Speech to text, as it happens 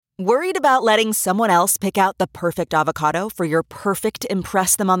Worried about letting someone else pick out the perfect avocado for your perfect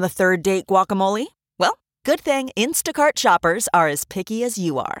impress them on the third date guacamole? Well, good thing Instacart shoppers are as picky as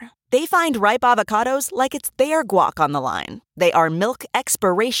you are. They find ripe avocados like it's their guac on the line. They are milk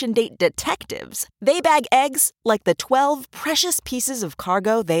expiration date detectives. They bag eggs like the 12 precious pieces of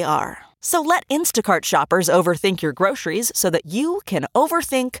cargo they are. So let Instacart shoppers overthink your groceries so that you can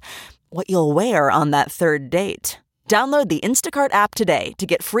overthink what you'll wear on that third date. Download the Instacart app today to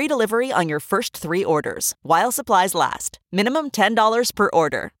get free delivery on your first 3 orders, while supplies last. Minimum $10 per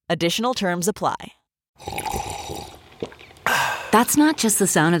order. Additional terms apply. That's not just the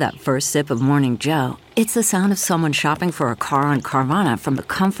sound of that first sip of Morning Joe. It's the sound of someone shopping for a car on Carvana from the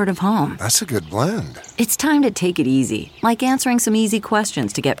comfort of home. That's a good blend. It's time to take it easy, like answering some easy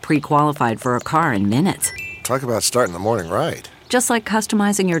questions to get pre-qualified for a car in minutes. Talk about starting the morning right. Just like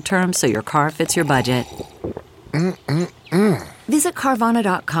customizing your terms so your car fits your budget. Visit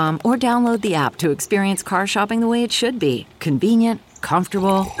Carvana.com or download the app to experience car shopping the way it should be. Convenient,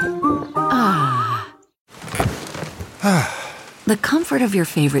 comfortable. The comfort of your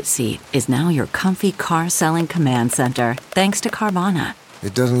favorite seat is now your comfy car selling command center, thanks to Carvana.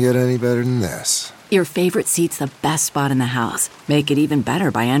 It doesn't get any better than this. Your favorite seat's the best spot in the house. Make it even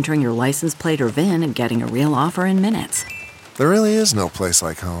better by entering your license plate or VIN and getting a real offer in minutes. There really is no place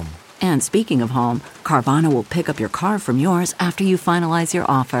like home. And speaking of home, Carvana will pick up your car from yours after you finalize your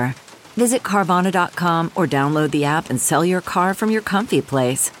offer. Visit Carvana.com or download the app and sell your car from your comfy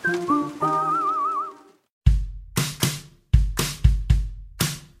place.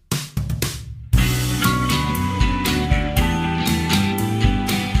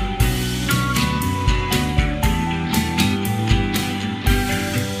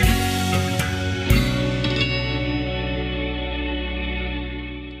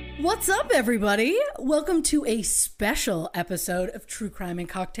 What's up, everybody? Welcome to a special episode of True Crime and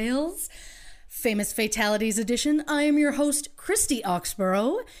Cocktails, Famous Fatalities Edition. I am your host, Christy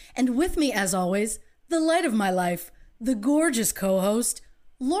Oxborough, and with me, as always, the light of my life, the gorgeous co-host,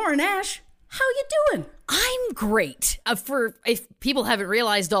 Lauren Ash. How you doing? I'm great. If people haven't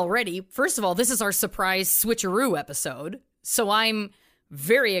realized already, first of all, this is our surprise switcheroo episode, so I'm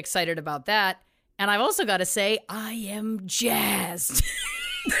very excited about that. And I've also got to say, I am jazzed.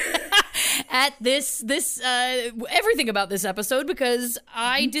 At this everything about this episode, because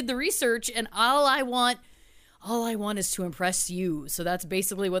I did the research and all I want is to impress you. So that's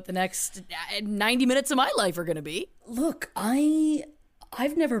basically what the next 90 minutes of my life are going to be. Look,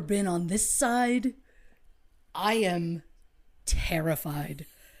 I've never been on this side. I am terrified.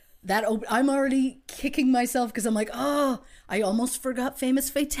 I'm already kicking myself because I'm like, oh, I almost forgot Famous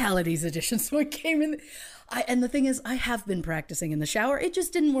Fatalities Edition. So I came in. And the thing is, I have been practicing in the shower. It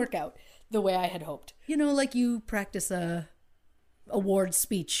just didn't work out the way I had hoped. You know, like you practice a award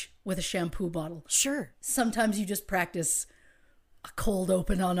speech with a shampoo bottle. Sure. Sometimes you just practice a cold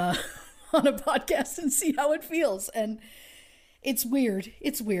open on a podcast and see how it feels. And it's weird.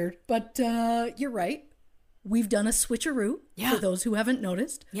 It's weird. But you're right. We've done a switcheroo, for those who haven't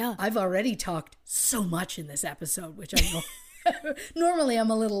noticed. Yeah. I've already talked so much in this episode, which I know normally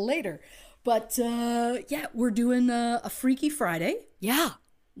I'm a little later. But we're doing a Freaky Friday. Yeah.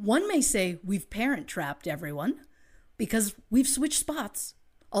 One may say we've parent trapped everyone because we've switched spots.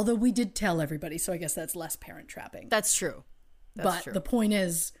 Although we did tell everybody, so I guess that's less parent trapping. That's true. But the point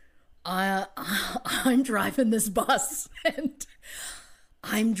is, I'm driving this bus and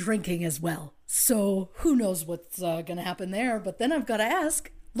I'm drinking as well. So who knows what's going to happen there. But then I've got to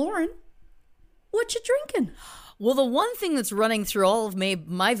ask, Lauren, what you drinking? Well, the one thing that's running through all of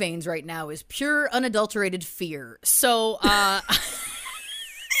my veins right now is pure, unadulterated fear. So,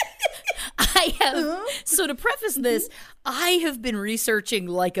 so to preface this, I have been researching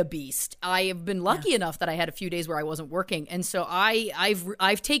like a beast. I have been lucky enough that I had a few days where I wasn't working. And so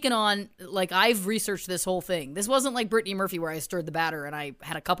I've taken on, like, I've researched this whole thing. This wasn't like Brittany Murphy where I stirred the batter and I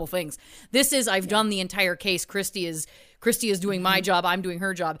had a couple things. This is, I've done the entire case. Christy is doing my job. I'm doing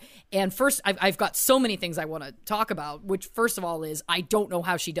her job. And first, I've got so many things I want to talk about, which first of all is I don't know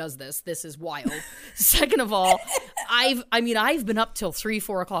how she does this. This is wild. Second of all, I've been up till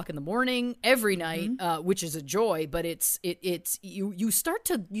 3-4 o'clock in the morning every night, which is a joy, but it's you start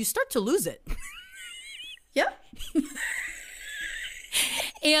to lose it. Yep.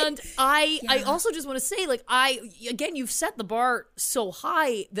 And I also just want to say, like, again, you've set the bar so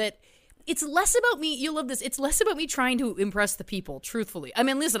high that it's less about me. You'll love this. It's less about me trying to impress the people, truthfully. I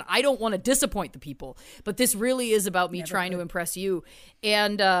mean, listen, I don't want to disappoint the people, but this really is about me trying to impress you.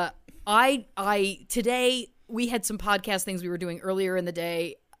 And today we had some podcast things we were doing earlier in the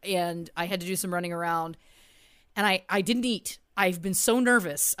day, and I had to do some running around, and I didn't eat. I've been so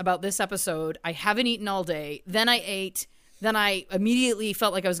nervous about this episode. I haven't eaten all day. Then I ate. Then I immediately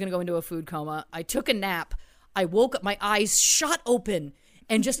felt like I was going to go into a food coma. I took a nap. I woke up, my eyes shot open,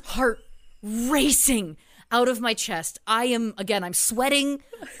 and just heart racing out of my chest. I'm sweating.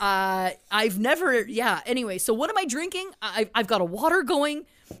 Anyway, so what am I drinking? I've got a water going,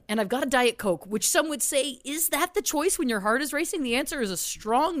 and I've got a Diet Coke, which some would say, is that the choice when your heart is racing? The answer is a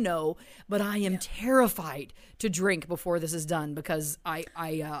strong no, but I am terrified to drink before this is done because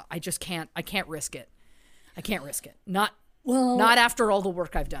I just can't risk it. I can't risk it. Not after all the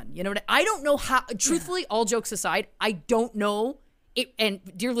work I've done. You know what I don't know how, truthfully, all jokes aside, I don't know. And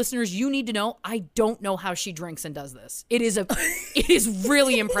dear listeners, you need to know, I don't know how she drinks and does this. It is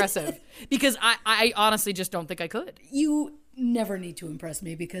really impressive because I honestly just don't think I could. You never need to impress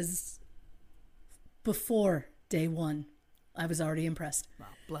me because before day one, I was already impressed. Wow,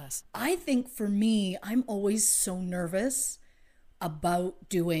 bless. I think for me, I'm always so nervous about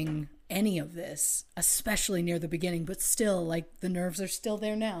doing any of this, especially near the beginning, but still, like, the nerves are still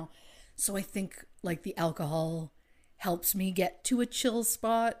there now. So I think, like, the alcohol helps me get to a chill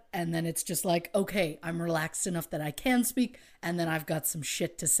spot, and then it's just like, okay, I'm relaxed enough that I can speak, and then I've got some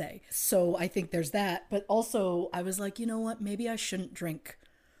shit to say. So I think there's that. But also, I was like, you know what? Maybe I shouldn't drink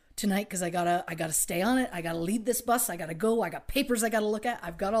tonight because I gotta stay on it. I gotta lead this bus. I gotta go. I got papers I gotta look at.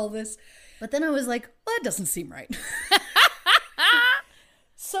 I've got all this. But then I was like, well, that doesn't seem right.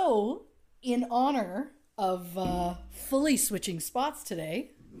 So, in honor of fully switching spots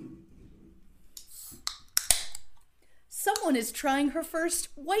today, someone is trying her first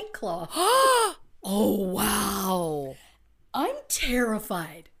White Claw. Oh, wow. I'm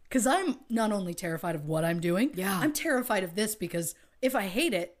terrified because I'm not only terrified of what I'm doing, I'm terrified of this because if I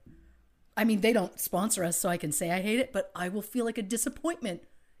hate it, I mean, they don't sponsor us, so I can say I hate it, but I will feel like a disappointment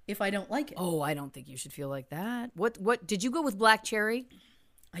if I don't like it. Oh, I don't think you should feel like that. What did you go with black cherry?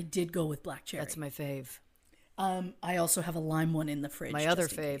 I did go with black cherry. That's my fave. I also have a lime one in the fridge. My other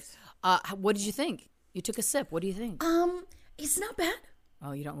fave. What did you think? You took a sip. What do you think? It's not bad.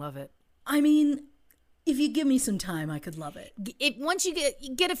 Oh, you don't love it? I mean, if you give me some time, I could love it. Once you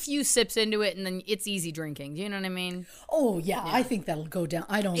get a few sips into it, and then it's ezy drinking. Do you know what I mean? Oh yeah. I think that'll go down.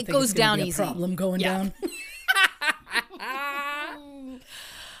 I don't think goes it's gonna down be easy. a problem going down.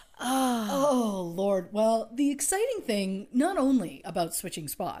 Oh Lord. Well, the exciting thing, not only about switching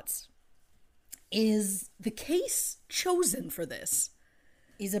spots, is the case chosen for this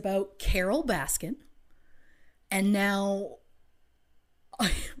is about Carole Baskin. And now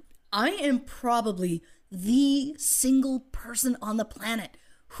I am probably the single person on the planet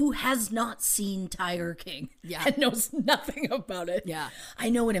who has not seen Tiger King and knows nothing about it. Yeah. I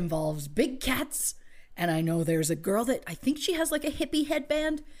know it involves big cats, and I know there's a girl that I think she has like a hippie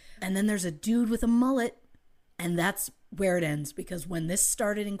headband, and then there's a dude with a mullet, and that's where it ends, because when this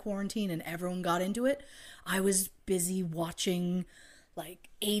started in quarantine and everyone got into it, I was busy watching like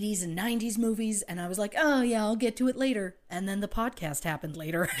 80s and 90s movies, and I was like, oh yeah, I'll get to it later. And then the podcast happened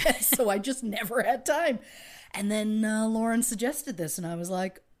later, so I just never had time. And then Lauren suggested this, and I was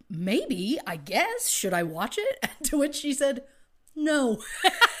like, maybe, I guess, should I watch it? To which she said, no.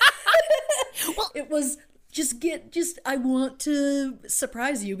 Well, it was I want to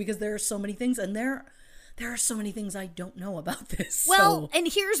surprise you because there are so many things, and there are so many things I don't know about this. Well, and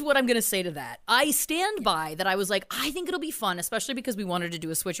here's what I'm going to say to that. I stand by that. I was like, I think it'll be fun, especially because we wanted to do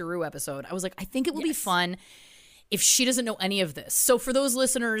a switcheroo episode. I was like, I think it will be fun if she doesn't know any of this. So for those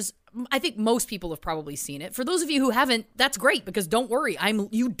listeners, I think most people have probably seen it. For those of you who haven't, that's great, because don't worry.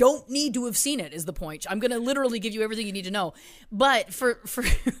 You don't need to have seen it is the point. I'm going to literally give you everything you need to know. But for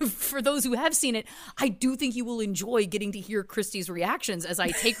for those who have seen it, I do think you will enjoy getting to hear Christy's reactions as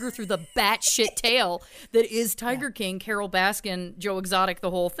I take her through the batshit tale that is Tiger King, Carole Baskin, Joe Exotic,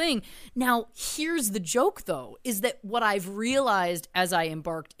 the whole thing. Now, here's the joke, though, is that what I've realized as I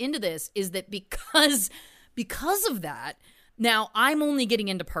embarked into this is that because of that, now I'm only getting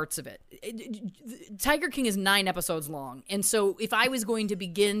into parts of it. Tiger King is 9 episodes long. And so if I was going to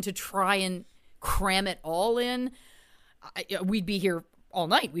begin to try and cram it all in, we'd be here all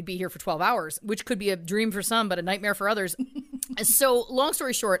night. We'd be here for 12 hours, which could be a dream for some, but a nightmare for others. So long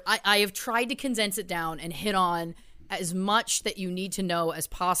story short, I have tried to condense it down and hit on as much that you need to know as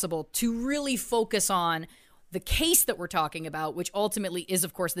possible to really focus on the case that we're talking about, which ultimately is,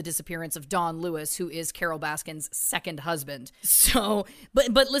 of course, the disappearance of Don Lewis, who is Carole Baskin's second husband. So,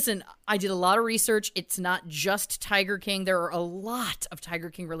 but listen, I did a lot of research. It's not just Tiger King. There are a lot of Tiger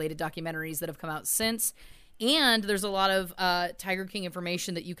King-related documentaries that have come out since, and there's a lot of Tiger King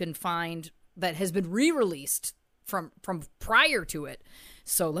information that you can find that has been re-released from prior to it.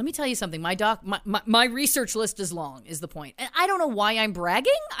 So let me tell you something. My research list is long, is the point. And I don't know why I'm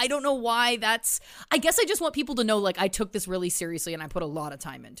bragging. I don't know why I guess I just want people to know, like, I took this really seriously and I put a lot of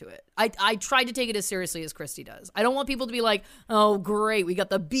time into it. I tried to take it as seriously as Christy does. I don't want people to be like, oh, great, we got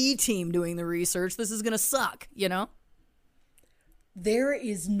the B team doing the research. This is going to suck, you know? There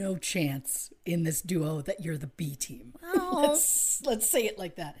is no chance in this duo that you're the B team. Oh. Let's say it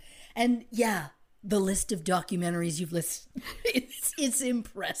like that. And yeah, the list of documentaries you've listed, it's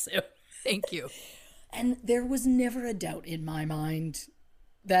impressive. Thank you. And there was never a doubt in my mind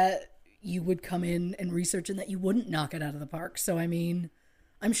that you would come in and research and that you wouldn't knock it out of the park. So, I mean,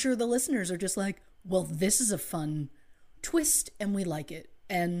 I'm sure the listeners are just like, well, this is a fun twist and we like it.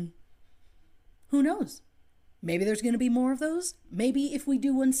 And who knows? Maybe there's going to be more of those. Maybe if we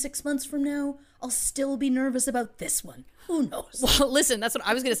do one 6 months from now, I'll still be nervous about this one. Who knows? Well, listen, that's what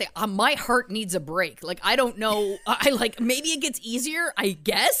I was going to say. My heart needs a break. Like, I don't know. Maybe it gets easier, I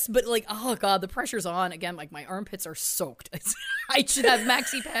guess. But like, oh God, the pressure's on. Again, like my armpits are soaked. I should have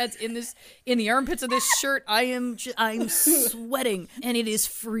maxi pads in the armpits of this shirt. I'm sweating and it is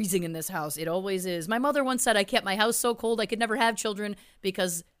freezing in this house. It always is. My mother once said I kept my house so cold I could never have children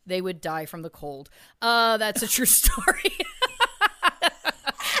because they would die from the cold. That's a true story.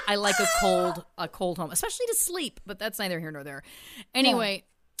 I like a cold home, especially to sleep, but that's neither here nor there. Anyway,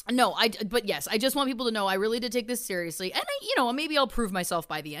 no, but yes, I just want people to know I really did take this seriously. And maybe I'll prove myself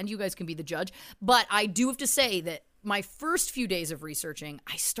by the end. You guys can be the judge. But I do have to say that my first few days of researching,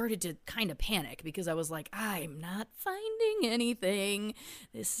 I started to kind of panic because I was like, I'm not finding anything.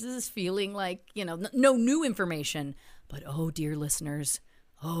 This is feeling like, no new information. But oh, dear listeners,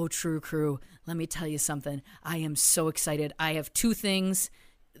 oh, True Crew, let me tell you something. I am so excited. I have 3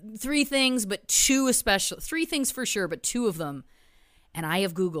 things, but 2 especially. 3 things for sure, but 2 of them. And I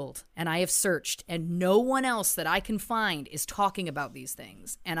have Googled and I have searched and no one else that I can find is talking about these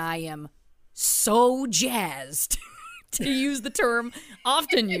things. And I am so jazzed to use the term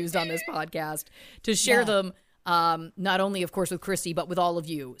often used on this podcast to share them, not only, of course, with Christy, but with all of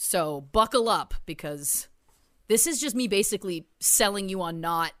you. So buckle up because this is just me basically selling you on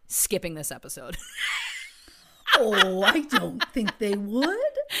not skipping this episode. Oh, I don't think they would.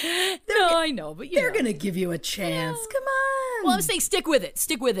 I know, but they're going to give you a chance. Yeah. Come on. Well, I'm saying stick with it.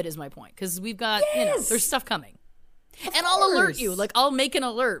 Stick with it is my point because we've got, there's stuff coming. Of and course. I'll alert you. Like, I'll make an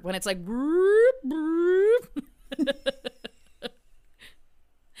alert when it's like, broop, broop.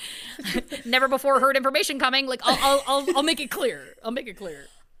 Never before heard information coming. Like, I'll make it clear. I'll make it clear.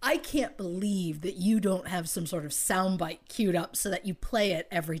 I can't believe that you don't have some sort of soundbite queued up so that you play it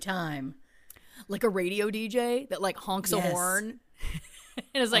every time. Like a radio DJ that like honks a horn.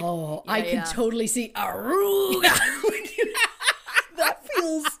 And it's like, I can totally see Aruga.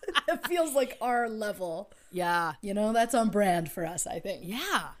 That feels like our level. Yeah. That's on brand for us, I think.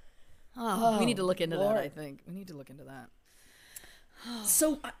 Yeah. Oh, we need to look into that, I think. We need to look into that.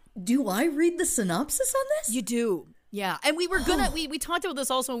 So, do I read the synopsis on this? You do. Yeah. And we were gonna we talked about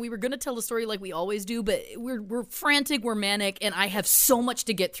this also, and we were gonna tell the story like we always do, but we're frantic, we're manic, and I have so much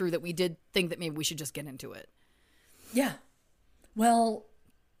to get through that we did think that maybe we should just get into it. Yeah. Well,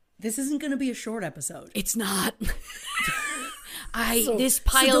 this isn't gonna be a short episode. It's not. So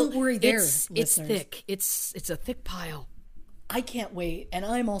don't worry there, it's thick. It's a thick pile. I can't wait. And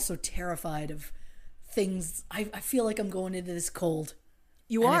I'm also terrified of things. I feel like I'm going into this cold.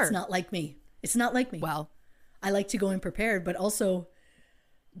 You are. It's not like me. It's not like me. Well, I like to go in prepared, but also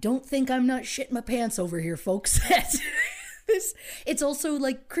don't think I'm not shitting my pants over here, folks. It's also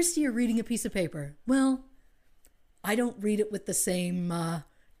like, Christy, you're reading a piece of paper. Well, I don't read it with the same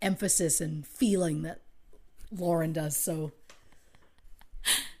emphasis and feeling that Lauren does, so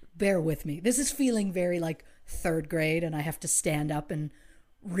bear with me. This is feeling very like 3rd grade, and I have to stand up and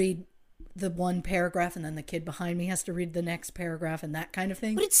read the one paragraph, and then the kid behind me has to read the next paragraph and that kind of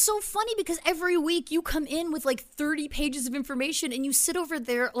thing. But it's so funny because every week you come in with like 30 pages of information and you sit over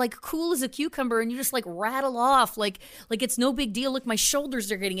there like cool as a cucumber and you just like rattle off like it's no big deal. Look, my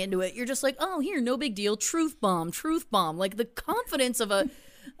shoulders are getting into it. You're just like, oh, here, no big deal. Truth bomb. Like the confidence of a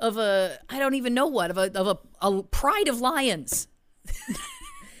I don't even know what, of a pride of lions.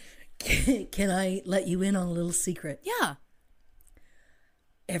 Can I let you in on a little secret? Yeah.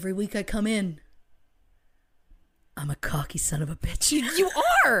 Every week I come in, I'm a cocky son of a bitch. You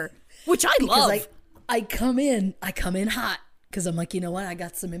are, which I because love. I come in hot because I'm like, you know what? I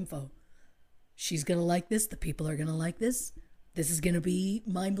got some info. She's going to like this. The people are going to like this. This is going to be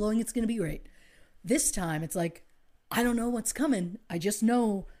mind blowing. It's going to be great. This time it's like, I don't know what's coming. I just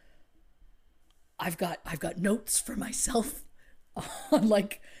know I've got notes for myself on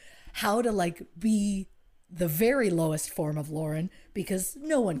like how to like be the very lowest form of Lauren because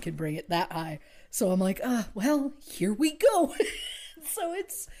no one can bring it that high. So I'm like, well, here we go. So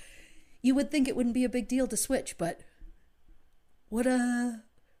you would think it wouldn't be a big deal to switch, but what a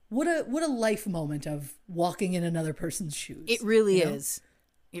life moment of walking in another person's shoes. It really is.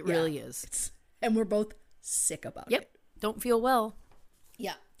 It really is. And we're both sick about it. Don't feel well.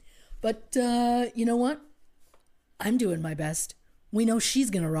 Yeah. But you know what? I'm doing my best. We know she's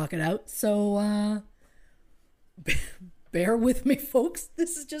going to rock it out. So bear with me, folks.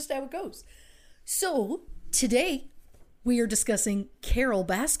 This is just how it goes. So today we are discussing Carole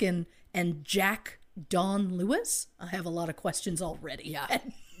Baskin and Jack Don Lewis. I have a lot of questions already. Yeah.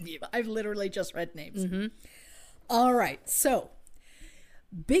 I've literally just read names. All right. So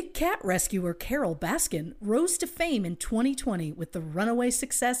big cat rescuer Carole Baskin rose to fame in 2020 with the runaway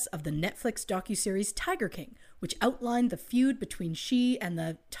success of the Netflix docuseries Tiger King, which outlined the feud between she and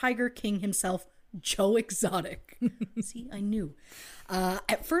the Tiger King himself, Joe Exotic. See, I knew.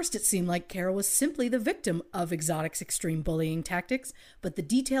 At first, it seemed like Carole was simply the victim of Exotic's extreme bullying tactics, but the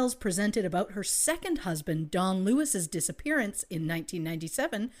details presented about her second husband, Don Lewis's disappearance in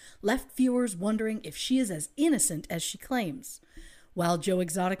 1997, left viewers wondering if she is as innocent as she claims. While Joe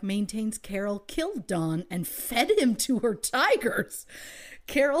Exotic maintains Carole killed Don and fed him to her tigers,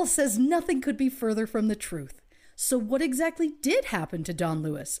 Carole says nothing could be further from the truth. So what exactly did happen to Don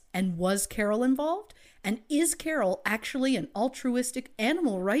Lewis? And was Carole involved? And is Carole actually an altruistic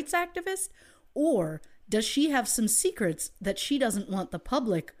animal rights activist? Or does she have some secrets that she doesn't want the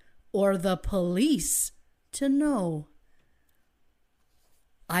public or the police to know?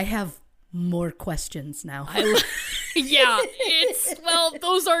 I have more questions now.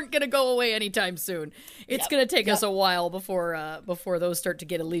 Those aren't going to go away anytime soon. It's going to take us a while before those start to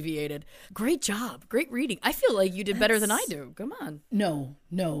get alleviated. Great job. Great reading. I feel like you did better than I do. Come on. No.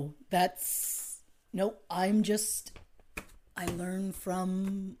 Nope. I learn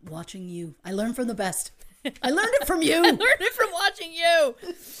from watching you. I learn from the best. I learned it from you. I learned it from watching you.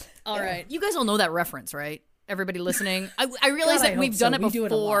 All right. You guys all know that reference, right? Everybody listening. I realize that we've done it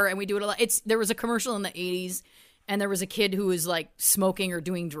before and we do it a lot. There was a commercial in the 80s and there was a kid who was like smoking or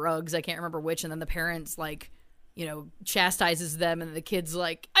doing drugs. I can't remember which. And then the parents chastises them and the kid's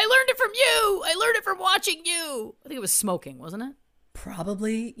like, I learned it from you. I learned it from watching you. I think it was smoking, wasn't it?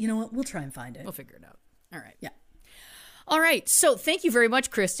 Probably. You know what? We'll try and find it. We'll figure it out. All right. Yeah. All right. So thank you very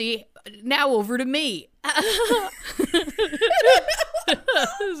much, Christy. Now over to me.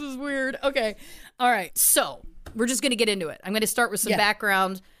 This is weird. Okay. All right. So we're just going to get into it. I'm going to start with some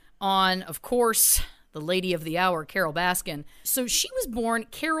background on, of course, the lady of the hour, Carole Baskin. So she was born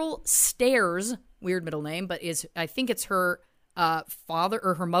Carole Stairs, weird middle name, but I think it's her father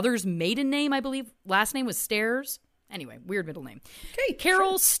or her mother's maiden name, I believe. Last name was Stairs. Anyway, weird middle name. Okay,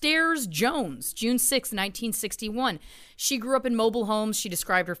 Carole Stairs Jones, June 6, 1961. She grew up in mobile homes. She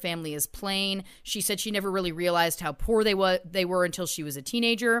described her family as plain. She said she never really realized how poor they were until she was a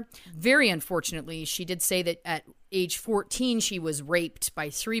teenager. Very unfortunately, she did say that at age 14, she was raped by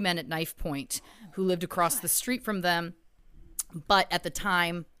 3 men at knife point who lived across the street from them. But at the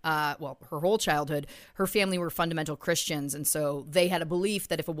time, her whole childhood, her family were fundamental Christians. And so they had a belief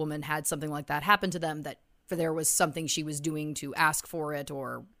that if a woman had something like that happen to them, that there was something she was doing to ask for it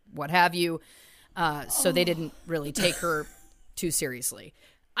or what have you. So they didn't really take her too seriously.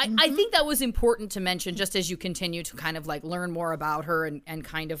 I think that was important to mention just as you continue to kind of like learn more about her and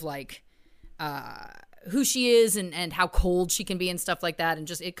kind of like who she is and how cold she can be and stuff like that. And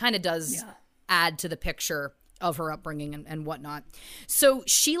just it kind of does add to the picture of her upbringing and whatnot. So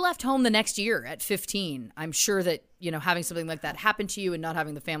she left home the next year at 15. I'm sure that, having something like that happen to you and not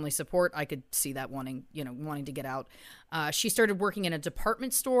having the family support, I could see that wanting to get out. She started working in a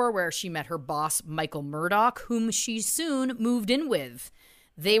department store where she met her boss, Michael Murdoch, whom she soon moved in with.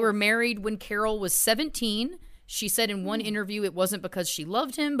 They were married when Carole was 17. She said in one interview it wasn't because she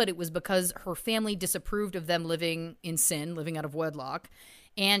loved him, but it was because her family disapproved of them living in sin, living out of wedlock.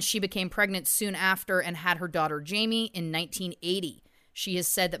 And she became pregnant soon after and had her daughter Jamie in 1980. She has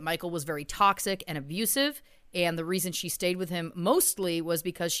said that Michael was very toxic and abusive, and the reason she stayed with him mostly was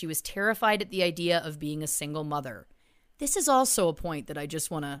because she was terrified at the idea of being a single mother. This is also a point that I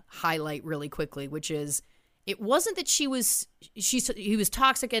just want to highlight really quickly, which is it wasn't that he was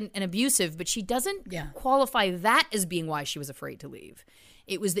toxic and abusive, but she doesn't qualify that as being why she was afraid to leave.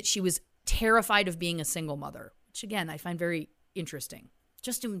 It was that she was terrified of being a single mother, which again I find very interesting.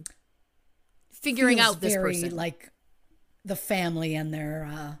 Just in figuring out this very, person. Like the family and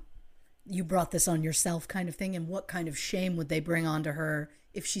their, you brought this on yourself kind of thing. And what kind of shame would they bring onto her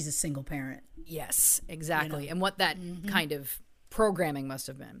if she's a single parent? Yes, exactly. And what that kind of programming must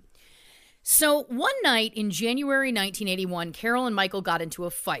have been. So one night in January 1981, Carole and Michael got into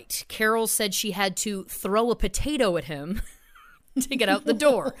a fight. Carole said she had to throw a potato at him to get out the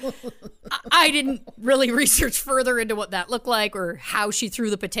door. I didn't really research further into what that looked like or how she threw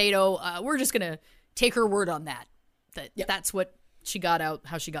the potato. We're just going to take her word on that. That's what she got out,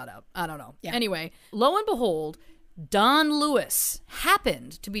 how she got out. I don't know. Yeah. Anyway, lo and behold, Don Lewis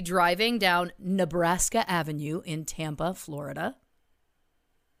happened to be driving down Nebraska Avenue in Tampa, Florida.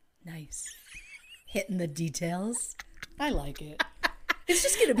 Nice. Hitting the details. I like it. It's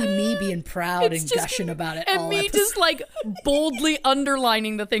just going to be me being proud and gushing about it. And all me episode. just like boldly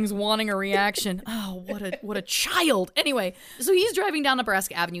underlining the things, wanting a reaction. Oh, what a child. Anyway, so he's driving down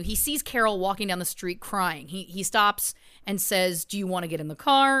Nebraska Avenue. He sees Carole walking down the street crying. He stops and says, "Do you want to get in the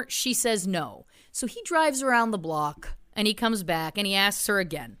car?" She says no. So he drives around the block and he comes back and he asks her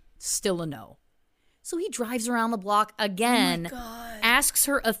again. Still a no. So he drives around the block again, asks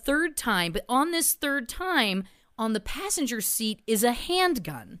her a third time, but on this third time, on the passenger seat is a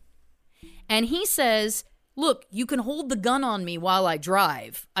handgun. And he says, "Look, you can hold the gun on me while I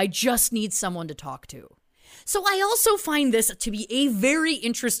drive. I just need someone to talk to." So I also find this to be a very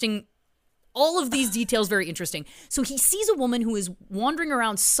interesting, all of these details very interesting. So he sees a woman who is wandering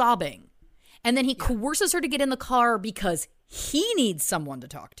around sobbing, and then he coerces her to get in the car because he needs someone to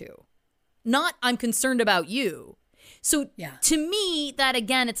talk to. Not, "I'm concerned about you." So to me, that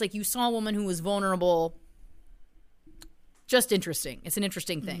again, it's like you saw a woman who was vulnerable. Just interesting. It's an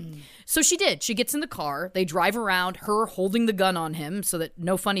interesting thing. So she did. She gets in the car. They drive around, her holding the gun on him so that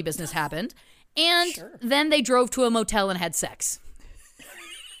no funny business happened. And then they drove to a motel and had sex.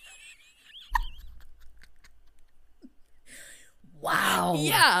 Wow.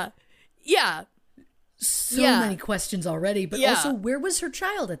 Yeah. So many questions already, but also, where was her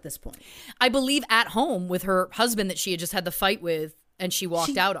child at this point? I believe at home with her husband that she had just had the fight with, and she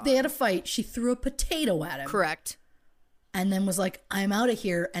walked out on. They had a fight. She threw a potato at him. Correct. And then was like, "I'm out of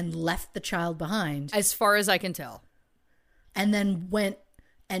here," and left the child behind. As far as I can tell. And then went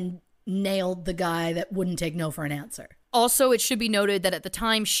and nailed the guy that wouldn't take no for an answer. Also, it should be noted that at the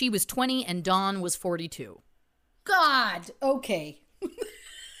time, she was 20 and Don was 42. God. Okay.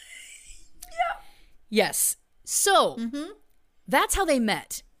 Yes. So, that's how they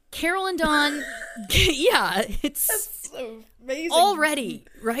met. Carole and Don, it's That's so amazing. already,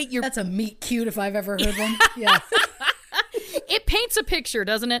 right? That's a meet cute if I've ever heard one. Yeah. It paints a picture,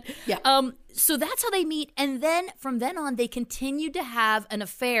 doesn't it? Yeah. So that's how they meet. And then from then on, they continued to have an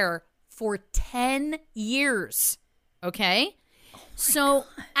affair for 10 years. Okay? So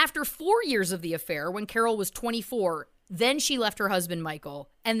after 4 years of the affair, when Carole was 24, then she left her husband, Michael.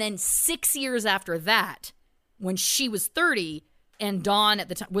 And then 6 years after that, when she was 30 and Don at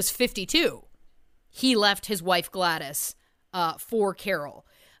the time was 52, he left his wife, Gladys, for Carole.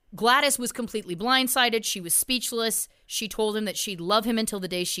 Gladys was completely blindsided. She was speechless. She told him that she'd love him until the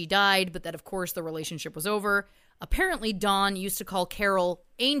day she died, but that, of course, the relationship was over. Apparently, Don used to call Carole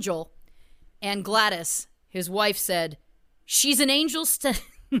Angel, and Gladys, his wife, said, "She's an angel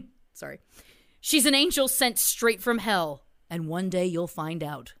She's an angel sent straight from hell, and one day you'll find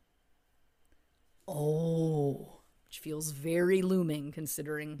out." Oh. Which feels very looming,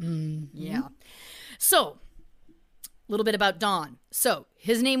 considering. Yeah. So, a little bit about Don. So,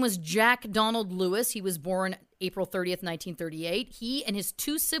 his name was Jack Donald Lewis. He was born April 30th, 1938. He and his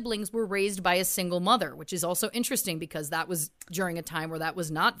two siblings were raised by a single mother, which is also interesting because that was during a time where that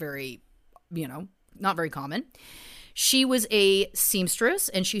was not very, not very common. She was a seamstress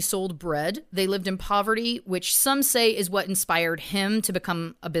and she sold bread. They lived in poverty, which some say is what inspired him to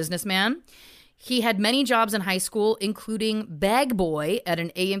become a businessman. He had many jobs in high school, including bag boy at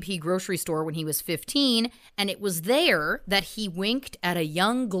an A&P grocery store when he was 15, and it was there that he winked at a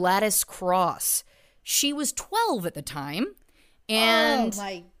young Gladys Cross. She was 12 at the time, and... Oh,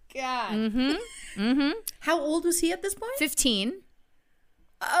 my God. How old was he at this point? 15.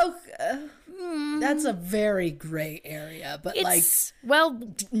 Oh, that's a very gray area, but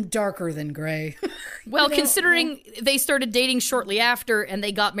darker than gray. Well, considering they started dating shortly after and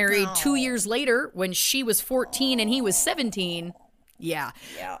they got married 2 years later when she was 14 and he was 17. Yeah.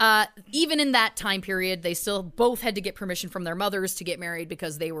 Even in that time period, they still both had to get permission from their mothers to get married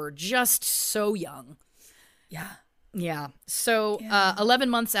because they were just so young. Yeah. So 11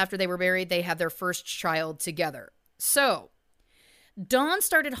 months after they were married, they had their first child together. So Don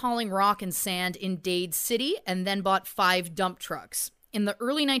started hauling rock and sand in Dade City and then bought 5 dump trucks. In the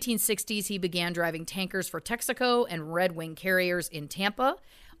early 1960s, he began driving tankers for Texaco and Red Wing carriers in Tampa.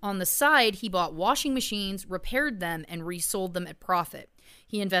 On the side, he bought washing machines, repaired them, and resold them at profit.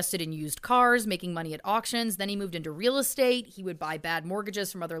 He invested in used cars, making money at auctions. Then he moved into real estate. He would buy bad mortgages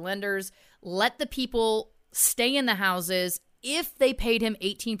from other lenders, let the people stay in the houses if they paid him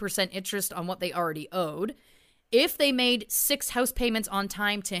 18% interest on what they already owed. If they made 6 house payments on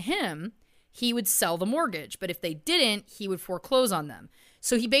time to him, he would sell the mortgage. But if they didn't, he would foreclose on them.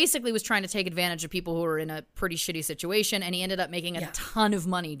 So he basically was trying to take advantage of people who were in a pretty shitty situation, and he ended up making a ton of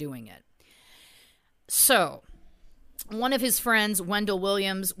money doing it. So one of his friends, Wendell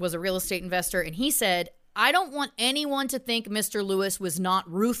Williams, was a real estate investor, and he said, I don't want anyone to think Mr. Lewis was not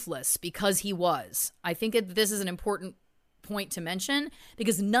ruthless, because he was. I think that this is an important point to mention,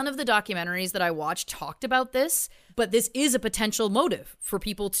 because none of the documentaries that I watched talked about this, but this is a potential motive for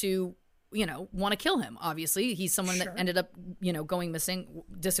people to, want to kill him. Obviously, he's someone that ended up, going missing,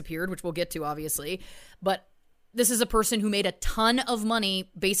 disappeared, which we'll get to, obviously. But this is a person who made a ton of money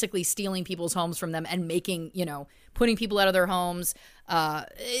basically stealing people's homes from them and making, putting people out of their homes.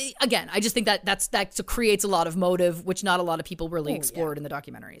 Again, I just think that creates a lot of motive, which not a lot of people really explored in the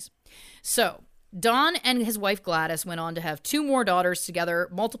documentaries. So Don and his wife Gladys went on to have 2 more daughters together.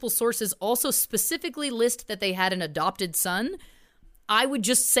 Multiple sources also specifically list that they had an adopted son. I would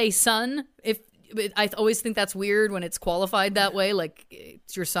just say son. I always think that's weird when it's qualified that way, like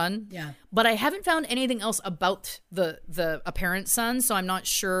it's your son. Yeah. But I haven't found anything else about the apparent son, so I'm not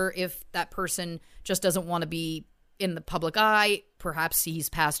sure if that person just doesn't want to be in the public eye. Perhaps he's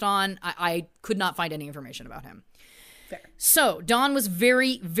passed on. I could not find any information about him. Fair. So Don was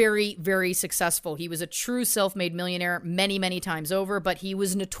very, very, very successful. He was a true self-made millionaire many, many times over, but he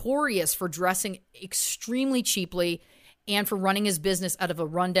was notorious for dressing extremely cheaply and for running his business out of a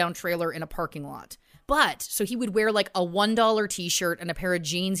rundown trailer in a parking lot. But, so he would wear like a $1 t-shirt and a pair of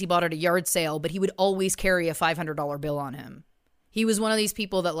jeans he bought at a yard sale, but he would always carry a $500 bill on him. He was one of these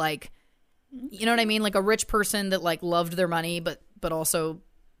people that like, you know what I mean? Like a rich person that like loved their money, but also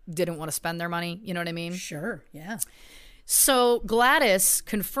didn't want to spend their money. You know what I mean? Sure, yeah. So Gladys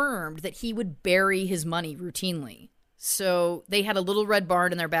confirmed that he would bury his money routinely. So they had a little red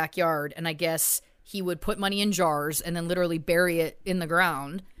barn in their backyard, and I guess he would put money in jars and then literally bury it in the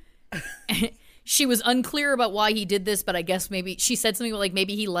ground. She was unclear about why he did this, but I guess maybe she said something like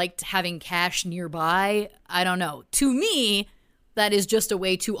maybe he liked having cash nearby. I don't know. To me, that is just a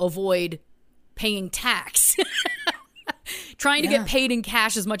way to avoid paying tax. Trying to get paid in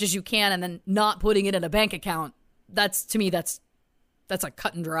cash as much as you can and then not putting it in a bank account. To me, that's a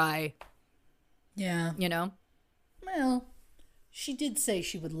cut and dry. Yeah. Well, she did say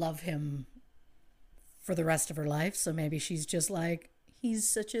she would love him for the rest of her life, so maybe she's just like, he's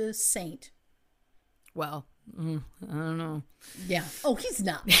such a saint. Well, I don't know. Yeah. Oh, he's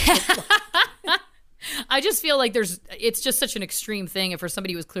not. I just feel like it's just such an extreme thing. And for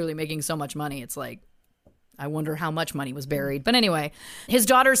somebody who was clearly making so much money, it's like, I wonder how much money was buried. But anyway, his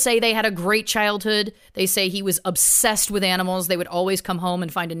daughters say they had a great childhood. They say he was obsessed with animals. They would always come home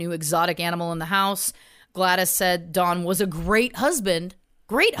and find a new exotic animal in the house. Gladys said Don was a great husband,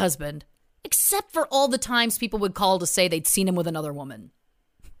 except for all the times people would call to say they'd seen him with another woman.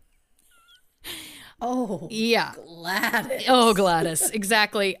 Oh, yeah. Gladys. Oh, Gladys.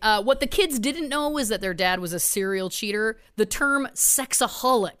 Exactly. What the kids didn't know was that their dad was a serial cheater. The term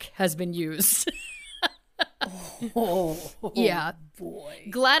sexaholic has been used. Oh, yeah. Boy.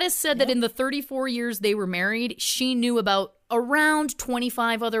 Gladys said that in the 34 years they were married, she knew about around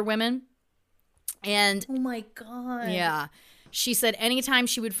 25 other women. And oh my God. Yeah. She said anytime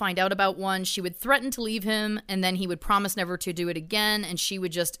she would find out about one, she would threaten to leave him, and then he would promise never to do it again, and she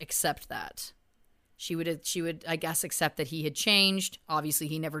would just accept that. She would, I guess, accept that he had changed. Obviously,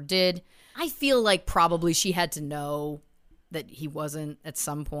 he never did. I feel like probably she had to know that he wasn't at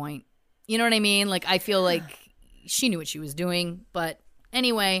some point. You know what I mean? Like, I feel like she knew what she was doing. But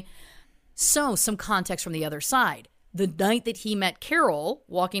anyway, so some context from the other side. The night that he met Carole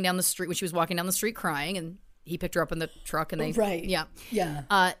walking down the street, when she was walking down the street crying, and he picked her up in the truck, and they... Right. Yeah.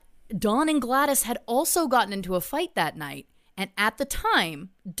 Yeah. Don and Gladys had also gotten into a fight that night. And at the time,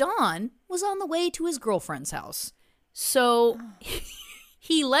 Don was on the way to his girlfriend's house. So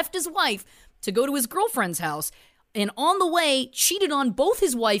he left his wife to go to his girlfriend's house, and on the way cheated on both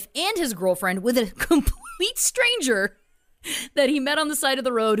his wife and his girlfriend with a complete stranger that he met on the side of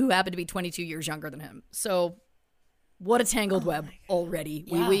the road who happened to be 22 years younger than him. So what a tangled web already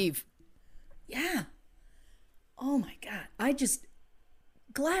we weave. Yeah. Oh my God.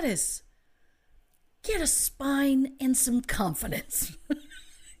 Gladys, get a spine and some confidence.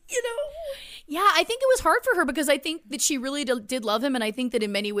 Yeah, I think it was hard for her because I think that she really did love him. And I think that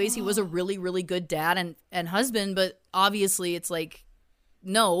in many ways he was a really, really good dad and husband. But obviously it's like,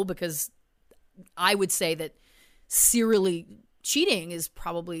 no, because I would say that serially cheating is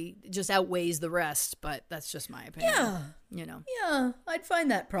probably just outweighs the rest, but that's just my opinion. Yeah. You know. Yeah, I'd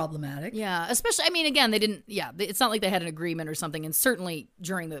find that problematic. Yeah, especially, I mean, again, it's not like they had an agreement or something, and certainly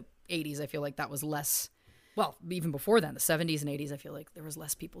during the 80s, I feel like that was less, well, even before then, the 70s and 80s, I feel like there was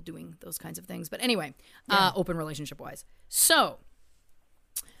less people doing those kinds of things. But anyway, open relationship-wise. So,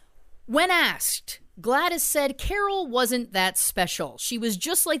 when asked, Gladys said Carole wasn't that special. She was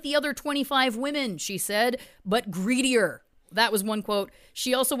just like the other 25 women, she said, but greedier. That was one quote.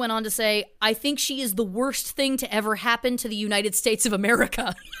 She also went on to say, I think she is the worst thing to ever happen to the United States of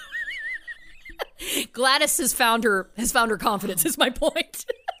America. Gladys has found her confidence, is my point.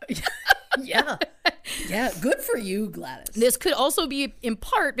 Yeah. Yeah, good for you, Gladys. This could also be in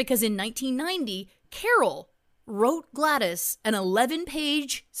part because in 1990, Carole wrote Gladys an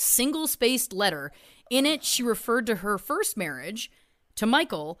 11-page, single-spaced letter. In it, she referred to her first marriage to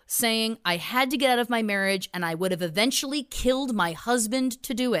Michael, saying, I had to get out of my marriage and I would have eventually killed my husband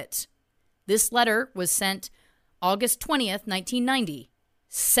to do it. This letter was sent August 20th, 1990.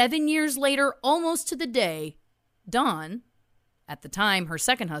 7 years later, almost to the day, Don, at the time her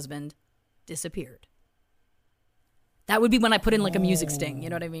second husband, disappeared. That would be when I put in like a music sting, you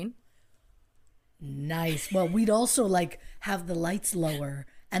know what I mean? Nice. Well, we'd also like have the lights lower,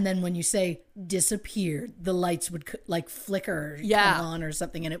 and then when you say disappeared, the lights would like flicker, come on or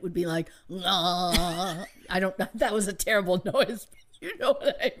something, and it would be like, ah. I don't know. That was a terrible noise. You know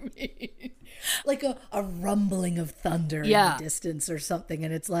what I mean? Like a rumbling of thunder in the distance or something,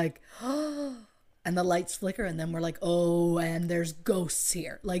 and it's like, oh, and the lights flicker, and then we're like, oh, and there's ghosts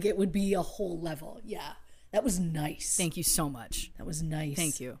here. Like it would be a whole level. Yeah, that was nice. Thank you so much. That was nice.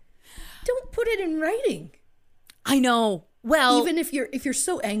 Thank you. Don't put it in writing. I know. Well, even if you're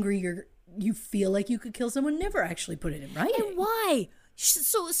so angry, you feel like you could kill someone, never actually put it in writing. And why?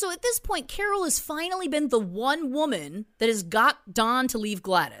 So at this point, Carole has finally been the one woman that has got Don to leave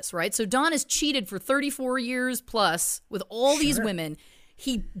Gladys, right? So Don has cheated for 34 years plus with all these women.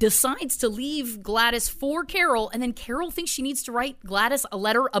 He decides to leave Gladys for Carole, and then Carole thinks she needs to write Gladys a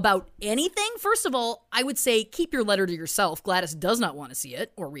letter about anything. First of all, I would say keep your letter to yourself. Gladys does not want to see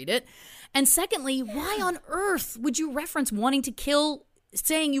it or read it. And secondly, why on earth would you reference wanting to kill,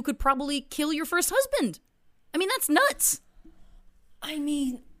 saying you could probably kill your first husband? I mean, that's nuts. I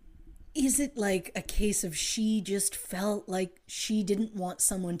mean, is it like a case of she just felt like she didn't want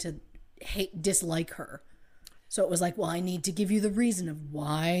someone to dislike her? So it was like, well, I need to give you the reason of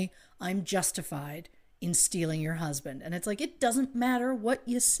why I'm justified in stealing your husband. And it's like, it doesn't matter what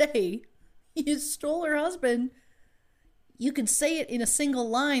you say. You stole her husband. You could say it in a single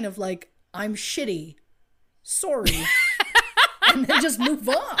line of like, I'm shitty. Sorry. And then just move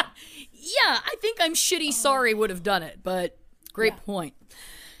on. Yeah, I think I'm shitty sorry would have done it, but great point.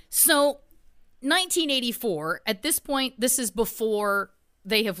 So 1984, at this point, this is before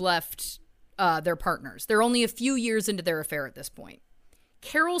they have left their partners. They're only a few years into their affair at this point.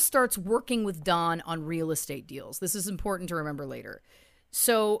 Carole starts working with Don on real estate deals. This is important to remember later.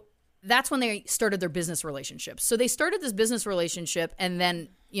 So that's when they started their business relationship. So they started this business relationship and then,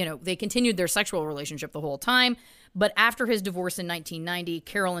 they continued their sexual relationship the whole time. But after his divorce in 1990,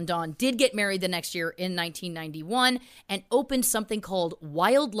 Carole and Don did get married the next year in 1991 and opened something called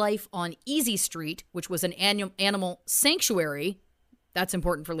Wildlife on Easy Street, which was an animal sanctuary. That's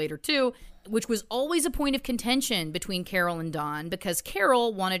important for later too, which was always a point of contention between Carole and Don because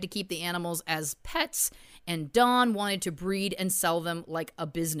Carole wanted to keep the animals as pets and Don wanted to breed and sell them like a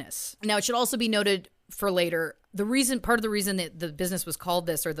business. Now, it should also be noted for later, part of the reason that the business was called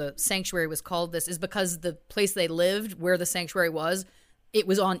this or the sanctuary was called this is because the place they lived, where the sanctuary was, it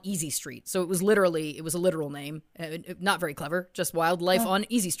was on Easy Street. So it was a literal name. Not very clever, just Wildlife on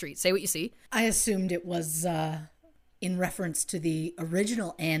Easy Street. Say what you see. I assumed it was in reference to the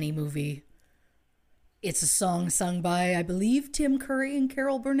original Annie movie. It's a song sung by, I believe, Tim Curry and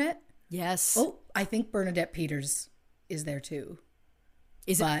Carol Burnett. Yes. Oh, I think Bernadette Peters is there too.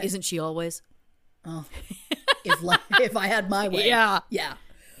 Isn't she always? Oh, if I had my way. Yeah. Yeah.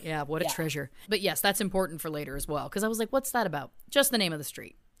 Yeah, what a treasure. But yes, that's important for later as well, because I was like, what's that about? Just the name of the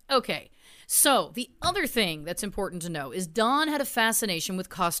street. Okay, so the other thing that's important to know is Don had a fascination with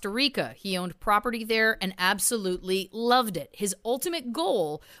Costa Rica. He owned property there and absolutely loved it. His ultimate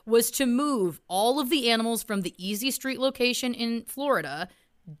goal was to move all of the animals from the Easy Street location in Florida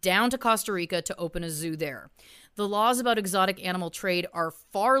down to Costa Rica to open a zoo there. The laws about exotic animal trade are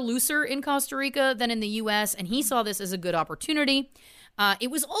far looser in Costa Rica than in the U.S., and he saw this as a good opportunity.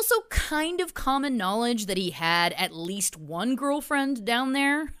 It was also kind of common knowledge that he had at least one girlfriend down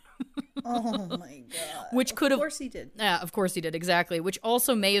there. Oh, my God. Which could have... Of course he did. Yeah, of course he did, exactly. Which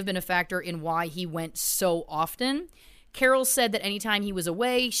also may have been a factor in why he went so often. Carole said that anytime he was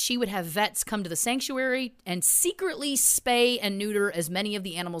away, she would have vets come to the sanctuary and secretly spay and neuter as many of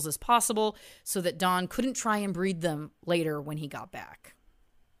the animals as possible so that Don couldn't try and breed them later when he got back.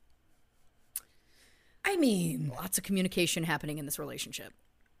 I mean, Lots of communication happening in this relationship.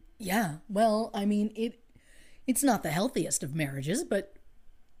 yeah. Well, I mean, it's not the healthiest of marriages, but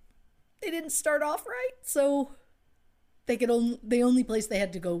they didn't start off right, so the only place they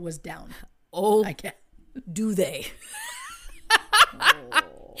had to go was down. Oh, I guess. do they?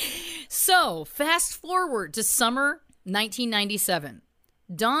 So, fast forward to summer 1997.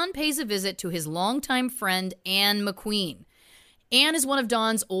 Don pays a visit to his longtime friend, Anne McQueen. Anne is one of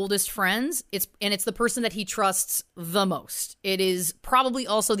Don's oldest friends, and it's the person that he trusts the most. It is probably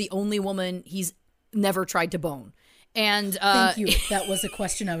also the only woman he's never tried to bone. And Thank you. That was a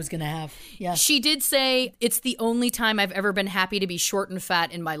question I was going to have. Yeah. She did say, it's the only time I've ever been happy to be short and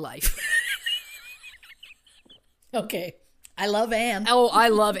fat in my life. Okay. I love Anne. Oh, I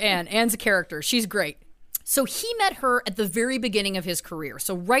love Anne. Anne's a character. She's great. So he met her at the very beginning of his career.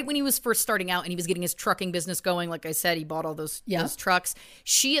 So right when he was first starting out and he was getting his trucking business going, like I said, he bought all those trucks.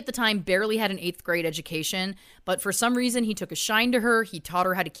 She at the time barely had an 8th grade education, but for some reason he took a shine to her. He taught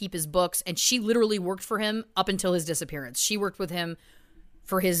her how to keep his books, and she literally worked for him up until his disappearance. She worked with him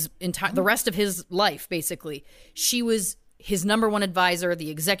for the rest of his life, basically. She was his number one advisor, the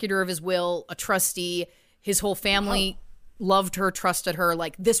executor of his will, a trustee. His whole family loved her, trusted her.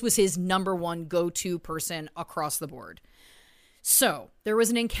 Like, this was his number one go-to person across the board. So there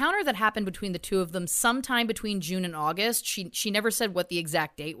was an encounter that happened between the two of them sometime between June and August. She never said what the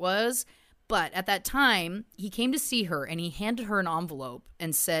exact date was, but at that time, he came to see her and he handed her an envelope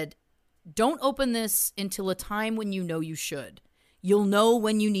and said, "Don't open this until a time when you know you should. You'll know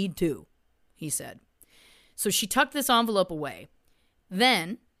when you need to," he said. So she tucked this envelope away.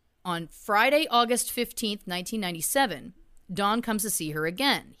 Then, on Friday, August 15th, 1997, Don comes to see her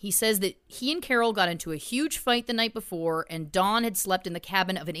again. He says that he and Carole got into a huge fight the night before, and Don had slept in the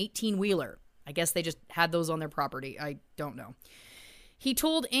cabin of an 18-wheeler. I guess they just had those on their property. I don't know. He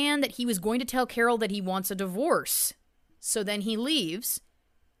told Anne that he was going to tell Carole that he wants a divorce. So then he leaves.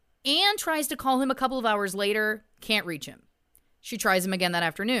 Anne tries to call him a couple of hours later, can't reach him. She tries him again that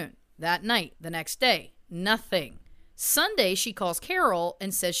afternoon, that night, the next day, nothing. Sunday, she calls Carole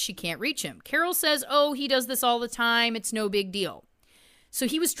and says she can't reach him. Carole says, "Oh, he does this all the time. It's no big deal." So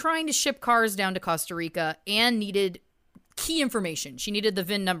he was trying to ship cars down to Costa Rica and needed key information. She needed the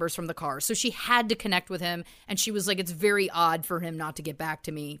VIN numbers from the cars. So she had to connect with him. And she was like, "It's very odd for him not to get back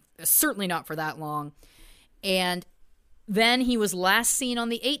to me. Certainly not for that long." And then he was last seen on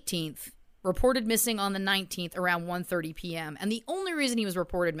the 18th, reported missing on the 19th around 1:30 p.m. And the only reason he was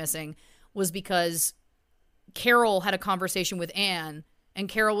reported missing was because Carole had a conversation with Anne, and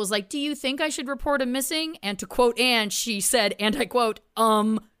Carole was like, "Do you think I should report him missing?" And to quote Anne, she said, and I quote,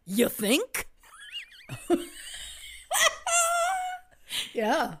 "You think?"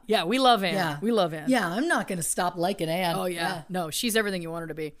 Yeah. Yeah, we love Anne. Yeah. We love Anne. Yeah, I'm not going to stop liking Anne. Oh, yeah. No, she's everything you want her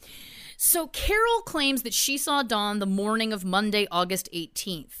to be. So Carole claims that she saw Don the morning of Monday, August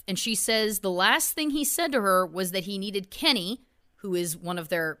 18th. And she says the last thing he said to her was that he needed Kenny, who is one of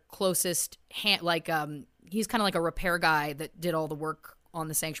their closest, he's kind of like a repair guy that did all the work on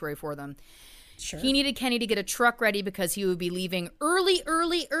the sanctuary for them. Sure. He needed Kenny to get a truck ready because he would be leaving early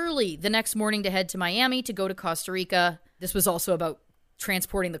the next morning to head to Miami to go to Costa Rica. This was also about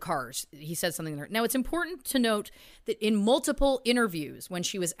transporting the cars. He said something there. Now, it's important to note that in multiple interviews, when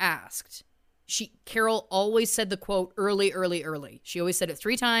she was asked, Carole always said the quote, early. She always said it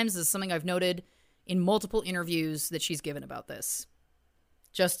 3 times. This is something I've noted in multiple interviews that she's given about this.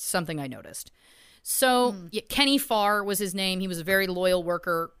 Just something I noticed. So Kenny Farr was his name. He was a very loyal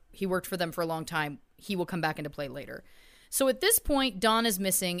worker. He worked for them for a long time. He will come back into play later. So at this point, Don is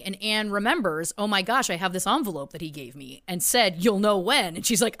missing, and Anne remembers, "Oh my gosh, I have this envelope that he gave me," and said, "You'll know when." And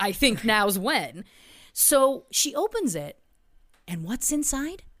she's like, "I think now's when." So she opens it, and what's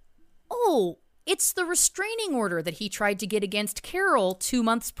inside? Oh, it's the restraining order that he tried to get against Carole 2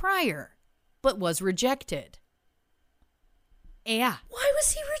 months prior, but was rejected. Yeah. Why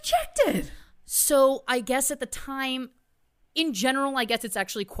was he rejected? So I guess at the time, in general, I guess it's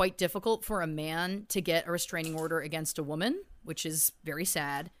actually quite difficult for a man to get a restraining order against a woman, which is very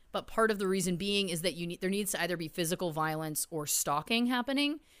sad. But part of the reason being is that there needs to either be physical violence or stalking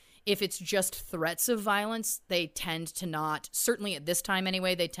happening. If it's just threats of violence, they tend to not, certainly at this time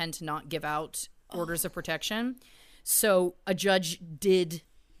anyway, they tend to not give out orders of protection. So a judge did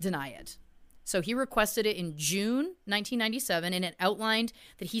deny it. So he requested it in June 1997, and it outlined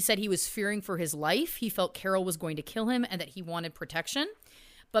that he said he was fearing for his life. He felt Carole was going to kill him and that he wanted protection.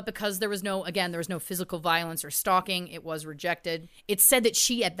 But because there was no physical violence or stalking, it was rejected. It said that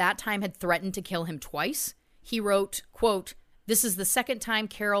she at that time had threatened to kill him twice. He wrote, quote, "This is the second time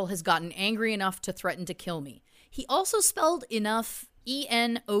Carole has gotten angry enough to threaten to kill me." He also spelled enough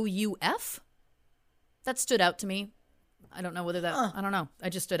ENOUF. That stood out to me. I don't know whether that, I don't know.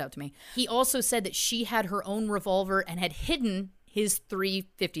 It just stood out to me. He also said that she had her own revolver and had hidden his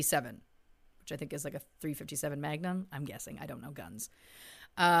 .357, which I think is like a .357 Magnum. I'm guessing. I don't know guns.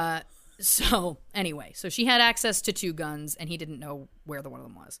 So anyway, so she had access to 2 guns and he didn't know where the one of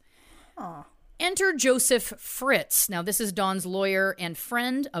them was. Enter Joseph Fritz. Now, this is Dawn's lawyer and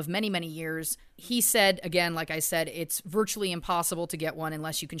friend of many, many years. He said, again, like I said, it's virtually impossible to get one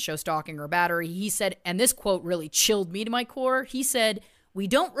unless you can show stalking or battery. He said, and this quote really chilled me to my core. He said, we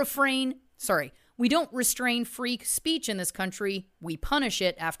don't restrain free speech in this country. We punish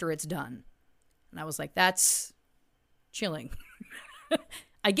it after it's done. And I was like, that's chilling.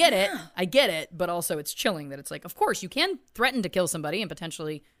 I get it. But also it's chilling that it's like, of course, you can threaten to kill somebody and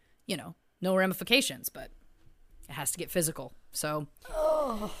potentially, no ramifications, but it has to get physical. So,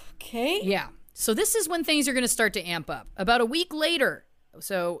 Okay. Yeah. So this is when things are going to start to amp up. About a week later,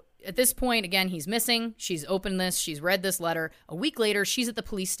 so at this point, again, he's missing. She's opened this. She's read this letter. A week later, she's at the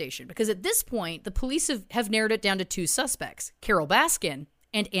police station because at this point, the police have narrowed it down to 2 suspects, Carole Baskin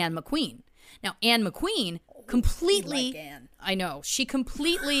and Anne McQueen. Now, Anne McQueen completely, like Anne. I know, she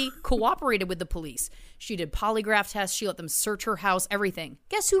completely cooperated with the police. She did polygraph tests. She let them search her house, everything.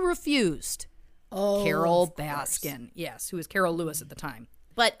 Guess who refused? Carole Baskin. Yes, who was Carol Lewis at the time.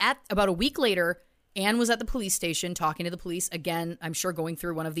 But at about a week later, Anne was at the police station talking to the police. Again, I'm sure going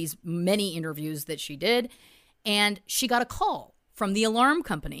through one of these many interviews that she did. And she got a call from the alarm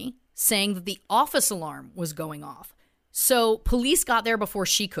company saying that the office alarm was going off. So police got there before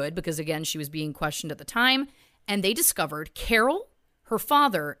she could because, again, she was being questioned at the time. And they discovered Carole, her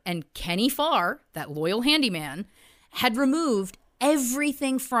father, and Kenny Farr, that loyal handyman, had removed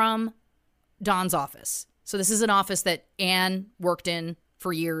everything from Don's office. So this is an office that Anne worked in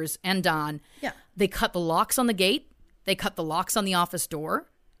for years, and Don. Yeah. They cut the locks on the gate. They cut the locks on the office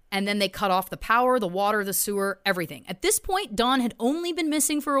door. And then they cut off the power, the water, the sewer, everything. At this point, Don had only been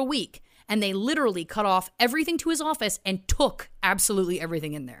missing for a week. And they literally cut off everything to his office and took absolutely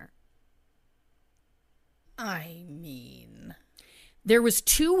everything in there. I mean, there was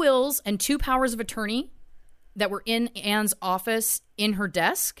 2 wills and 2 powers of attorney that were in Anne's office in her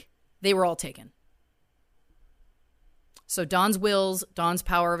desk. They were all taken. So Don's wills, Don's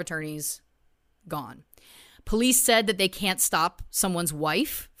power of attorneys, gone. Police said that they can't stop someone's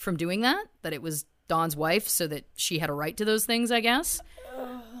wife from doing that, that it was Don's wife, so that she had a right to those things, I guess.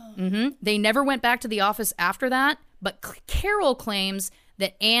 They never went back to the office after that, but Carole claims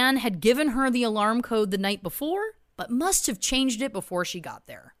that Anne had given her the alarm code the night before, but must have changed it before she got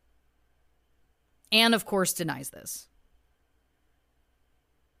there. Anne, of course, denies this.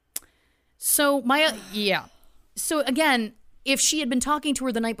 So, So, again, if she had been talking to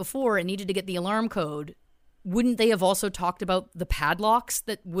her the night before and needed to get the alarm code, wouldn't they have also talked about the padlocks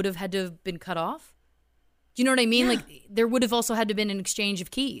that would have had to have been cut off? Do you know what I mean? Yeah. Like, there would have also had to have been an exchange of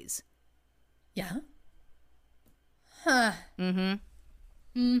keys. Yeah. Huh.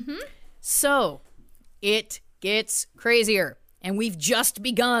 So, it gets crazier, and we've just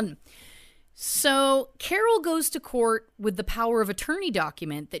begun. So, Carole goes to court with the power of attorney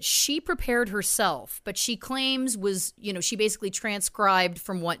document that she prepared herself, but she claims was, she basically transcribed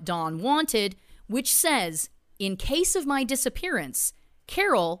from what Dawn wanted, which says, in case of my disappearance,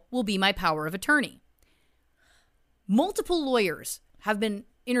 Carole will be my power of attorney. Multiple lawyers have been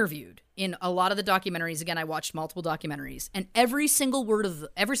interviewed in a lot of the documentaries. Again, I watched multiple documentaries, and every single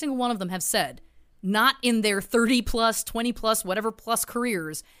one of them have said, not in their 30 plus, 20 plus, whatever plus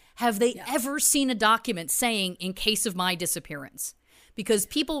careers, have they ever seen a document saying, in case of my disappearance? Because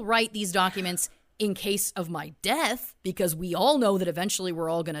people write these documents in case of my death, because we all know that eventually we're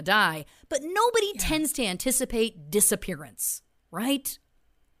all going to die, but nobody tends to anticipate disappearance, right?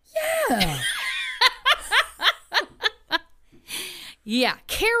 Yeah. Yeah,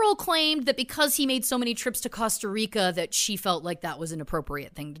 Carole claimed that because he made so many trips to Costa Rica that she felt like that was an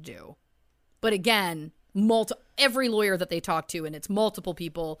appropriate thing to do. But again, every lawyer that they talk to, and it's multiple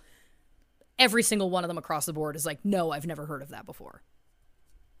people, every single one of them across the board is like, no, I've never heard of that before.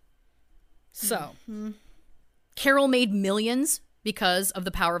 So, Carole made millions because of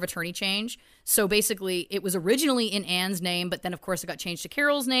the power of attorney change. So basically, it was originally in Anne's name, but then of course it got changed to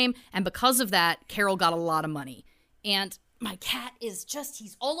Carole's name. And because of that, Carole got a lot of money. And my cat is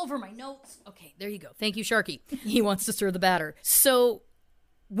he's all over my notes. Okay, there you go. Thank you, Sharky. He wants to stir the batter. So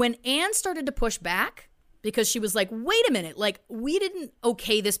when Anne started to push back, because she was like, wait a minute, like, we didn't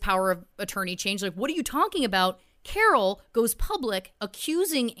okay this power of attorney change. Like, what are you talking about? Carole goes public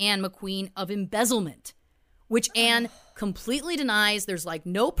accusing Anne McQueen of embezzlement, which Anne completely denies. There's like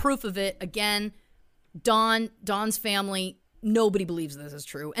no proof of it. Again, Don's family, nobody believes this is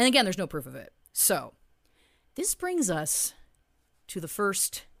true. And again, there's no proof of it. So this brings us to the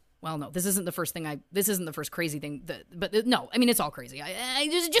first, well, no, this isn't the first crazy thing but no, I mean, it's all crazy. I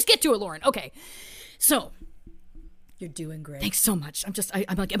just get to it, Lauren. Okay. So you're doing great. Thanks so much.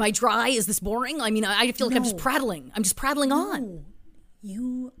 I'm like, am I dry? Is this boring? I mean, I feel like I'm just prattling. I'm just prattling on.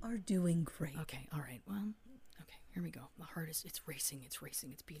 You are doing great. Okay. All right. Well, okay. Here we go. The heart is, it's racing.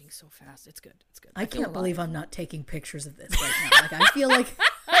 It's beating so fast. It's good. I can't believe I'm not taking pictures of this right now. Like,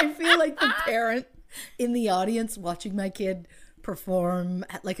 I feel like the parent in the audience watching my kid perform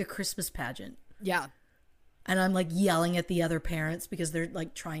at like a Christmas pageant. Yeah. And I'm like yelling at the other parents because they're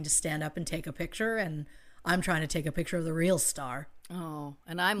like trying to stand up and take a picture, and I'm trying to take a picture of the real star. Oh,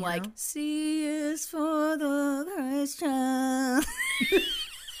 and I'm like, C is for the Christ child.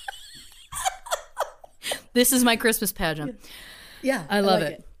 This is my Christmas pageant. Yeah. I love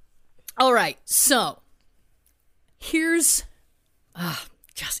it. All right. So here's,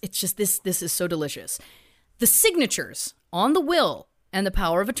 this is so delicious. The signatures on the will and the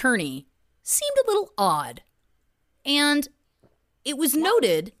power of attorney seemed a little odd. And it was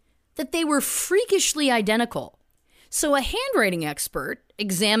noted that they were freakishly identical. So a handwriting expert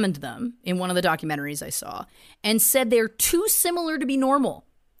examined them in one of the documentaries I saw and said they're too similar to be normal.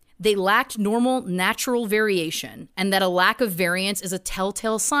 They lacked normal, natural variation, and that a lack of variance is a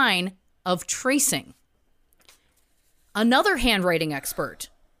telltale sign of tracing. Another handwriting expert,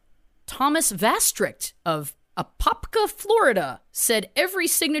 Thomas Vastricht of Apopka, Florida, said every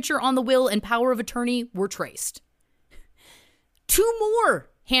signature on the will and power of attorney were traced. Two more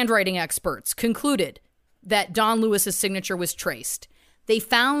handwriting experts concluded that Don Lewis's signature was traced. They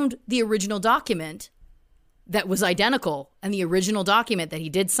found the original document that was identical, and the original document that he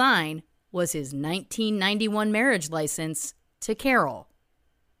did sign was his 1991 marriage license to Carole.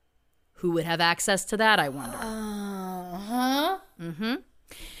 Who would have access to that, I wonder? Mm-hmm.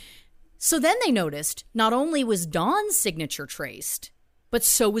 So then they noticed not only was Don's signature traced, but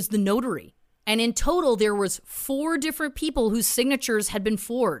so was the notary. And in total, there was 4 different people whose signatures had been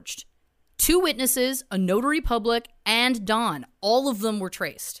forged. 2 witnesses, a notary public, and Don. All of them were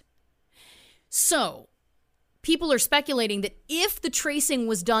traced. So people are speculating that if the tracing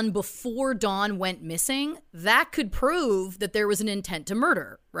was done before Don went missing, that could prove that there was an intent to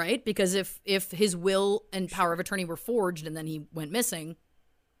murder, right? Because if his will and power of attorney were forged and then he went missing,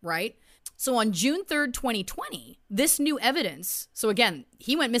 right? So on June 3rd, 2020, this new evidence, so again,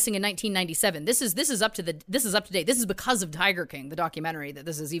 he went missing in 1997. This is up to date. This is because of Tiger King, the documentary, that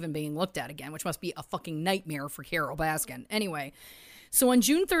this is even being looked at again, which must be a fucking nightmare for Carole Baskin. Anyway, so on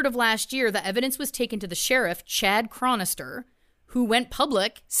June 3rd of last year, the evidence was taken to the sheriff, Chad Chronister, who went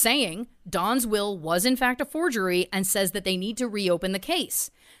public saying Don's will was in fact a forgery and says that they need to reopen the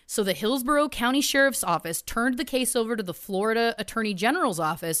case. So the Hillsborough County Sheriff's Office turned the case over to the Florida Attorney General's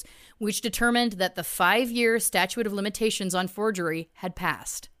office, which determined that the 5-year statute of limitations on forgery had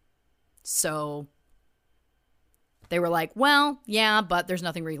passed. So they were like, well, yeah, but there's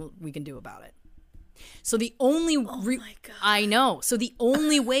nothing we can do about it. So the only my God. I know. So the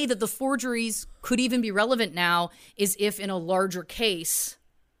only way that the forgeries could even be relevant now is if in a larger case,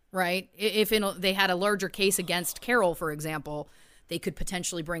 right? If they had a larger case against Carole, for example, they could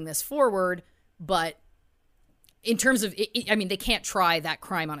potentially bring this forward. But in terms of, they can't try that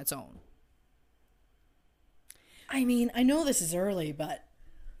crime on its own. I mean, I know this is early, but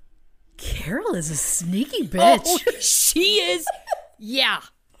Carole is a sneaky bitch. Oh, she is. Yeah.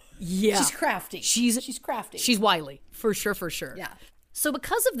 Yeah. She's crafty. She's crafty. She's wily. For sure. Yeah. So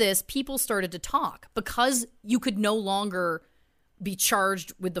because of this, people started to talk. Because you could no longer be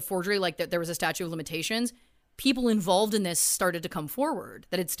charged with the forgery, like that there was a statute of limitations, people involved in this started to come forward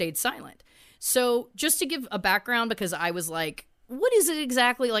that had stayed silent. So just to give a background, because I was like, what is it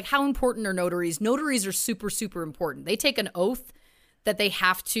exactly? Like, how important are notaries? Notaries are super, super important. They take an oath that they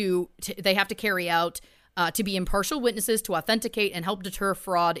have to carry out to be impartial witnesses, to authenticate and help deter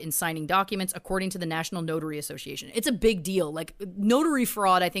fraud in signing documents, according to the National Notary Association. It's a big deal. Like, notary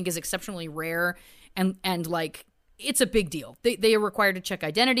fraud, I think, is exceptionally rare, and like, it's a big deal. They are required to check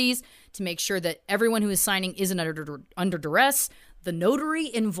identities to make sure that everyone who is signing isn't under duress. The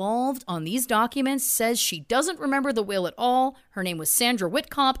notary involved on these documents says she doesn't remember the will at all. Her name was Sandra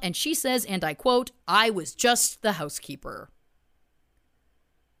Whitcomb, and she says, and I quote, "I was just the housekeeper."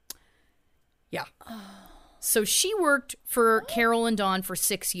 Yeah. So she worked for Carole and Don for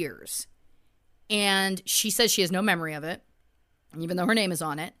 6 years. And she says she has no memory of it, even though her name is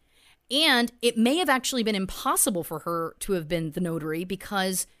on it. And it may have actually been impossible for her to have been the notary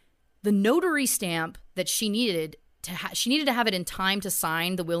because the notary stamp that she needed to have it in time to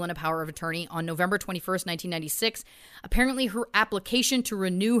sign the will and a power of attorney on November 21st, 1996. Apparently, her application to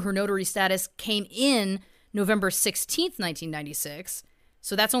renew her notary status came in November 16th, 1996.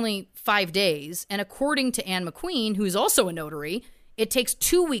 So that's only 5 days. And according to Anne McQueen, who's also a notary, it takes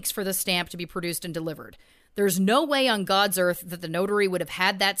 2 weeks for the stamp to be produced and delivered. There's no way on God's earth that the notary would have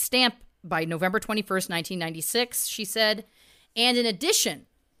had that stamp by November 21st, 1996, she said. And in addition,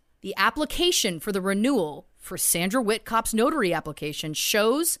 the application for the renewal for Sandra Whitcop's notary application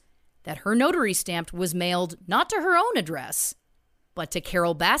shows that her notary stamp was mailed not to her own address, but to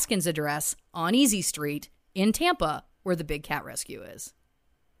Carole Baskin's address on Easy Street in Tampa, where the Big Cat Rescue is.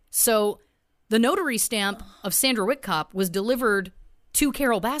 So the notary stamp of Sandra Whitcop was delivered to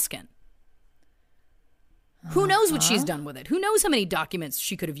Carole Baskin. Who knows what she's done with it? Who knows how many documents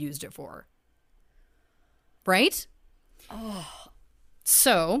she could have used it for? Right?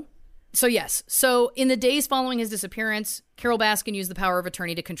 So yes. So in the days following his disappearance, Carole Baskin used the power of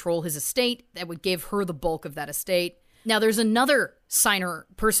attorney to control his estate. That would give her the bulk of that estate. Now there's another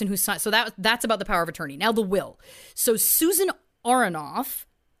person who signed. So that's about the power of attorney. Now the will. So Susan Aronoff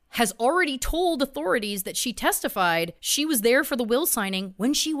has already told authorities that she testified she was there for the will signing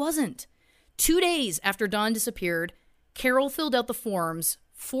when she wasn't. 2 days after Dawn disappeared, Carole filled out the forms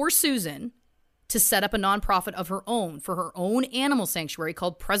for Susan to set up a nonprofit of her own for her own animal sanctuary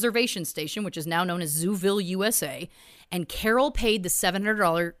called Preservation Station, which is now known as Zooville, USA. And Carole paid the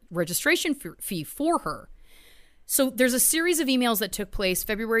 $700 registration fee for her. So there's a series of emails that took place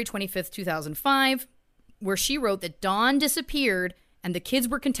February 25th, 2005, where she wrote that Dawn disappeared and the kids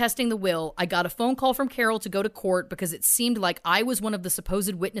were contesting the will. I got a phone call from Carole to go to court because it seemed like I was one of the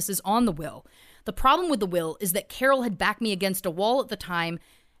supposed witnesses on the will. The problem with the will is that Carole had backed me against a wall at the time,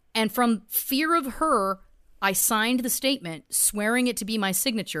 and from fear of her, I signed the statement swearing it to be my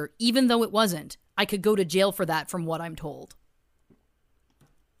signature, even though it wasn't. I could go to jail for that from what I'm told.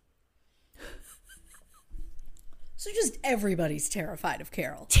 So just everybody's terrified of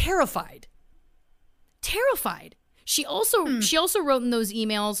Carole. Terrified. She also wrote in those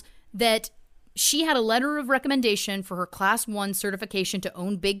emails that she had a letter of recommendation for her Class 1 certification to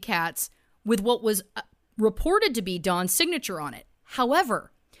own big cats with what was reported to be Dawn's signature on it.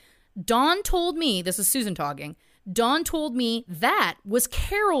 However, Dawn told me, this is Susan talking, Dawn told me that was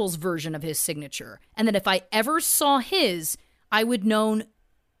Carole's version of his signature, and that if I ever saw his, I would know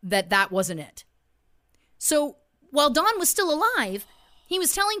that that wasn't it. So while Dawn was still alive, he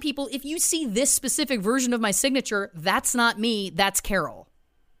was telling people, if you see this specific version of my signature, that's not me, that's Carole.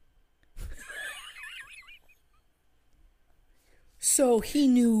 So he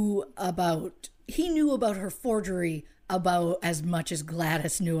knew about her forgery about as much as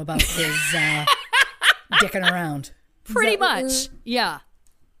Gladys knew about his dicking around. Pretty much. Yeah.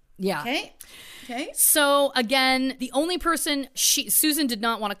 Okay. So again, the only person Susan did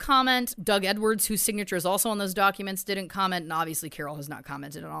not want to comment. Doug Edwards, whose signature is also on those documents, didn't comment, and obviously Carole has not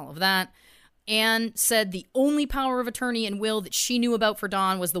commented on all of that. Anne said the only power of attorney and will that she knew about for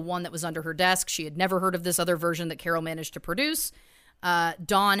Dawn was the one that was under her desk. She had never heard of this other version that Carole managed to produce.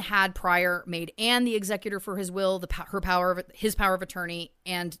 Dawn had prior made Anne the executor for his will, his power of attorney,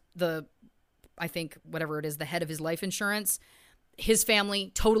 and the head of his life insurance. His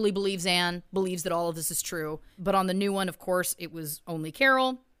family totally believes Anne, believes that all of this is true. But on the new one, of course, it was only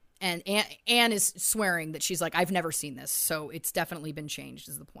Carole. And Anne is swearing that she's like, I've never seen this. So it's definitely been changed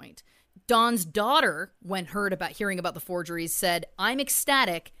is the point. Dawn's daughter, when hearing about the forgeries, said, I'm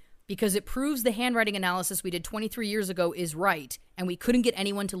ecstatic because it proves the handwriting analysis we did 23 years ago is right. And we couldn't get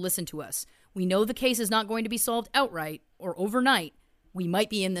anyone to listen to us. We know the case is not going to be solved outright or overnight. We might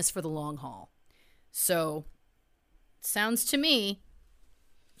be in this for the long haul. So sounds to me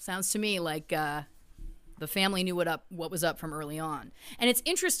like the family knew what was up from early on. And it's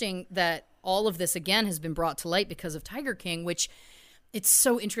interesting that all of this, again, has been brought to light because of Tiger King, which it's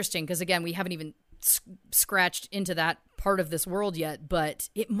so interesting because, again, we haven't even scratched into that part of this world yet, but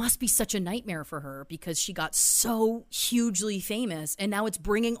it must be such a nightmare for her because she got so hugely famous and now it's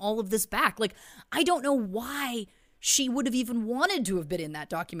bringing all of this back. Like, I don't know why she would have even wanted to have been in that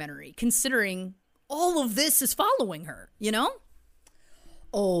documentary, considering all of this is following her, you know?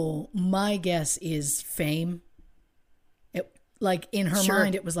 Oh, my guess is fame. Like, in her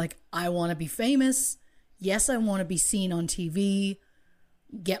mind, it was like, I want to be famous. Yes, I want to be seen on TV.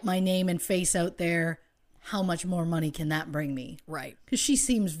 Get my name and face out there. How much more money can that bring me? Right. Because she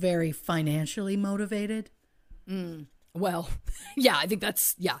seems very financially motivated. Well, yeah, I think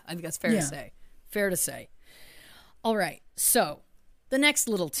that's fair to say. Fair to say. All right. So the next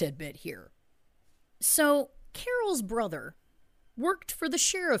little tidbit here. So Carole's brother worked for the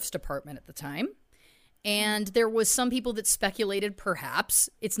sheriff's department at the time. And there was some people that speculated perhaps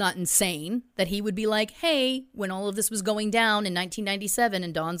it's not insane that he would be like, hey, when all of this was going down in 1997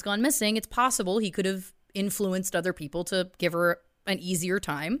 and Dawn's gone missing, it's possible he could have influenced other people to give her an easier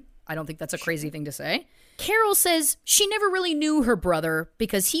time. I don't think that's a crazy thing to say. Carole says she never really knew her brother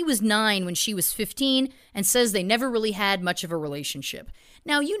because he was 9 when she was 15 and says they never really had much of a relationship.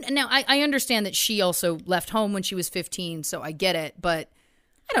 Now, I understand that she also left home when she was 15, so I get it. But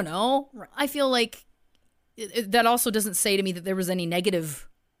I don't know. I feel like that also doesn't say to me that there was any negative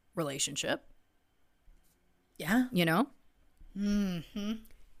relationship. Yeah. You know? Mm-hmm.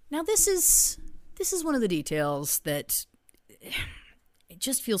 Now, this is one of the details that it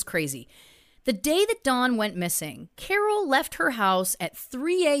just feels crazy. The day that Dawn went missing, Carole left her house at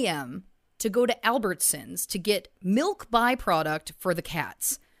 3 a.m. to go to Albertsons to get milk byproduct for the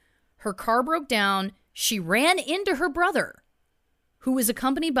cats. Her car broke down. She ran into her brother, who was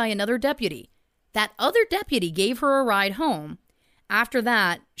accompanied by another deputy. That other deputy gave her a ride home. After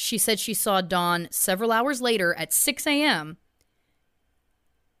that, she said she saw Dawn several hours later at 6 a.m.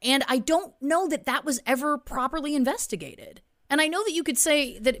 And I don't know that that was ever properly investigated. And I know that you could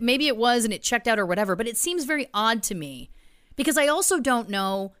say that maybe it was and it checked out or whatever, but it seems very odd to me because I also don't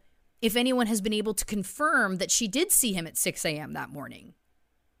know if anyone has been able to confirm that she did see him at 6 a.m. that morning.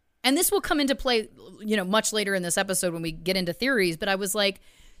 And this will come into play, much later in this episode when we get into theories, but I was like,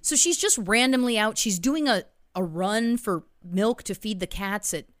 so she's just randomly out. She's doing a run for milk to feed the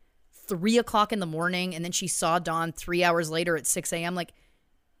cats at 3 o'clock in the morning. And then she saw Dawn 3 hours later at 6 a.m. Like,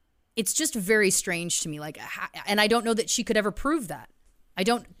 it's just very strange to me. Like, and I don't know that she could ever prove that.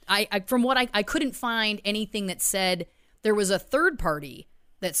 From what I couldn't find anything that said there was a third party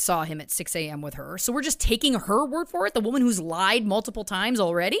that saw him at 6 a.m. with her. So we're just taking her word for it? The woman who's lied multiple times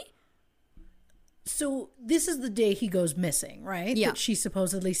already? So this is the day he goes missing, right? Yeah. That she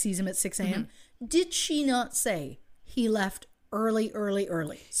supposedly sees him at 6 a.m. Mm-hmm. Did she not say he left early?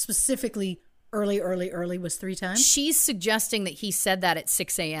 Specifically, early was 3 times? She's suggesting that he said that at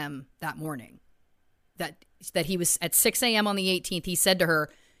 6 a.m. that morning. That he was at 6 a.m. on the 18th. He said to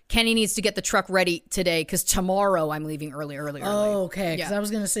her, Kenny needs to get the truck ready today because tomorrow I'm leaving early. Oh, okay. Because Yeah. I was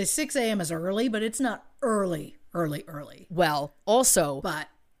going to say 6 a.m. is early, but it's not early. Well, also... But...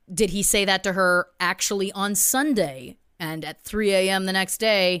 Did he say that to her actually on Sunday and at 3 a.m. the next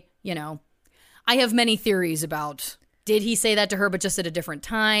day? I have many theories about, did he say that to her but just at a different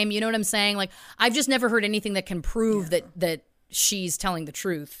time? You know what I'm saying? Like, I've just never heard anything that can prove that she's telling the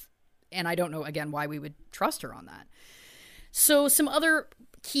truth. And I don't know, again, why we would trust her on that. So some other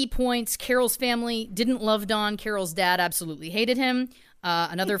key points. Carole's family didn't love Dawn. Carole's dad absolutely hated him.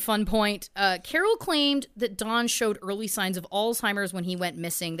 Another fun point, Carole claimed that Dawn showed early signs of Alzheimer's when he went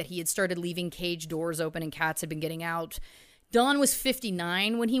missing, that he had started leaving cage doors open and cats had been getting out. Dawn was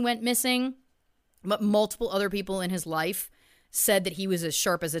 59 when he went missing, but multiple other people in his life said that he was as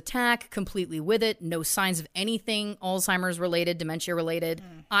sharp as a tack, completely with it, no signs of anything Alzheimer's related, dementia related.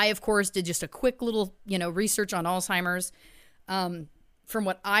 I, of course, did just a quick little, research on Alzheimer's. From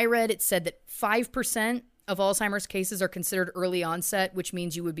what I read, it said that 5% of Alzheimer's cases are considered early onset, which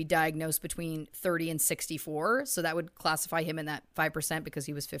means you would be diagnosed between 30 and 64. So that would classify him in that 5% because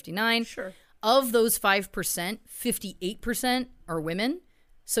he was 59. Sure. Of those 5%, 58% are women.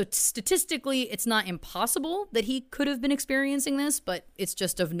 So statistically, it's not impossible that he could have been experiencing this, but it's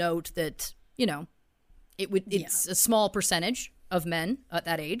just of note that, it's a small percentage of men at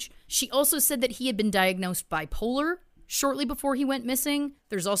that age. She also said that he had been diagnosed bipolar shortly before he went missing.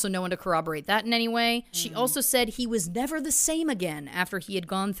 There's also no one to corroborate that in any way. She also said he was never the same again after he had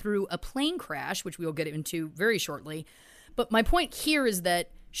gone through a plane crash, which we will get into very shortly. But my point here is that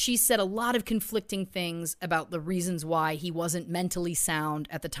she said a lot of conflicting things about the reasons why he wasn't mentally sound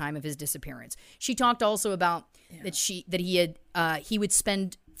at the time of his disappearance. She talked also about that he would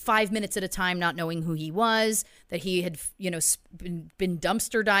spend 5 minutes at a time not knowing who he was, that he had been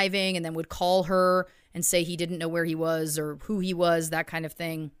dumpster diving and then would call her and say he didn't know where he was or who he was, that kind of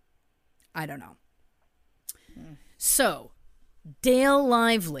thing. I don't know. So, Dale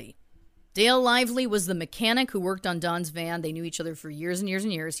Lively. Dale Lively was the mechanic who worked on Dawn's van. They knew each other for years and years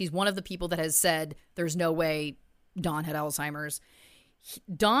and years. He's one of the people that has said there's no way Dawn had Alzheimer's.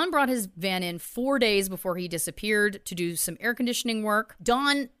 Dawn brought his van in 4 days before he disappeared to do some air conditioning work.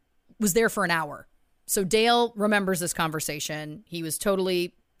 Dawn was there for an hour. So Dale remembers this conversation. He was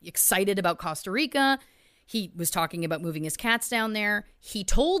totally excited about Costa Rica. He was talking about moving his cats down there. He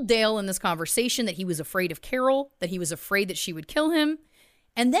told Dale in this conversation that he was afraid of Carole, that he was afraid that she would kill him.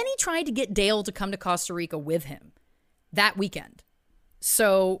 And then he tried to get Dale to come to Costa Rica with him that weekend.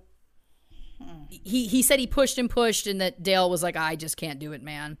 So he said he pushed and pushed, and that Dale was like, I just can't do it,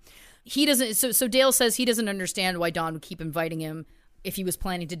 man. He doesn't. So Dale says he doesn't understand why Don would keep inviting him if he was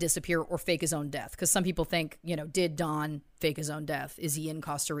planning to disappear or fake his own death. Because some people think, did Don fake his own death? Is he in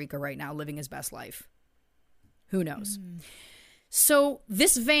Costa Rica right now living his best life? Who knows? So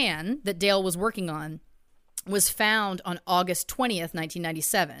this van that Dale was working on was found on August 20th,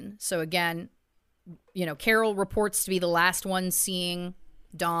 1997. So again, Carole reports to be the last one seeing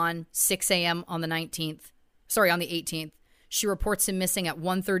Don, 6 a.m. on the 18th. She reports him missing at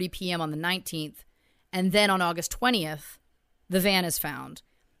 1:30 p.m. on the 19th. And then on August 20th, the van is found.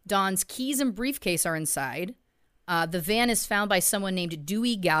 Don's keys and briefcase are inside. The van is found by someone named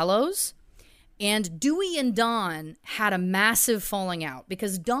Dewey Gallows. And Dewey and Don had a massive falling out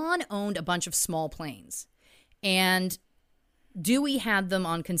because Don owned a bunch of small planes. And Dewey had them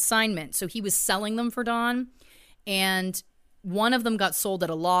on consignment. So he was selling them for Don. And one of them got sold at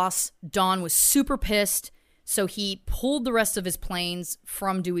a loss. Don was super pissed. So he pulled the rest of his planes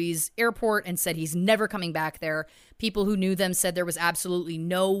from Dewey's airport and said he's never coming back there. People who knew them said there was absolutely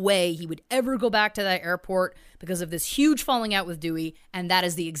no way he would ever go back to that airport because of this huge falling out with Dewey. And that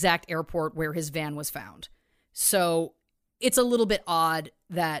is the exact airport where his van was found. So it's a little bit odd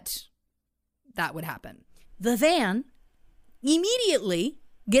that that would happen. The van immediately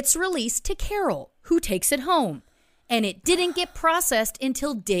gets released to Carole, who takes it home. And it didn't get processed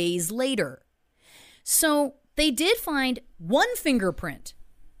until days later. So they did find one fingerprint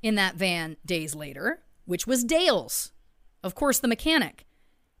in that van days later, which was Dale's. Of course, the mechanic.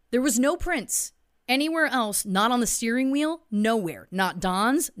 There was no prints anywhere else, not on the steering wheel, nowhere. Not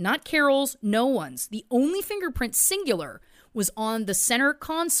Don's, not Carole's, no one's. The only fingerprint singular was on the center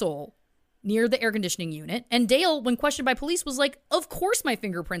console near the air conditioning unit. And Dale, when questioned by police, was like, of course my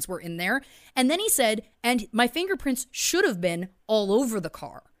fingerprints were in there. And then he said, and my fingerprints should have been all over the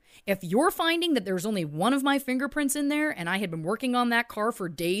car. If you're finding that there's only one of my fingerprints in there and I had been working on that car for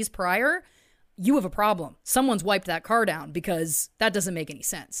days prior, you have a problem. Someone's wiped that car down because that doesn't make any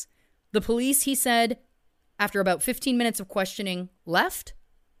sense. The police, he said, after about 15 minutes of questioning, left,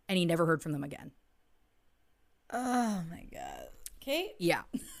 and he never heard from them again. Oh my God. Okay. Yeah.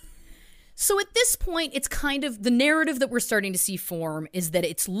 So at this point, it's kind of the narrative that we're starting to see form is that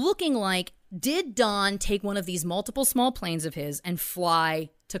it's looking like, did Don take one of these multiple small planes of his and fly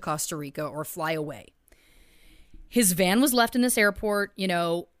to Costa Rica or fly away? His van was left in this airport.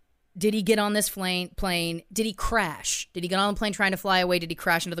 Did he get on this plane? Did he crash? Did he get on the plane trying to fly away? Did he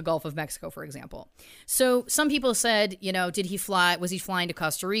crash into the Gulf of Mexico, for example? So some people said, did he fly? Was he flying to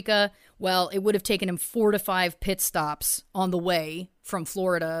Costa Rica? Well, it would have taken him 4 to 5 pit stops on the way from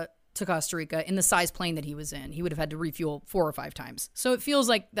Florida to Costa Rica in the size plane that he was in. He would have had to refuel 4 or 5 times. So it feels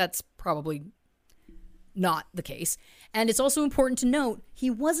like that's probably not the case. And it's also important to note, he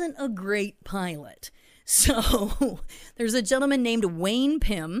wasn't a great pilot. So there's a gentleman named Wayne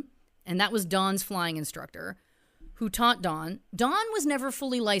Pym, and that was Don's flying instructor, who taught Don. Don was never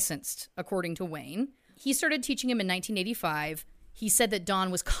fully licensed, according to Wayne. He started teaching him in 1985. He said that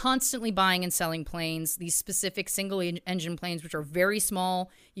Don was constantly buying and selling planes, these specific single-engine planes, which are very small.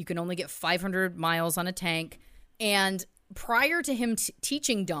 You can only get 500 miles on a tank. And prior to him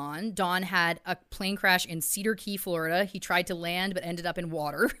teaching Don, Don had a plane crash in Cedar Key, Florida. He tried to land but ended up in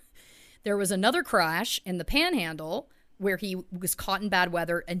water. There was another crash in the Panhandle where he was caught in bad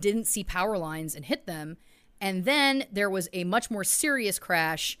weather and didn't see power lines and hit them. And then there was a much more serious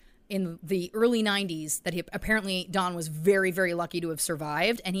crash in the early 90s that apparently Don was very, very lucky to have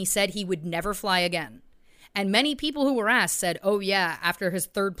survived. And he said he would never fly again. And many people who were asked said, oh yeah, after his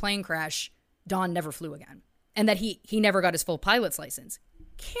 3rd plane crash, Don never flew again. And that he never got his full pilot's license.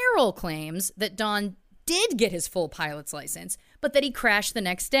 Carole claims that Don did get his full pilot's license, but that he crashed the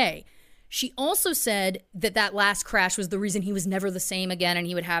next day. She also said that that last crash was the reason he was never the same again and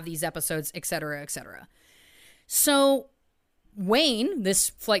he would have these episodes, et cetera, et cetera. So Wayne, this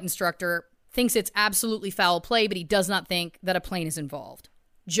flight instructor, thinks it's absolutely foul play, but he does not think that a plane is involved.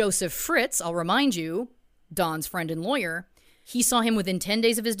 Joseph Fritz, I'll remind you, Don's friend and lawyer, he saw him within 10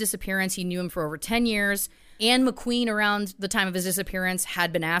 days of his disappearance. He knew him for over 10 years. Anne McQueen, around the time of his disappearance,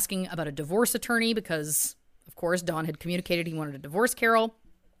 had been asking about a divorce attorney because, of course, Don had communicated he wanted to divorce Carole.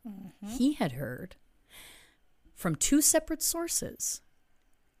 Mm-hmm. He had heard from 2 separate sources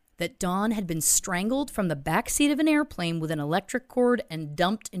that Don had been strangled from the backseat of an airplane with an electric cord and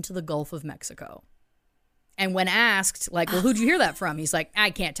dumped into the Gulf of Mexico. And when asked, well, who'd you hear that from? He's like,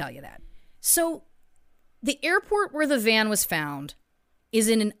 I can't tell you that. So the airport where the van was found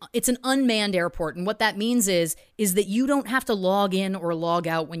it's an unmanned airport. And what that means is that you don't have to log in or log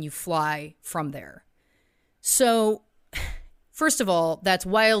out when you fly from there. So first of all, that's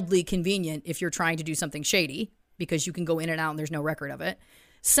wildly convenient if you're trying to do something shady, because you can go in and out and there's no record of it.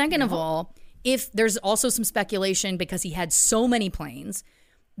 Second of all, if there's also some speculation, because he had so many planes,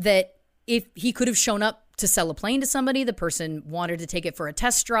 that if he could have shown up to sell a plane to somebody, the person wanted to take it for a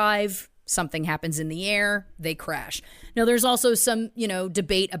test drive, something happens in the air, they crash. Now, there's also some,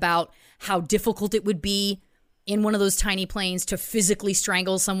 debate about how difficult it would be in one of those tiny planes to physically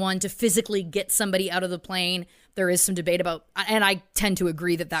strangle someone, to physically get somebody out of the plane. There is some debate about, and I tend to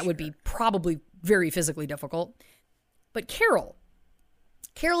agree that would be probably very physically difficult. But Carole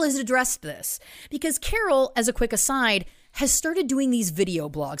has addressed this, because Carole, as a quick aside, has started doing these video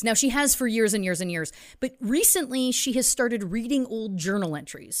blogs. Now, she has for years and years and years, but recently she has started reading old journal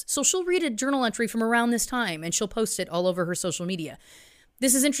entries. So she'll read a journal entry from around this time and she'll post it all over her social media.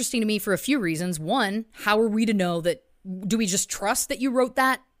 This is interesting to me for a few reasons. One, how are we to know that? Do we just trust that you wrote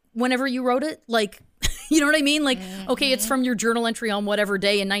that whenever you wrote it? Like, you know what I mean? Like, okay, it's from your journal entry on whatever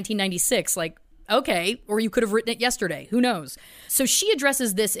day in 1996. Like, okay, or you could have written it yesterday. Who knows? So she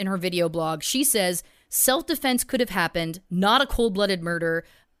addresses this in her video blog. She says, self-defense could have happened, not a cold-blooded murder.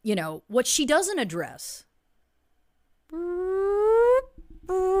 What she doesn't address.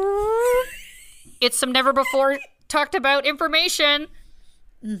 It's some never before talked about information.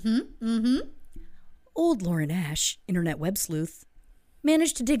 Old Lauren Ash, internet web sleuth,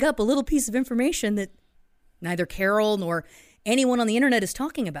 managed to dig up a little piece of information that neither Carole nor anyone on the internet is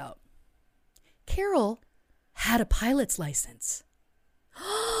talking about. Carole had a pilot's license.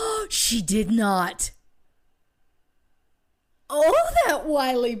 She did not. Oh, that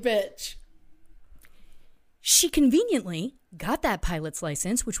wily bitch. She conveniently got that pilot's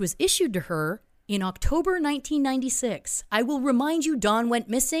license, which was issued to her in October 1996. I will remind you, Dawn went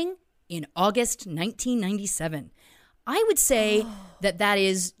missing in August 1997. I would say that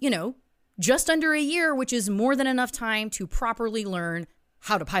is, just under a year, which is more than enough time to properly learn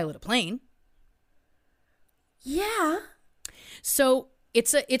how to pilot a plane. Yeah. So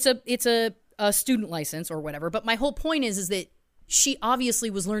it's a student license or whatever. But my whole point is that she obviously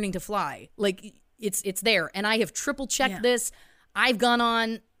was learning to fly. Like, it's there. And I have triple checked this. I've gone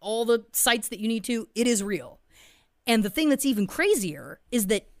on all the sites that you need to. It is real. And the thing that's even crazier is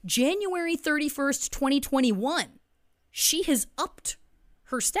that January 31st, 2021, she has upped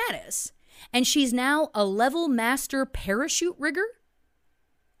her status. And she's now a level master parachute rigger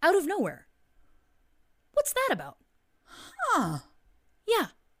out of nowhere. What's that about? Huh. Yeah.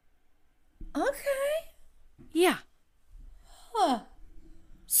 Okay. Yeah. Huh.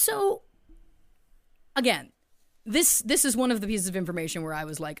 So, again, this is one of the pieces of information where I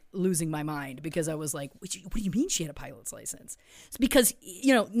was like losing my mind, because I was like, what do you mean she had a pilot's license? It's because,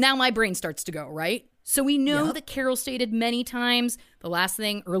 now my brain starts to go, right? So we know that Carole stated many times, the last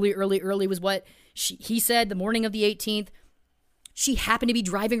thing early was what he said the morning of the 18th. She happened to be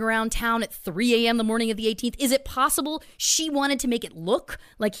driving around town at 3 a.m. the morning of the 18th. Is it possible she wanted to make it look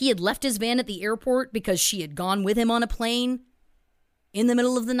like he had left his van at the airport because she had gone with him on a plane in the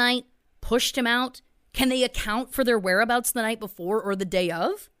middle of the night, pushed him out? Can they account for their whereabouts the night before or the day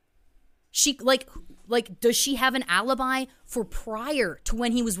of? She, does she have an alibi for prior to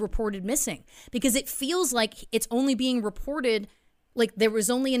when he was reported missing? Because it feels like it's only being reported, like there was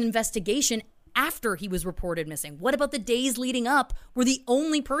only an investigation after he was reported missing. What about the days leading up, where the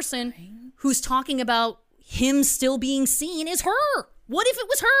only person who's talking about him still being seen is her? What if it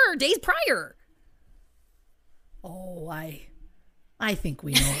was her days prior? Oh, I think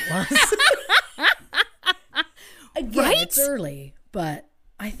we know it was. Again, right? It's early, but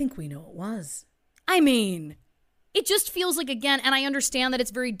I think we know it was. I mean, it just feels like, again, and I understand that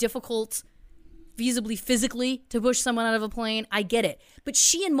it's very difficult feasibly, physically, to push someone out of a plane. I get it. But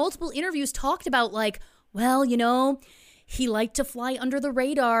she, in multiple interviews, talked about he liked to fly under the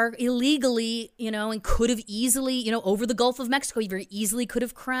radar illegally, and could have easily, over the Gulf of Mexico, he very easily could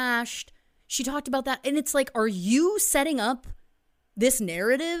have crashed. She talked about that. And it's like, are you setting up this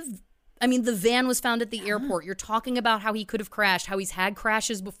narrative? I mean, the van was found at the airport. You're talking about how he could have crashed, how he's had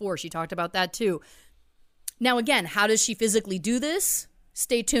crashes before. She talked about that too. Now, again, how does she physically do this?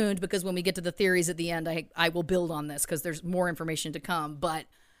 Stay tuned, because when we get to the theories at the end, I will build on this, because there's more information to come. But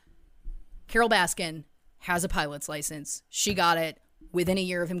Carole Baskin has a pilot's license. She got it within a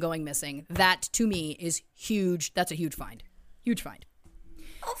year of him going missing. That, to me, is huge. That's a huge find. Huge find.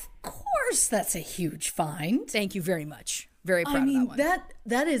 Of course that's a huge find. Thank you very much. Very proud of that one.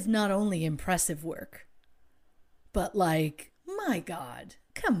 That is not only impressive work, but my God,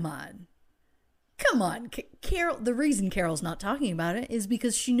 come on. Come on, Carol. The reason Carol's not talking about it is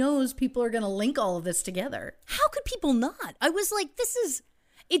because she knows people are going to link all of this together. How could people not? I was like,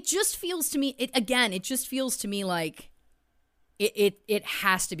 it just feels to me, it just feels to me like it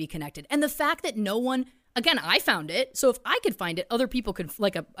has to be connected. And the fact that no one, again, I found it. So if I could find it, other people could,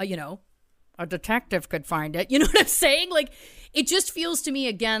 like a detective could find it. You know what I'm saying? Like, it just feels to me,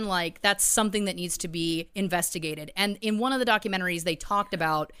 again, like that's something that needs to be investigated. And in one of the documentaries, they talked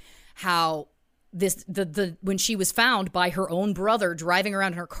about how when she was found by her own brother driving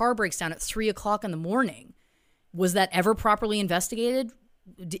around and her car breaks down at 3:00 in the morning, was that ever properly investigated?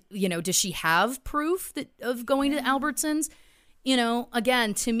 Does she have proof of going to Albertsons?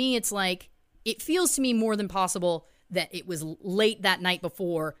 Again, to me, it's like, it feels to me more than possible that it was late that night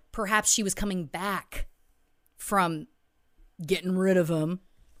before. Perhaps she was coming back from getting rid of him,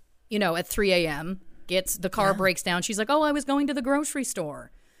 at 3 a.m. The car breaks down. She's like, oh, I was going to the grocery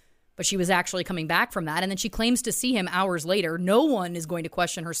store. But she was actually coming back from that. And then she claims to see him hours later. No one is going to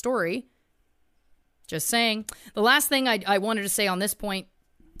question her story. Just saying. The last thing I wanted to say on this point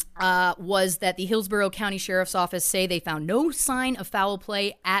was that the Hillsborough County Sheriff's Office say they found no sign of foul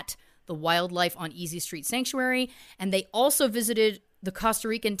play at the Wildlife on Easy Street Sanctuary. And they also visited the Costa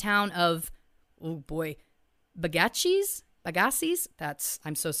Rican town of, Bagaces?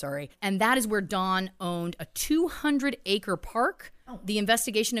 I'm so sorry. And that is where Dawn owned a 200-acre park. The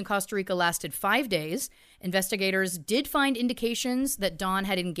investigation in Costa Rica lasted 5 days. Investigators did find indications that Dawn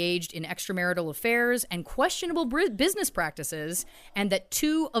had engaged in extramarital affairs and questionable business practices, and that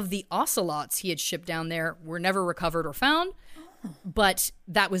 2 of the ocelots he had shipped down there were never recovered or found. But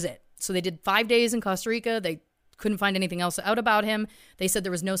that was it. So they did 5 days in Costa Rica. They couldn't find anything else out about him. They said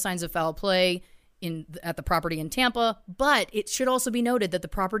there was no signs of foul play at the property in Tampa, but it should also be noted that the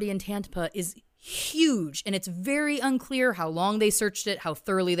property in Tampa is huge, and it's very unclear how long they searched it, how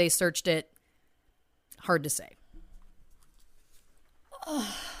thoroughly they searched it. Hard to say.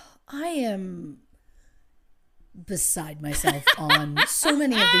 I am beside myself on so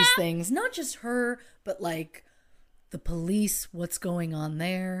many of these things. Not just her, but like the police, what's going on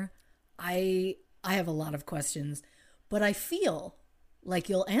there. I have a lot of questions, but I feel like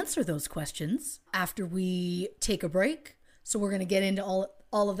you'll answer those questions after we take a break. So we're going to get into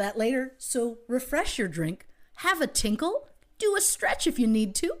all of that later. So refresh your drink, have a tinkle, do a stretch if you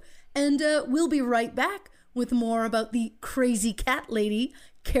need to, and we'll be right back with more about the crazy cat lady,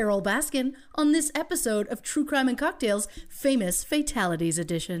 Carole Baskin, on this episode of True Crime and Cocktails, Famous Fatalities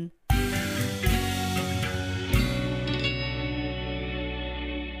Edition.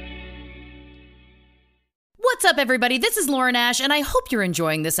 What's up, everybody? This is Lauren Ash, and I hope you're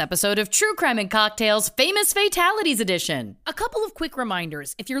enjoying this episode of True Crime and Cocktails Famous Fatalities Edition. A couple of quick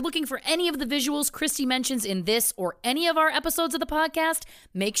reminders. If you're looking for any of the visuals Christy mentions in this or any of our episodes of the podcast,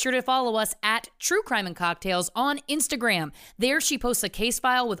 make sure to follow us at True Crime and Cocktails on Instagram. There she posts a case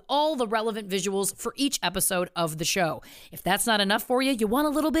file with all the relevant visuals for each episode of the show. If that's not enough for you, you want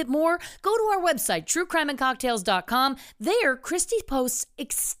a little bit more, go to our website, truecrimeandcocktails.com. There, Christy posts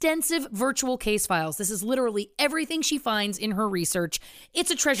extensive virtual case files. This is literally everything she finds in her research.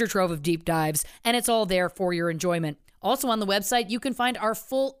 It's a treasure trove of deep dives, and it's all there for your enjoyment. Also on the website, you can find our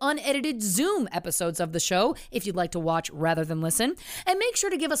full unedited Zoom episodes of the show if you'd like to watch rather than listen. And make sure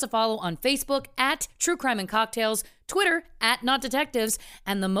to give us a follow on Facebook at True Crime and Cocktails, Twitter at Not Detectives,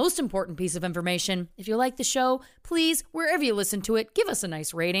 and the most important piece of information, if you like the show, please, wherever you listen to it, give us a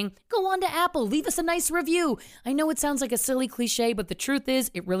nice rating. Go on to Apple, leave us a nice review. I know it sounds like a silly cliche, but the truth is,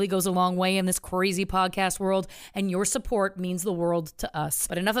 it really goes a long way in this crazy podcast world, and your support means the world to us.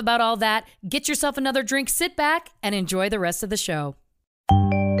 But enough about all that. Get yourself another drink, sit back, and enjoy the rest of the show.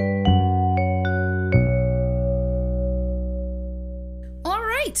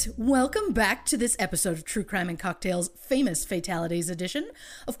 Welcome back to this episode of True Crime and Cocktails Famous Fatalities Edition.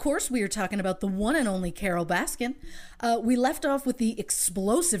 Of course, we are talking about the one and only Carole Baskin. We left off with the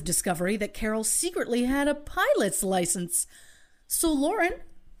explosive discovery that Carole secretly had a pilot's license. So, Lauren,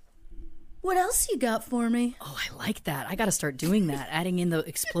 what else you got for me? Oh, I like that. I got to start doing that, adding in the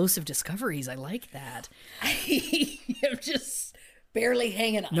explosive discoveries. I like that. I'm just barely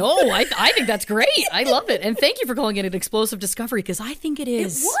hanging on. No, I think that's great. I love it. And thank you for calling it an explosive discovery, because I think it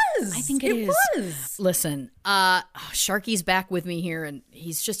is. It was. I think it is. Listen, Sharky's back with me here, and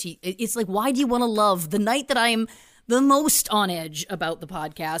it's like, why do you want to love the night that I am the most on edge about the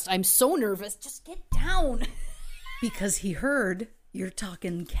podcast? I'm so nervous. Just get down. Because he heard you're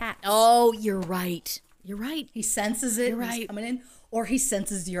talking cats. Oh, you're right. You're right. He senses it. You're right. He's coming in. Or he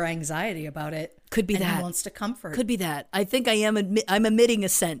senses your anxiety about it. Could be and that. He wants to comfort. Could be that. I think I'm emitting a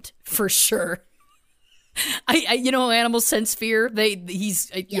scent for sure. You know, animals sense fear.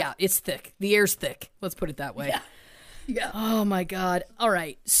 Yeah, it's thick. The air's thick. Let's put it that way. Yeah. Oh my God. All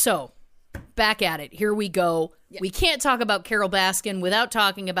right. So back at it. Here we go. Yeah. We can't talk about Carole Baskin without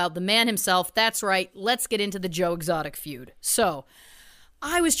talking about the man himself. That's right. Let's get into the Joe Exotic feud. So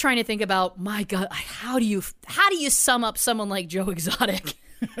I was trying to think about, my God, how do you sum up someone like Joe Exotic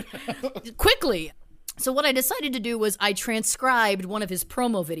quickly? So what I decided to do was I transcribed one of his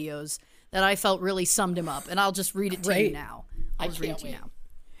promo videos that I felt really summed him up, and I'll just read it to you now.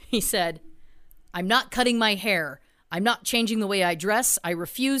 He said, "I'm not cutting my hair. I'm not changing the way I dress. I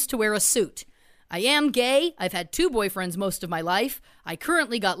refuse to wear a suit. I am gay. I've had 2 boyfriends most of my life. I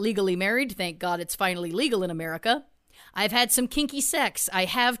currently got legally married. Thank God it's finally legal in America. I've had some kinky sex. I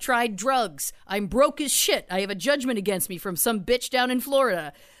have tried drugs. I'm broke as shit. I have a judgment against me from some bitch down in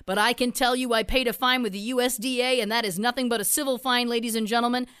Florida. But I can tell you I paid a fine with the USDA, and that is nothing but a civil fine, ladies and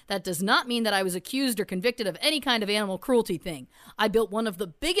gentlemen. That does not mean that I was accused or convicted of any kind of animal cruelty thing. I built one of the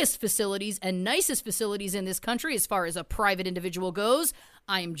biggest facilities and nicest facilities in this country as far as a private individual goes.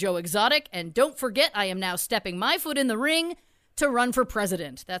 I am Joe Exotic, and don't forget I am now stepping my foot in the ring to run for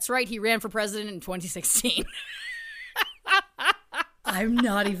president." That's right, he ran for president in 2016. I'm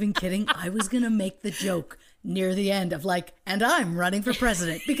not even kidding. I was going to make the joke near the end of like, and I'm running for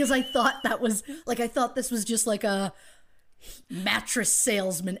president, because I thought this was just like a mattress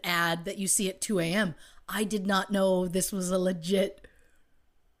salesman ad that you see at 2 a.m. I did not know this was a legit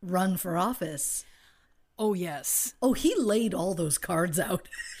run for office. Oh, yes. Oh, he laid all those cards out.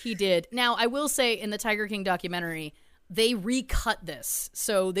 He did. Now, I will say in the Tiger King documentary, they recut this.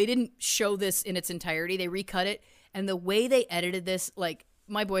 So they didn't show this in its entirety. They recut it. And the way they edited this, like,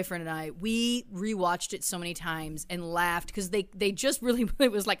 my boyfriend and I, we rewatched it so many times and laughed because they just really,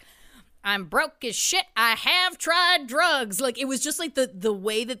 it was like, "I'm broke as shit. I have tried drugs." Like, it was just like the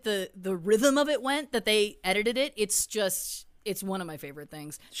way that the rhythm of it went, that they edited it. It's one of my favorite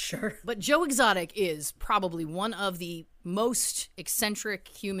things. Sure. But Joe Exotic is probably one of the most eccentric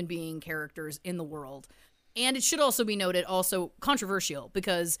human being characters in the world. And it should also be noted, also controversial,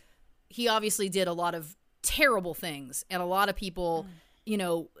 because he obviously did a lot of terrible things. And a lot of people, you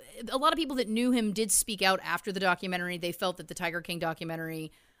know, a lot of people that knew him did speak out after the documentary. They felt that the Tiger King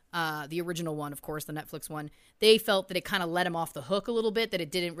documentary, the original one, of course, the Netflix one, they felt that it kind of let him off the hook a little bit, that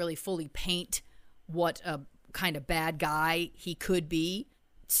it didn't really fully paint what a kind of bad guy he could be.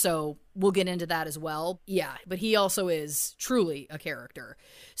 So we'll get into that as well. Yeah, but he also is truly a character.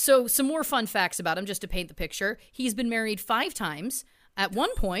 So some more fun facts about him, just to paint the picture. He's been married 5 times, at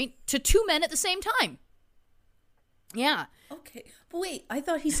one point, to 2 men at the same time. Yeah. Okay. But wait, I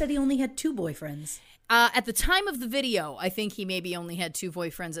thought he said he only had 2 boyfriends. At the time of the video, I think he maybe only had 2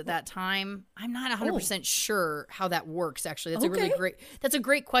 boyfriends at that time. I'm not 100% sure how that works, actually. That's a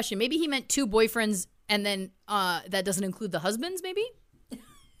great question. Maybe he meant 2 boyfriends, and then that doesn't include the husbands, maybe?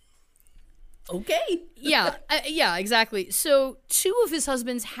 Okay. Yeah, exactly. So 2 of his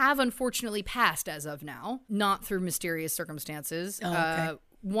husbands have unfortunately passed as of now, not through mysterious circumstances. Oh, okay.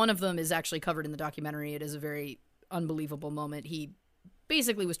 One of them is actually covered in the documentary. It is a very unbelievable moment. He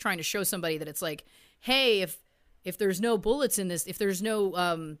basically was trying to show somebody that it's like, hey, if there's no bullets in this, if there's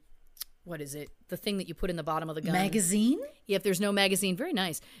no what is it, the thing that you put in the bottom of the gun, magazine? Yeah, if there's no magazine, very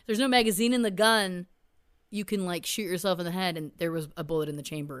nice, if there's no magazine in the gun, you can like shoot yourself in the head. And there was a bullet in the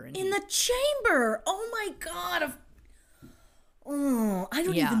chamber. In the chamber? Oh my God. I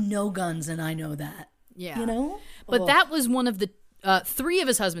don't even know guns, and I know that. Yeah. You know? But that was one of the 3 of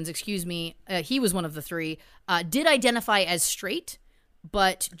his husbands, he was one of the 3, did identify as straight,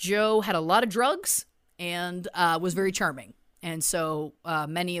 but Joe had a lot of drugs and was very charming. And so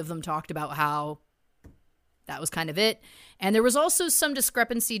many of them talked about how that was kind of it. And there was also some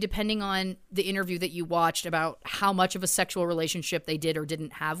discrepancy depending on the interview that you watched about how much of a sexual relationship they did or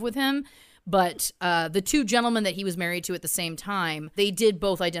didn't have with him. But the 2 gentlemen that he was married to at the same time, they did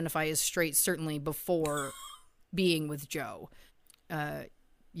both identify as straight, certainly before being with Joe.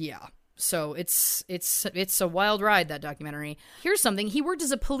 Yeah. So it's a wild ride, that documentary. Here's something. He worked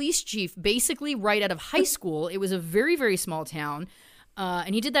as a police chief basically right out of high school. It was a very, very small town.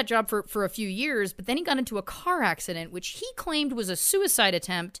 And he did that job for a few years, but then he got into a car accident, which he claimed was a suicide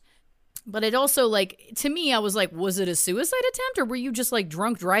attempt. But it also, like, to me, I was like, was it a suicide attempt, or were you just like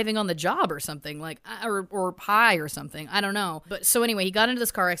drunk driving on the job or something, like, or high or something? I don't know. But so anyway, he got into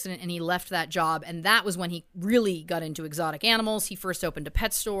this car accident and he left that job. And that was when he really got into exotic animals. He first opened a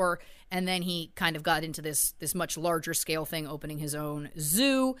pet store, And then he kind of got into this much larger scale thing, opening his own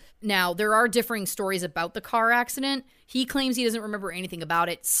zoo. Now, there are differing stories about the car accident. He claims he doesn't remember anything about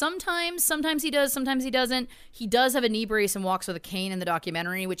it. Sometimes he does, sometimes he doesn't. He does have a knee brace and walks with a cane in the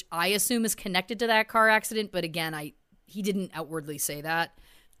documentary, which I assume is connected to that car accident. But again, he didn't outwardly say that.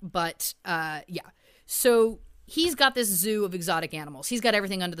 But yeah. So he's got this zoo of exotic animals. He's got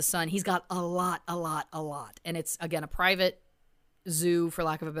everything under the sun. He's got a lot. And it's, again, a private zoo, for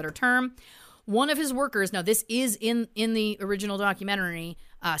lack of a better term. One of his workers, now this is in the original documentary,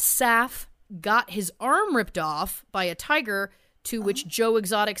 Saf got his arm ripped off by a tiger, to which Joe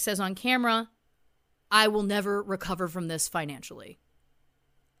Exotic says on camera, "I will never recover from this financially."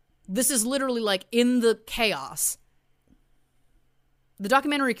 This is literally like in the chaos. The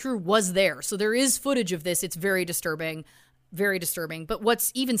documentary crew was there, so there is footage of this. It's very disturbing, very disturbing. But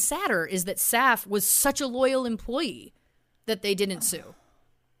what's even sadder is that Saf was such a loyal employee that they didn't sue.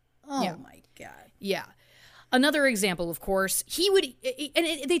 Oh, yeah. my God. Yeah. Another example, of course, he would,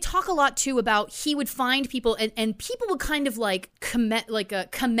 and they talk a lot too about he would find people, and people would kind of like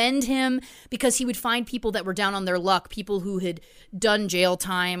commend him, because he would find people that were down on their luck, people who had done jail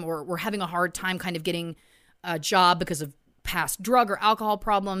time or were having a hard time kind of getting a job because of past drug or alcohol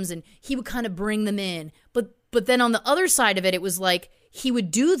problems, and he would kind of bring them in. But then on the other side of it, it was like, he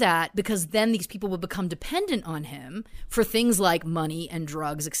would do that because then these people would become dependent on him for things like money and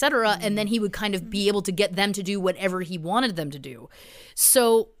drugs, etc. And then he would kind of be able to get them to do whatever he wanted them to do.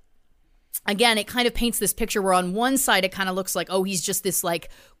 So again, it kind of paints this picture where on one side it kind of looks like, oh, he's just this like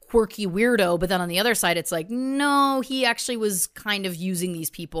quirky weirdo. But then on the other side, it's like, no, he actually was kind of using these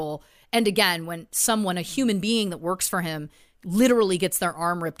people. And again, when someone, a human being that works for him, literally gets their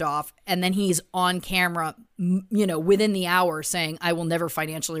arm ripped off, and then he's on camera, within the hour saying, "I will never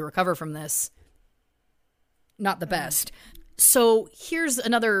financially recover from this." Not the best. So here's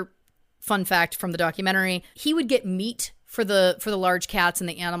another fun fact from the documentary. He would get meat for the large cats and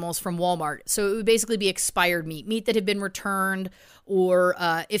the animals from Walmart. So it would basically be expired meat that had been returned, or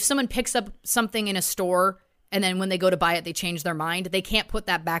if someone picks up something in a store and then when they go to buy it, they change their mind, they can't put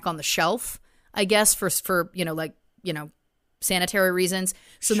that back on the shelf, I guess, for sanitary reasons.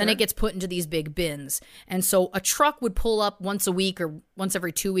 So then it gets put into these big bins. And so a truck would pull up once a week or once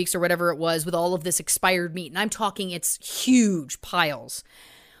every 2 weeks or whatever it was with all of this expired meat. And I'm talking it's huge piles.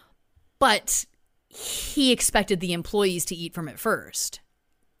 But he expected the employees to eat from it first.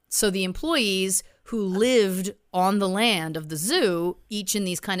 So the employees who lived on the land of the zoo, each in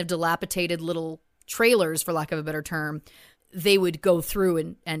these kind of dilapidated little trailers, for lack of a better term, they would go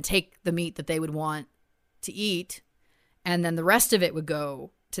through and take the meat that they would want to eat. And then the rest of it would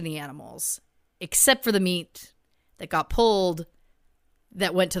go to the animals, except for the meat that got pulled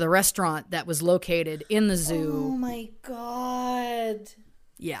that went to the restaurant that was located in the zoo. Oh, my God.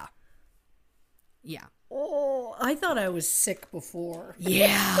 Yeah. Yeah. Oh, I thought I was sick before.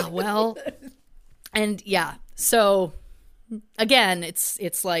 Yeah, well, and yeah. So, again,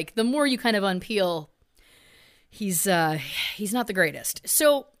 it's like the more you kind of unpeel, he's not the greatest.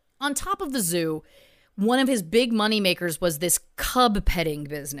 So, on top of the zoo, one of his big money makers was this cub petting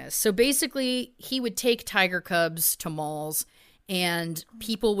business. So basically, he would take tiger cubs to malls, and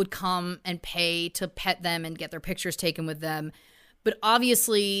people would come and pay to pet them and get their pictures taken with them. But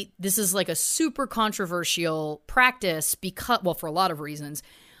obviously, this is like a super controversial practice because, well, for a lot of reasons.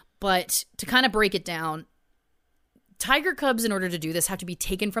 But to kind of break it down, tiger cubs, in order to do this, have to be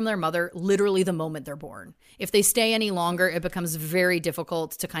taken from their mother literally the moment they're born. If they stay any longer, it becomes very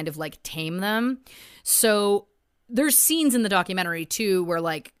difficult to kind of like tame them. So there's scenes in the documentary too where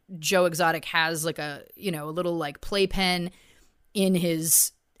like Joe Exotic has like a little like playpen in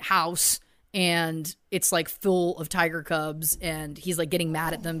his house, and it's like full of tiger cubs, and he's like getting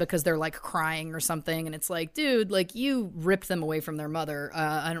mad at them because they're like crying or something. And it's like, dude, like you ripped them away from their mother.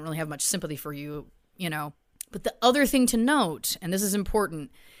 I don't really have much sympathy for you, But the other thing to note, and this is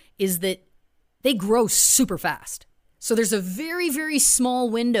important, is that they grow super fast. So there's a very, very small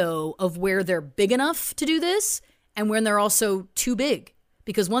window of where they're big enough to do this and when they're also too big.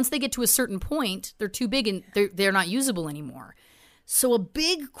 Because once they get to a certain point, they're too big and they're not usable anymore. So a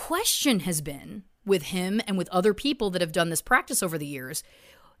big question has been with him and with other people that have done this practice over the years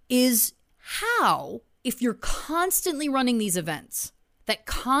is how, if you're constantly running these events that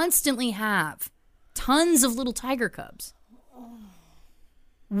constantly have tons of little tiger cubs,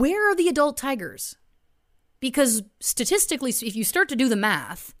 where are the adult tigers? Because statistically, if you start to do the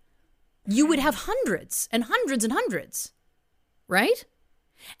math, you would have hundreds and hundreds and hundreds, right?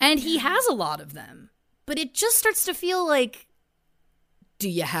 And he has a lot of them, but it just starts to feel like, do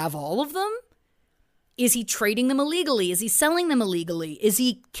you have all of them? Is he trading them illegally? Is he selling them illegally? Is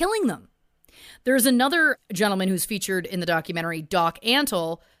he killing them? There's another gentleman who's featured in the documentary, Doc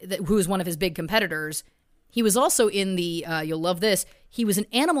Antle, who is one of his big competitors. He was also in the, you'll love this, he was an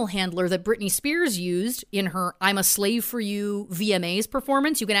animal handler that Britney Spears used in her I'm a Slave for You VMAs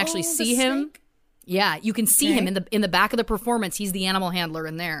performance. You can actually see him. Snake? Yeah, you can see him in the back of the performance. He's the animal handler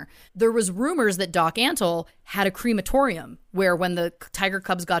in there. There was rumors that Doc Antle had a crematorium where when the tiger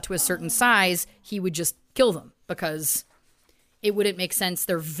cubs got to a certain size, he would just kill them because it wouldn't make sense.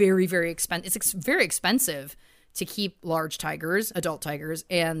 They're very, very expensive. It's very expensive to keep large tigers, adult tigers,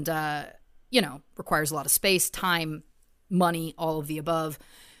 and, requires a lot of space, time, money, all of the above.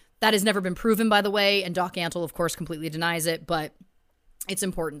 That has never been proven, by the way, and Doc Antle, of course, completely denies it, but it's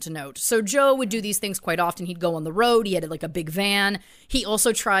important to note. So Joe would do these things quite often. He'd go on the road. He had like a big van. He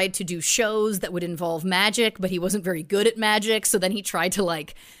also tried to do shows that would involve magic, but he wasn't very good at magic. So then he tried to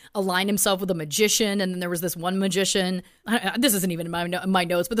like align himself with a magician. And then there was this one magician. This isn't even in my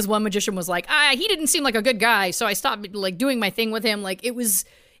notes, but this one magician was like, he didn't seem like a good guy. So I stopped like doing my thing with him. Like it was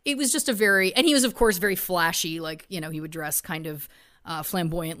just and he was of course very flashy. Like, he would dress kind of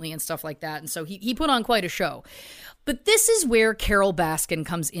flamboyantly and stuff like that. And so he put on quite a show. But this is where Carole Baskin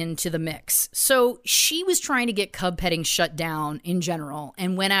comes into the mix. So she was trying to get cub petting shut down in general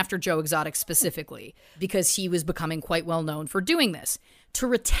and went after Joe Exotic specifically because he was becoming quite well known for doing this. To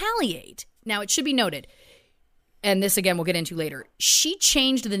retaliate, now it should be noted, and this again we'll get into later, she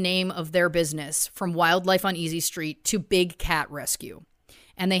changed the name of their business from Wildlife on Easy Street to Big Cat Rescue.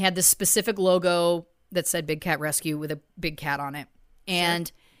 And they had this specific logo that said Big Cat Rescue with a big cat on it.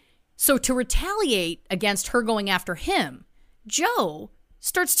 And so to retaliate against her going after him, Joe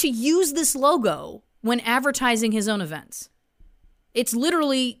starts to use this logo when advertising his own events. It's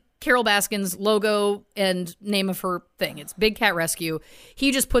literally Carole Baskin's logo and name of her thing. It's Big Cat Rescue.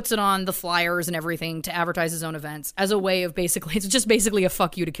 He just puts it on the flyers and everything to advertise his own events as a way of it's just basically a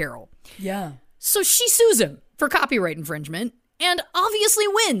fuck you to Carole. Yeah. So she sues him for copyright infringement and obviously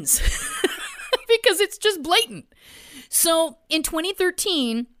wins because it's just blatant. So in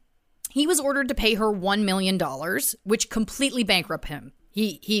 2013, he was ordered to pay her $1 million, which completely bankrupted him.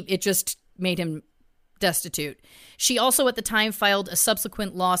 It just made him destitute. She also at the time filed a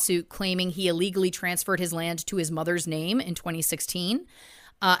subsequent lawsuit claiming he illegally transferred his land to his mother's name in 2016.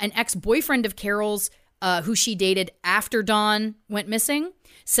 An ex-boyfriend of Carole's, who she dated after Dawn went missing,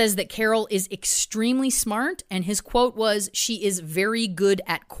 says that Carole is extremely smart, and his quote was, "She is very good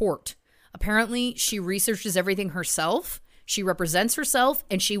at court." Apparently, she researches everything herself. She represents herself,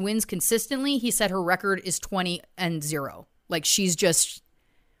 and she wins consistently. He said her record is 20-0. Like, she's just...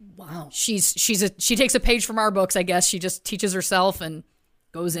 Wow. She takes a page from our books, I guess. She just teaches herself and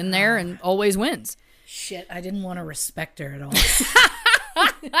goes in there and always wins. Shit, I didn't want to respect her at all.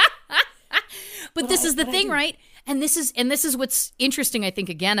 But this is the thing, right? And this is what's interesting, I think,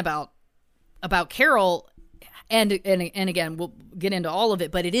 again, about Carole. And again, we'll get into all of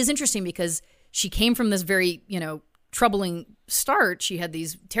it, but it is interesting because she came from this very, troubling start. She had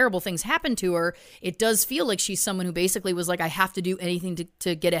these terrible things happen to her. It does feel like she's someone who basically was like, I have to do anything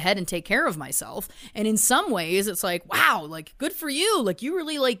to get ahead and take care of myself. And in some ways, it's like, wow, like, good for you. Like, you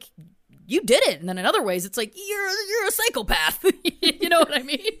really, like, you did it. And then in other ways, it's like, you're a psychopath. You know what I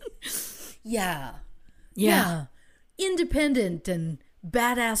mean? Yeah. Independent and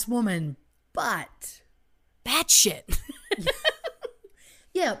badass woman, but... bad shit.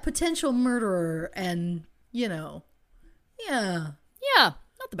 Yeah, potential murderer and, yeah. Yeah,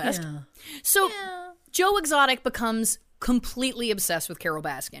 not the best. Yeah. So Joe Exotic becomes completely obsessed with Carole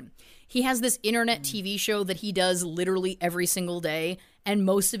Baskin. He has this internet TV show that he does literally every single day, and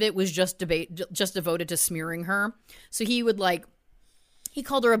most of it was just devoted to smearing her. So he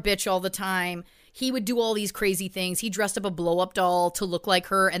called her a bitch all the time. He would do all these crazy things. He dressed up a blow-up doll to look like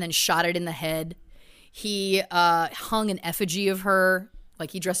her and then shot it in the head. He hung an effigy of her.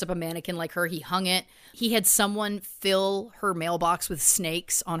 Like, he dressed up a mannequin like her. He hung it. He had someone fill her mailbox with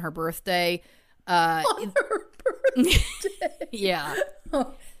snakes on her birthday. On her birthday. Yeah.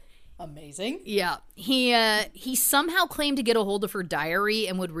 Amazing. Yeah. He somehow claimed to get a hold of her diary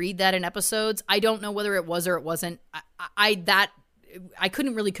and would read that in episodes. I don't know whether it was or it wasn't. I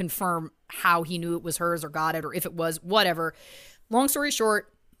couldn't really confirm how he knew it was hers or got it or if it was, whatever. Long story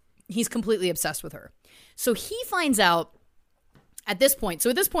short, he's completely obsessed with her. So he finds out at this point.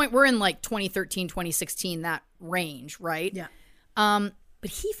 So at this point, we're in like 2013, 2016, that range, right? Yeah. But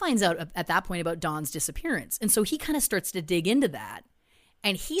he finds out at that point about Dawn's disappearance. And so he kind of starts to dig into that.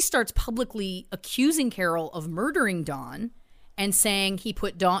 And he starts publicly accusing Carole of murdering Dawn and saying she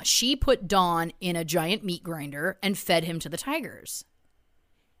put Dawn in a giant meat grinder and fed him to the tigers.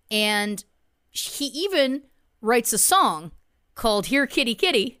 And he even writes a song called Here Kitty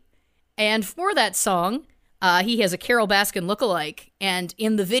Kitty. And for that song, he has a Carole Baskin lookalike. And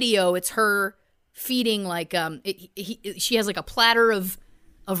in the video, it's her feeding like, she has like a platter of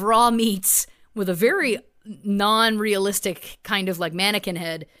raw meats with a very non-realistic kind of like mannequin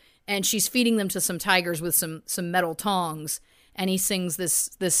head. And she's feeding them to some tigers with some metal tongs. And he sings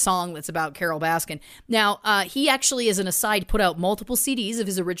this song that's about Carole Baskin. Now, he actually, as an aside, put out multiple CDs of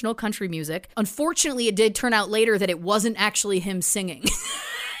his original country music. Unfortunately, it did turn out later that it wasn't actually him singing.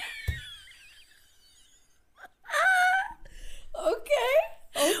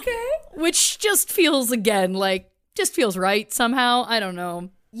 Okay. Which just feels, again, like, just feels right somehow. I don't know.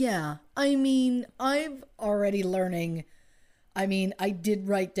 Yeah. I mean, I'm already learning. I mean, I did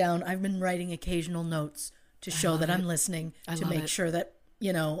write down, I've been writing occasional notes to show that I'm listening, to make sure that,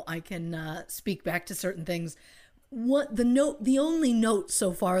 you know, I can speak back to certain things. The only note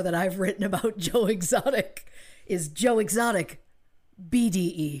so far that I've written about Joe Exotic is Joe Exotic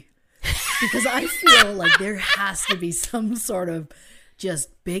BDE. Because I feel like there has to be some sort of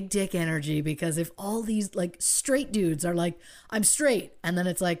just big dick energy, because if all these like straight dudes are like, I'm straight, and then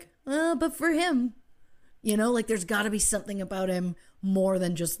it's like, but for him, you know, like there's got to be something about him more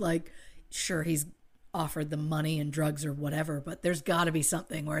than just like, sure, he's offered them money and drugs or whatever, but there's got to be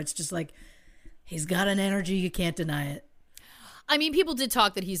something where it's just like, he's got an energy, you can't deny it. I mean, people did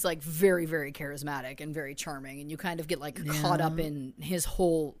talk that he's like very, very charismatic and very charming, and you kind of get like caught up in his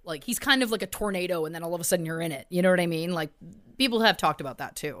whole, like, he's kind of like a tornado and then all of a sudden you're in it. You know what I mean? Like, people have talked about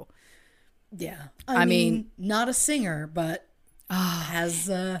that too. Yeah. I mean, not a singer, but has...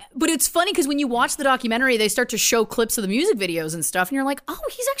 But it's funny because when you watch the documentary, they start to show clips of the music videos and stuff, and you're like, oh,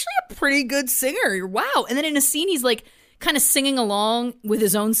 he's actually a pretty good singer. Wow. And then in a scene, he's like kind of singing along with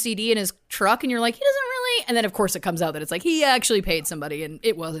his own CD in his truck, and you're like, he doesn't really... And then, of course, it comes out that it's like he actually paid somebody, and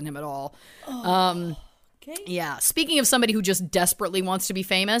it wasn't him at all. Okay. Yeah. Speaking of somebody who just desperately wants to be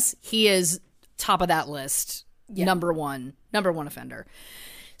famous, he is top of that list. Yeah. Number one offender.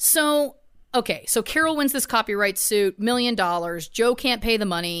 So, okay. So Carole wins this copyright suit, $1 million. Joe can't pay the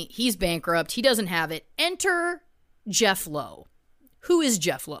money. He's bankrupt. He doesn't have it. Enter Jeff Lowe. Who is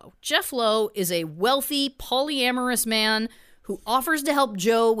Jeff Lowe? Jeff Lowe is a wealthy, polyamorous man who offers to help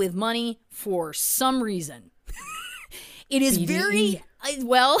Joe with money for some reason. It is BDE.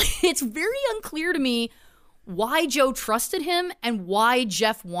 it's very unclear to me why Joe trusted him and why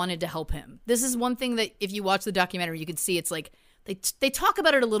Jeff wanted to help him. This is one thing that if you watch the documentary, you can see it's like they talk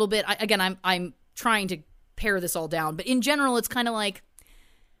about it a little bit. I'm trying to pare this all down, but in general, it's kind of like,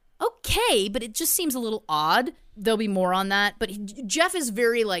 okay, but it just seems a little odd. There'll be more on that. But Jeff is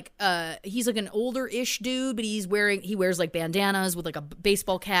very like, he's like an older-ish dude, but he wears like bandanas with like a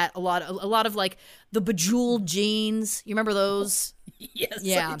baseball cap, a lot of like the bejeweled jeans. You remember those? Yes,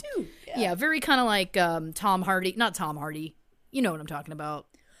 yeah. I do. Yeah, very kind of like Tom Hardy. Not Tom Hardy. You know what I'm talking about.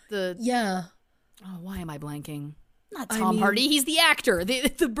 Yeah. Oh, why am I blanking? Not Tom Hardy. He's the actor,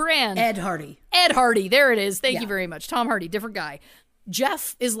 the brand. Ed Hardy. Ed Hardy. There it is. Thank you very much. Tom Hardy, different guy.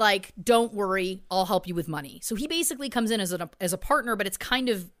 Jeff is like, don't worry, I'll help you with money. So he basically comes in as a partner, but it's kind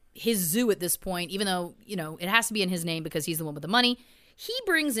of his zoo at this point, even though, you know, it has to be in his name because he's the one with the money. He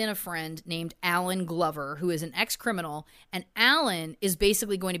brings in a friend named Alan Glover, who is an ex-criminal, and Alan is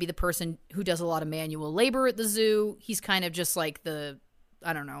basically going to be the person who does a lot of manual labor at the zoo. He's kind of just like the,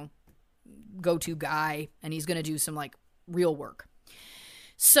 I don't know, go-to guy, and he's going to do some like real work.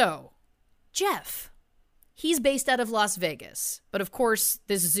 So, Jeff... He's based out of Las Vegas. But of course,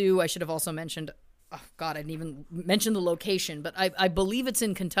 this zoo, I should have also mentioned, oh God, I didn't even mention the location, but I believe it's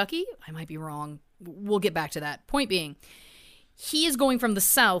in Kentucky. I might be wrong. We'll get back to that. Point being, he is going from the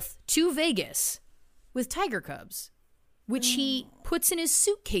south to Vegas with tiger cubs, which he puts in his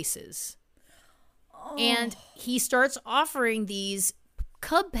suitcases. And he starts offering these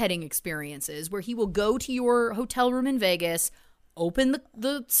cub petting experiences where he will go to your hotel room in Vegas, open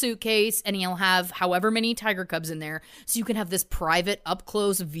the suitcase, and he'll have however many tiger cubs in there, so you can have this private,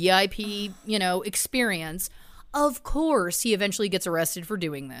 up-close, VIP, you know, experience. Of course, he eventually gets arrested for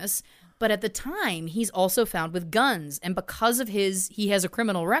doing this, but at the time, he's also found with guns, and because of he has a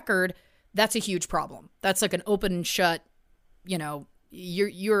criminal record, that's a huge problem. That's like an open and shut, you know,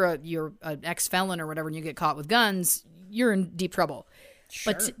 you're an ex-felon or whatever, and you get caught with guns, you're in deep trouble.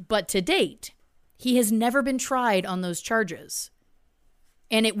 Sure. But to date, he has never been tried on those charges.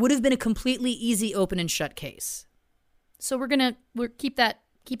 And it would have been a completely easy open and shut case. So we'll keep that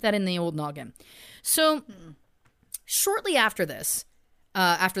in the old noggin. So shortly after this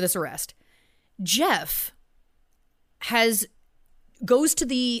arrest, Jeff goes to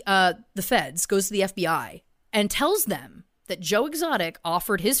the feds, goes to the FBI, and tells them that Joe Exotic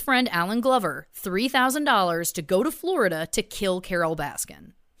offered his friend Alan Glover $3,000 to go to Florida to kill Carole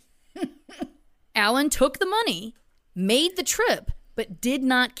Baskin. Alan took the money, made the trip, but did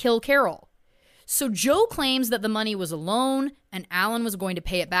not kill Carole. So Joe claims that the money was a loan and Alan was going to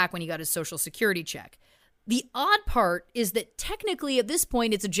pay it back when he got his Social Security check. The odd part is that technically at this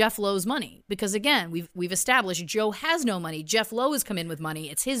point it's Jeff Lowe's money because, again, we've established Joe has no money. Jeff Lowe has come in with money.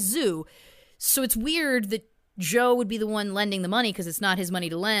 It's his zoo. So it's weird that Joe would be the one lending the money because it's not his money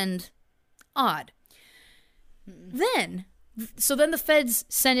to lend. Odd. Then the feds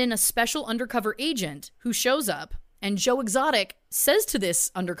send in a special undercover agent who shows up, and Joe Exotic says to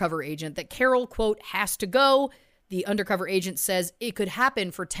this undercover agent that Carole, quote, has to go. The undercover agent says it could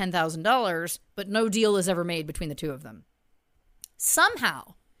happen for $10,000, but no deal is ever made between the two of them.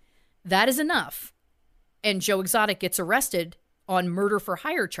 Somehow, that is enough, and Joe Exotic gets arrested on murder for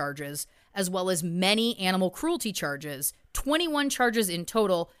hire charges, as well as many animal cruelty charges, 21 charges in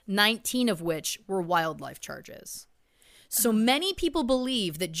total, 19 of which were wildlife charges. So many people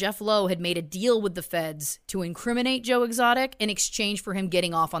believe that Jeff Lowe had made a deal with the feds to incriminate Joe Exotic in exchange for him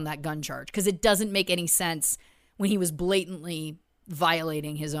getting off on that gun charge, because it doesn't make any sense when he was blatantly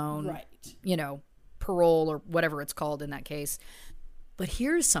violating his own, parole or whatever it's called in that case. But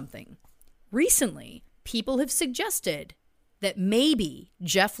here's something. Recently, people have suggested that maybe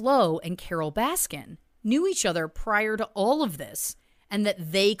Jeff Lowe and Carole Baskin knew each other prior to all of this and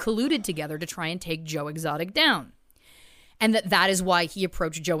that they colluded together to try and take Joe Exotic down. And that is why he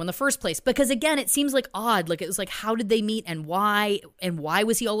approached Joe in the first place. Because, again, it seems like odd. Like, it was like, how did they meet and why? And why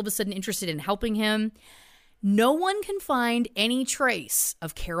was he all of a sudden interested in helping him? No one can find any trace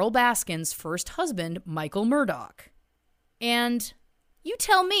of Carole Baskin's first husband, Michael Murdoch. And you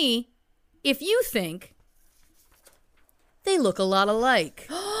tell me if you think they look a lot alike.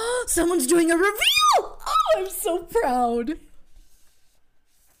 Someone's doing a reveal! Oh, I'm so proud.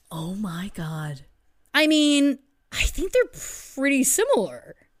 Oh, my God. I mean, I think they're pretty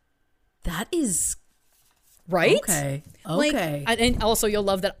similar. That is... Right? Okay. And also you'll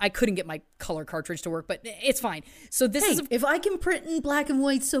love that I couldn't get my color cartridge to work, but it's fine. So this is... if I can print in black and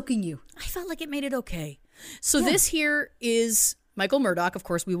white, so can you. I felt like it made it okay. So this here is Michael Murdoch. Of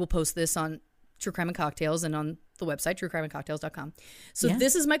course, we will post this on True Crime and Cocktails and on the website, truecrimeandcocktails.com. So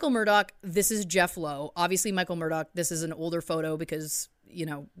this is Michael Murdoch. This is Jeff Lowe. Obviously, Michael Murdoch, this is an older photo because,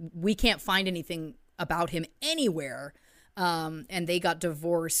 we can't find anything about him anywhere. And they got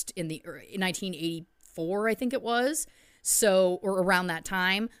divorced in 1984, I think it was. So, or around that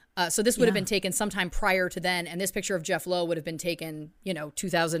time. So this would have been taken sometime prior to then. And this picture of Jeff Lowe would have been taken,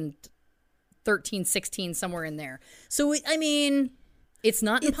 2013, 16, somewhere in there. So, I mean, it's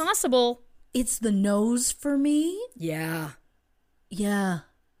not impossible. It's the nose for me. Yeah. Yeah.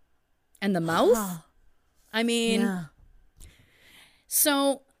 And the mouth? I mean. Yeah.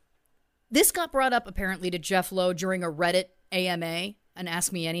 So this got brought up apparently to Jeff Lowe during a Reddit AMA, an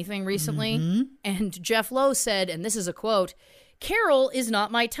Ask Me Anything recently. Mm-hmm. And Jeff Lowe said, and this is a quote, "Carole is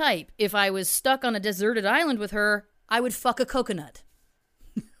not my type. If I was stuck on a deserted island with her, I would fuck a coconut."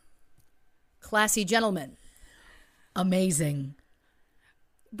 Classy gentleman. Amazing.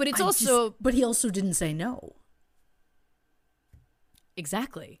 But it's but he also didn't say no.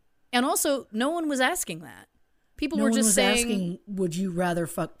 Exactly. And also, no one was asking that. People were just saying, asking, would you rather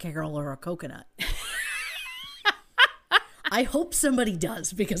fuck Carole or a coconut? I hope somebody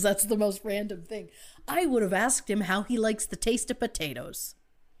does, because that's the most random thing. I would have asked him how he likes the taste of potatoes.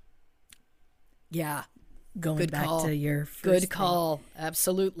 Yeah. Going Good back call. to your first Good thing. call.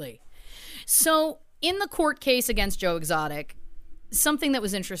 Absolutely. So in the court case against Joe Exotic, something that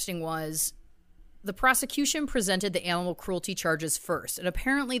was interesting was the prosecution presented the animal cruelty charges first. And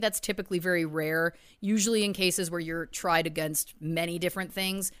apparently that's typically very rare. Usually in cases where you're tried against many different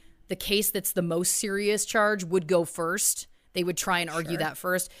things, the case that's the most serious charge would go first. They would try and argue that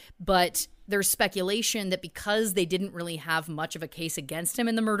first. But there's speculation that because they didn't really have much of a case against him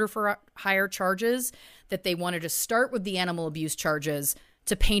in the murder for hire charges, that they wanted to start with the animal abuse charges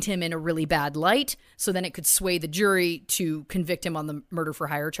to paint him in a really bad light, so then it could sway the jury to convict him on the murder for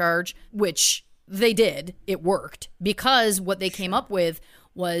hire charge, which they did. It worked, because what they came up with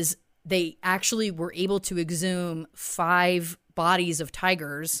was they actually were able to exhume 5 bodies of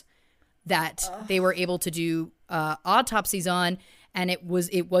tigers that they were able to do autopsies on, and it was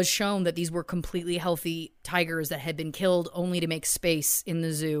shown that these were completely healthy tigers that had been killed only to make space in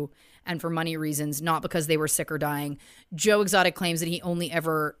the zoo and for money reasons, not because they were sick or dying. Joe Exotic claims that he only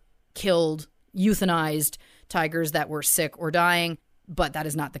ever killed, euthanized tigers that were sick or dying, but that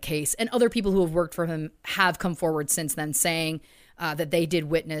is not the case. And other people who have worked for him have come forward since then saying that they did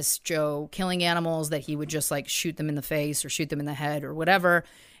witness Joe killing animals, that he would just like shoot them in the face or shoot them in the head or whatever.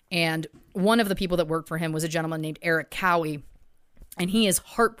 And one of the people that worked for him was a gentleman named Eric Cowie. And he is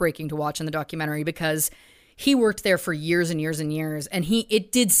heartbreaking to watch in the documentary because he worked there for years and years and years. And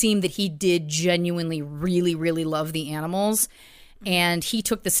it did seem that he did genuinely really, really love the animals. And he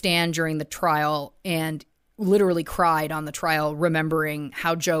took the stand during the trial and literally cried on the trial, remembering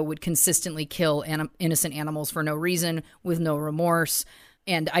how Joe would consistently kill innocent animals for no reason, with no remorse.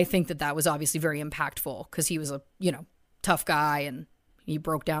 And I think that was obviously very impactful because he was a, tough guy and he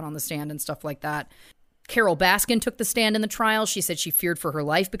broke down on the stand and stuff like that. Carole Baskin took the stand in the trial. She said she feared for her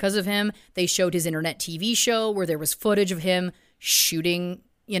life because of him. They showed his internet TV show where there was footage of him shooting,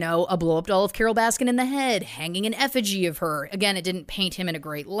 a blow-up doll of Carole Baskin in the head, hanging an effigy of her. Again, it didn't paint him in a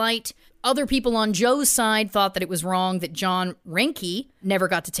great light. Other people on Joe's side thought that it was wrong that John Reinke never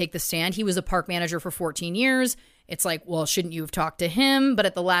got to take the stand. He was a park manager for 14 years. It's like, well, shouldn't you have talked to him? But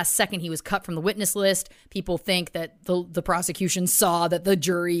at the last second, he was cut from the witness list. People think that the prosecution saw that the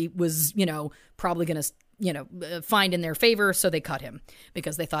jury was, probably going to, find in their favor. So they cut him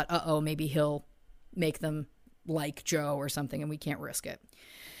because they thought, maybe he'll make them like Joe or something and we can't risk it.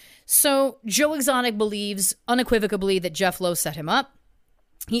 So Joe Exotic believes unequivocally that Jeff Lowe set him up.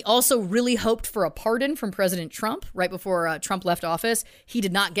 He also really hoped for a pardon from President Trump right before Trump left office. He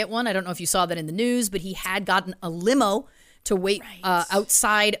did not get one. I don't know if you saw that in the news, but he had gotten a limo to wait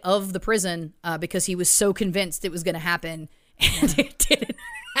outside of the prison because he was so convinced it was going to happen. And it didn't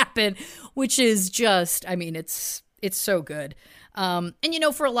happen, which is just, it's so good. And,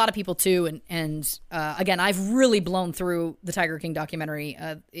 for a lot of people too. And again, I've really blown through the Tiger King documentary.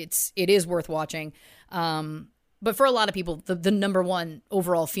 It is worth watching. But for a lot of people, the number one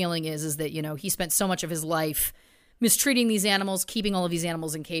overall feeling is that, he spent so much of his life mistreating these animals, keeping all of these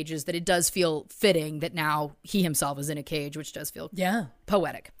animals in cages, that it does feel fitting that now he himself is in a cage, which does feel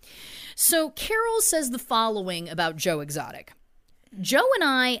poetic. So Carole says the following about Joe Exotic. Joe and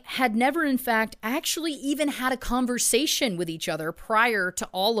I had never, in fact, actually even had a conversation with each other prior to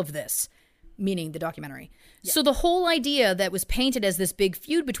all of this, meaning the documentary. Yeah. So the whole idea that was painted as this big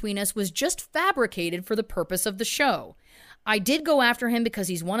feud between us was just fabricated for the purpose of the show. I did go after him because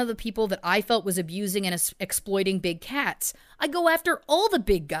he's one of the people that I felt was abusing and exploiting big cats. I go after all the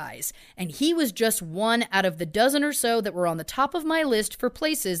big guys, and he was just one out of the dozen or so that were on the top of my list for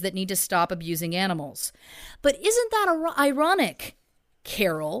places that need to stop abusing animals. But isn't that ironic,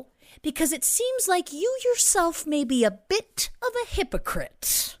 Carole? Because it seems like you yourself may be a bit of a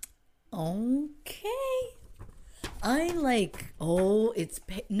hypocrite. Okay. I it's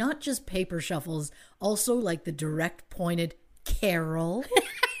not just paper shuffles, also like the direct pointed Carole.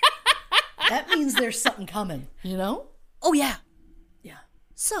 That means there's something coming, Oh, yeah. Yeah.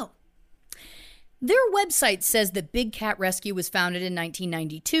 So, their website says that Big Cat Rescue was founded in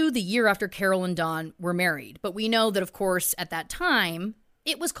 1992, the year after Carole and Don were married. But we know that, of course, at that time,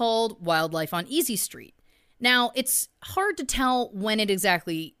 it was called Wildlife on Easy Street. Now, it's hard to tell when it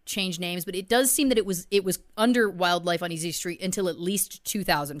exactly changed names, but it does seem that it was under Wildlife on Easy Street until at least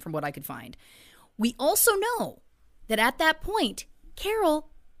 2000, from what I could find. We also know that at that point, Carole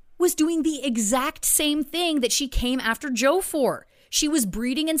was doing the exact same thing that she came after Joe for. She was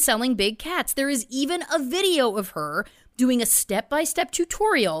breeding and selling big cats. There is even a video of her doing a step-by-step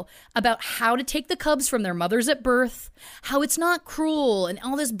tutorial about how to take the cubs from their mothers at birth, how it's not cruel, and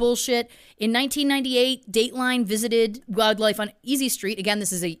all this bullshit. In 1998, Dateline visited Wildlife on Easy Street. Again,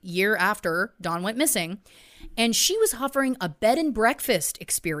 this is a year after Dawn went missing. And she was offering a bed and breakfast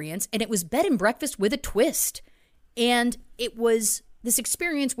experience, and it was bed and breakfast with a twist. And it was this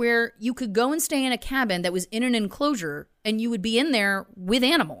experience where you could go and stay in a cabin that was in an enclosure, and you would be in there with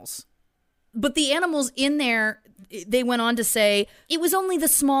animals. But the animals in there, they went on to say, it was only the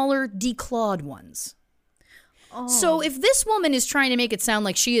smaller, declawed ones. Oh. So if this woman is trying to make it sound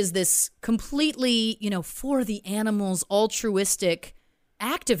like she is this completely, for the animals, altruistic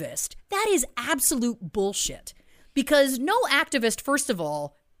activist, that is absolute bullshit. Because no activist, first of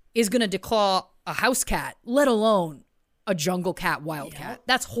all, is going to declaw a house cat, let alone a jungle cat, wild cat.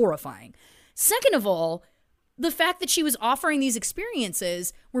 That's horrifying. Second of all, the fact that she was offering these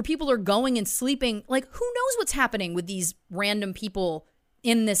experiences where people are going and sleeping, like, who knows what's happening with these random people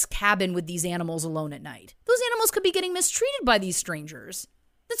in this cabin with these animals alone at night? Those animals could be getting mistreated by these strangers.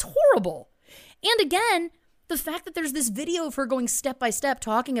 That's horrible. And again, the fact that there's this video of her going step by step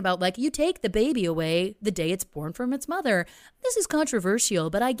talking about, like, you take the baby away the day it's born from its mother. This is controversial,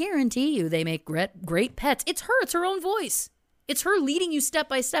 but I guarantee you they make great pets. It's her own voice. It's her leading you step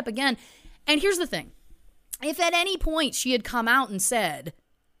by step again. And here's the thing. If at any point she had come out and said,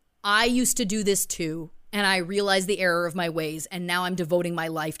 I used to do this too, and I realized the error of my ways, and now I'm devoting my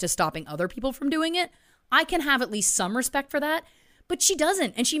life to stopping other people from doing it, I can have at least some respect for that. But she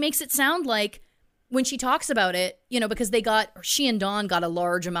doesn't. And she makes it sound like when she talks about it, you know, because she and Dawn got a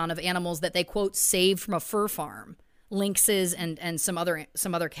large amount of animals that they, quote, saved from a fur farm, lynxes and some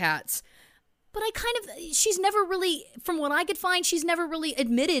other cats. But she's never really, from what I could find, she's never really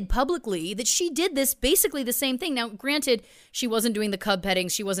admitted publicly that she did this, basically the same thing. Now, granted, she wasn't doing the cub petting,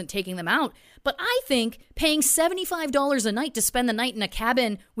 she wasn't taking them out. But I think paying $75 a night to spend the night in a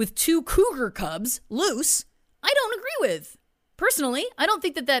cabin with 2 cougar cubs loose, I don't agree with. Personally, I don't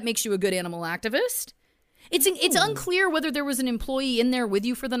think that makes you a good animal activist. It's unclear whether there was an employee in there with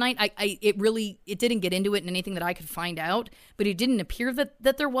you for the night. It didn't get into it in anything that I could find out, but it didn't appear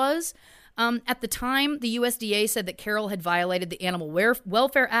that there was. At the time, the USDA said that Carole had violated the Animal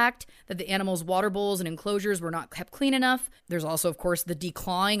Welfare Act, that the animals' water bowls and enclosures were not kept clean enough. There's also, of course, the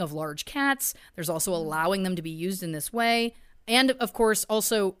declawing of large cats. There's also allowing them to be used in this way. And, of course,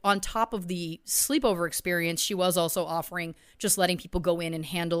 also on top of the sleepover experience, she was also offering just letting people go in and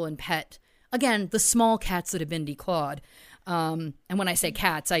handle and pet, again, the small cats that have been declawed. And when I say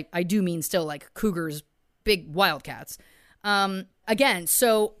cats, I do mean still like cougars, big wild cats. Again,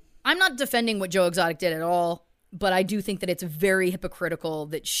 so I'm not defending what Joe Exotic did at all, but I do think that it's very hypocritical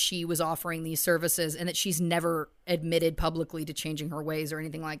that she was offering these services and that she's never admitted publicly to changing her ways or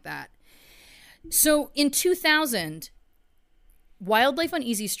anything like that. So in 2000... Wildlife on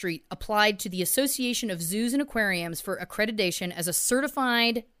Easy Street applied to the Association of Zoos and Aquariums for accreditation as a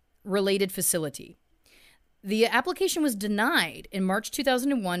certified related facility. The application was denied in March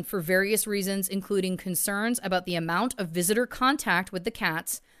 2001 for various reasons, including concerns about the amount of visitor contact with the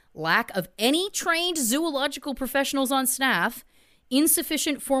cats, lack of any trained zoological professionals on staff,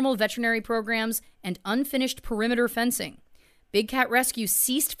 insufficient formal veterinary programs, and unfinished perimeter fencing. Big Cat Rescue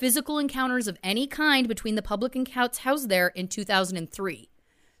ceased physical encounters of any kind between the public and cats housed there in 2003.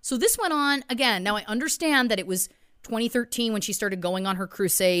 So this went on, again, now I understand that it was 2013 when she started going on her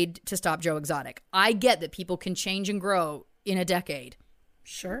crusade to stop Joe Exotic. I get that people can change and grow in a decade.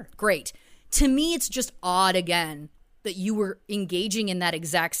 Sure. Great. To me, it's just odd, again, that you were engaging in that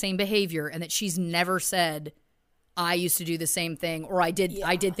exact same behavior and that she's never said, I used to do the same thing, or I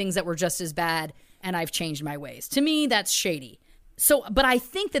did things that were just as bad and I've changed my ways. To me, that's shady. So, but I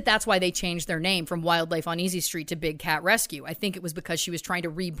think that that's why they changed their name from Wildlife on Easy Street to Big Cat Rescue. I think it was because she was trying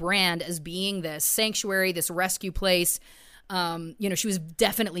to rebrand as being this sanctuary, this rescue place. She was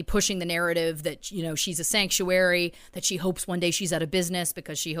definitely pushing the narrative that, she's a sanctuary, that she hopes one day she's out of business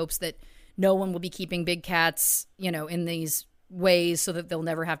because she hopes that no one will be keeping big cats, in these ways so that they'll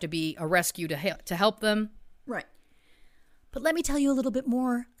never have to be a rescue to help them. Right. But let me tell you a little bit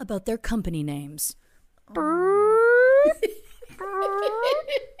more about their company names.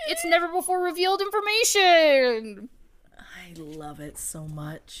 It's never before revealed information. I love it so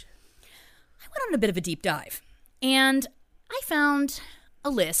much. I went on a bit of a deep dive, and I found a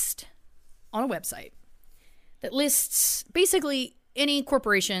list on a website that lists basically any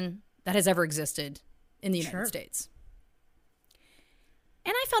corporation that has ever existed in the United States.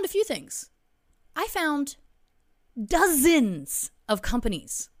 And I found a few things. I found dozens of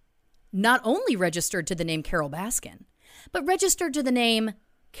companies not only registered to the name Carole Baskin, but registered to the name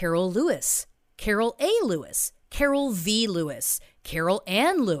Carole Lewis, Carole A. Lewis, Carole V. Lewis, Carole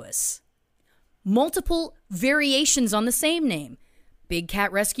Ann Lewis. Multiple variations on the same name. Big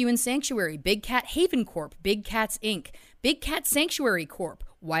Cat Rescue and Sanctuary, Big Cat Haven Corp., Big Cats Inc., Big Cat Sanctuary Corp.,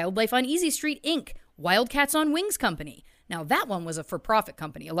 Wildlife on Easy Street Inc., Wildcats on Wings Company. Now that one was a for-profit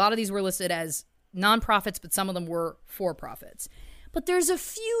company. A lot of these were listed as nonprofits, but some of them were for-profits. But there's a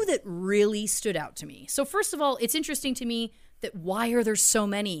few that really stood out to me. So first of all, it's interesting to me that why are there so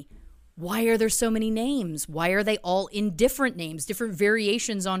many? Why are there so many names? Why are they all in different names, different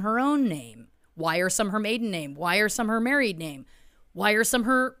variations on her own name? Why are some her maiden name? Why are some her married name? Why are some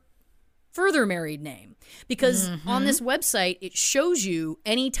her further married name? Because on this website, it shows you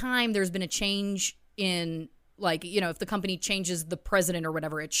anytime there's been a change in, if the company changes the president or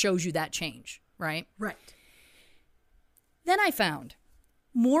whatever, it shows you that change, right? Right. Then I found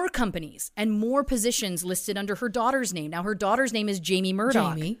more companies and more positions listed under her daughter's name. Now, her daughter's name is Jamie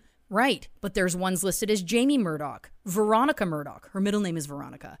Murdoch. Jamie. Right. But there's ones listed as Jamie Murdoch, Veronica Murdoch. Her middle name is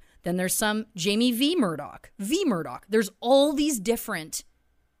Veronica. Then there's some Jamie V. Murdoch, V. Murdoch. There's all these different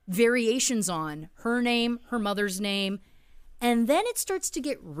variations on her name, her mother's name. And then it starts to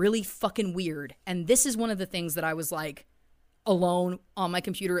get really fucking weird. And this is one of the things that I was alone on my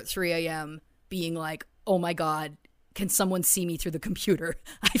computer at 3 a.m. being like, oh my God, can someone see me through the computer?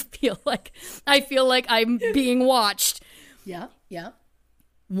 I feel like I'm being watched. Yeah.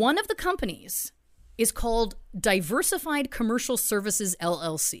 One of the companies is called Diversified Commercial Services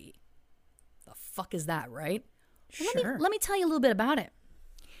LLC. The fuck is that, right? Sure. Let me tell you a little bit about it.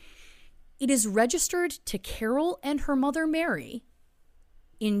 It is registered to Carole and her mother Mary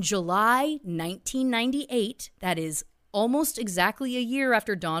in July 1998. That is almost exactly a year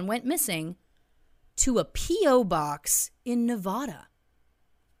after Dawn went missing, to a P.O. box in Nevada.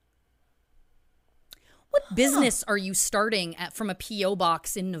 What business are you starting from a P.O.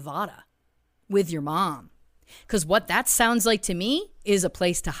 box in Nevada with your mom? Because what that sounds like to me is a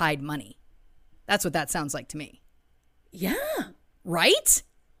place to hide money. That's what that sounds like to me. Yeah. Right?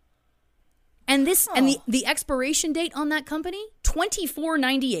 And the expiration date on that company,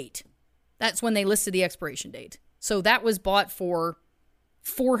 2498. That's when they listed the expiration date. So that was bought for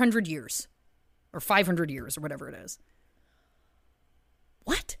 400 years or 500 years or whatever it is.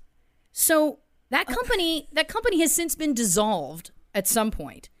 What? So that company has since been dissolved at some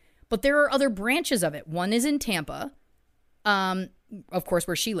point, but there are other branches of it. One is in Tampa, of course,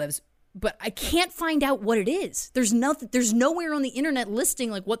 where she lives, but I can't find out what it is. There's nowhere on the internet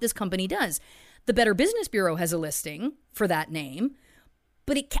listing like what this company does. The Better Business Bureau has a listing for that name,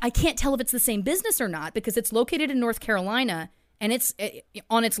 but I can't tell if it's the same business or not because it's located in North Carolina, and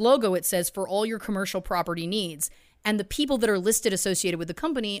on its logo it says for all your commercial property needs. And the people that are listed associated with the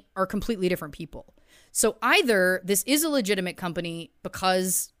company are completely different people. So either this is a legitimate company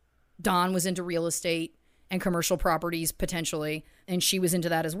because Dawn was into real estate and commercial properties potentially, and she was into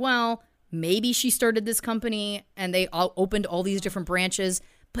that as well. Maybe she started this company and they all opened all these different branches.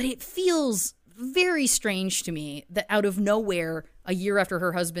 But it feels very strange to me that out of nowhere, a year after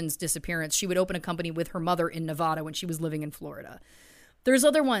her husband's disappearance, she would open a company with her mother in Nevada when she was living in Florida. There's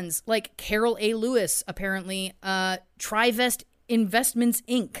other ones like Carole A. Lewis, apparently, Trivest Investments,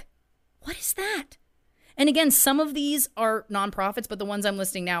 Inc. What is that? And again, some of these are nonprofits, but the ones I'm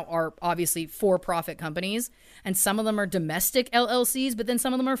listing now are obviously for-profit companies. And some of them are domestic LLCs, but then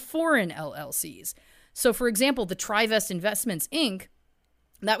some of them are foreign LLCs. So, for example, the Trivest Investments, Inc.,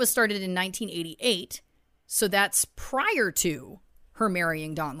 that was started in 1988. So that's prior to her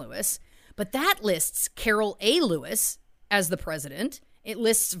marrying Don Lewis. But that lists Carole A. Lewis as the president. It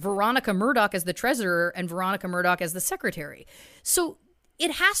lists Veronica Murdoch as the treasurer and Veronica Murdoch as the secretary. So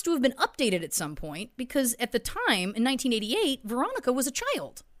it has to have been updated at some point because at the time, in 1988, Veronica was a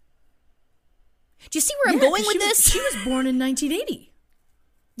child. Do you see where I'm going with this? She was born in 1980.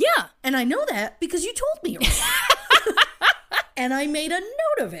 Yeah. And I know that because you told me. And I made a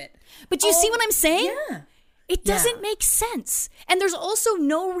note of it. But do you see what I'm saying? Yeah. It doesn't make sense. And there's also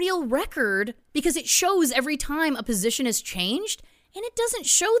no real record because it shows every time a position has changed. And it doesn't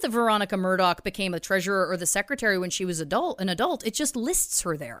show that Veronica Murdoch became a treasurer or the secretary when she was an adult. It just lists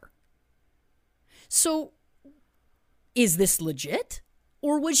her there. So is this legit?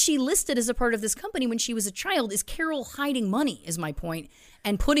 Or was she listed as a part of this company when she was a child? Is Carole hiding money, is my point,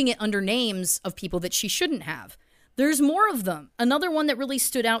 and putting it under names of people that she shouldn't have? There's more of them. Another one that really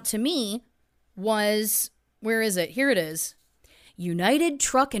stood out to me was, where is it? Here it is. United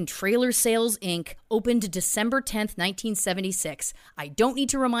Truck and Trailer Sales, Inc. opened December 10th, 1976. I don't need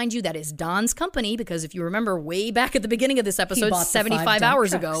to remind you that is Don's company because if you remember way back at the beginning of this episode, 75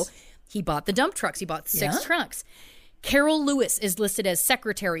 hours ago, he bought the dump trucks. He bought 6 trucks. Carole Lewis is listed as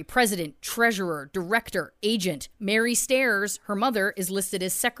secretary, president, treasurer, director, agent. Mary Stairs, her mother, is listed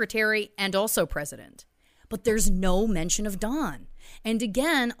as secretary and also president. But there's no mention of Dawn. And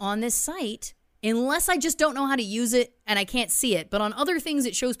again, on this site, unless I just don't know how to use it and I can't see it, but on other things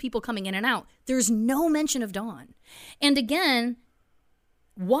it shows people coming in and out, there's no mention of Dawn. And again,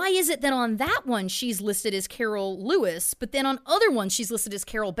 why is it that on that one she's listed as Carole Lewis, but then on other ones she's listed as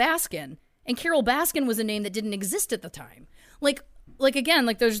Carole Baskin? And Carole Baskin was a name that didn't exist at the time. Like again,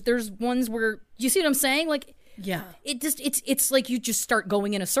 like there's ones where, you see what I'm saying? Like, yeah, it's like you just start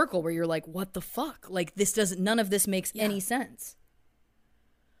going in a circle where you're like, what the fuck? Like none of this makes any sense.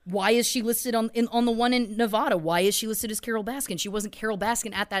 Why is she listed on the one in Nevada? Why is she listed as Carole Baskin? She wasn't Carole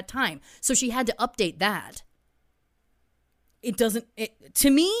Baskin at that time. So she had to update that. To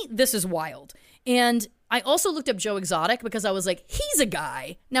me, this is wild. And I also looked up Joe Exotic because I was like, he's a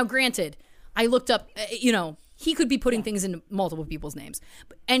guy. Now, granted, I looked up, he could be putting things into multiple people's names.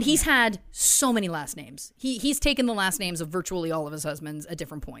 And he's had so many last names. He's taken the last names of virtually all of his husbands at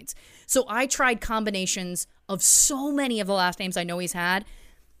different points. So I tried combinations of so many of the last names I know he's had.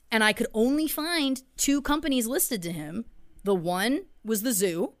 And I could only find 2 companies listed to him. The one was the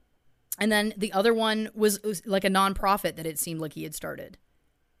zoo. And then the other one was like a nonprofit that it seemed like he had started.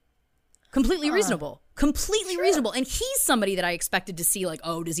 Completely reasonable. Completely reasonable. And he's somebody that I expected to see like,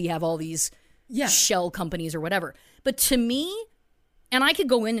 oh, does he have all these shell companies or whatever? But to me, And I could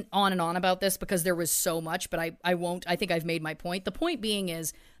go on and on about this because there was so much, but I won't. I think I've made my point. The point being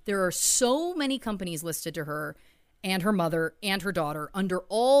is there are so many companies listed to her and her mother and her daughter under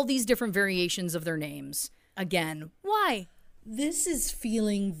all these different variations of their names. Again, why? This is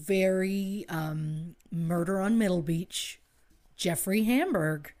feeling very Murder on Middle Beach. Jeffrey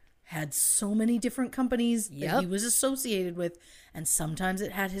Hamburg had so many different companies that he was associated with, and sometimes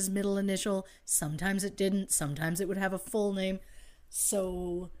it had his middle initial, sometimes it didn't, sometimes it would have a full name.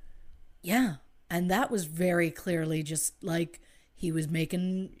 So, yeah. And that was very clearly just like he was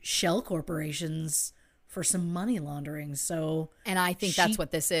making shell corporations for some money laundering. So, and I think that's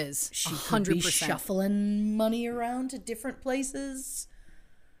what this is. She 100%. could be shuffling money around to different places.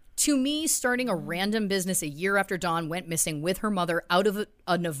 To me, starting a random business a year after Dawn went missing with her mother out of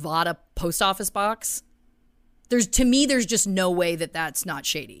a Nevada post office box, there's just no way that that's not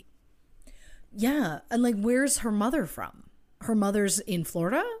shady. Yeah. And like, where's her mother from? Her mother's in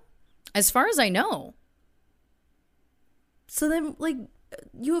Florida? As far as I know. So then, like,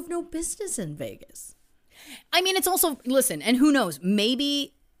 you have no business in Vegas. I mean, it's also, listen, and who knows,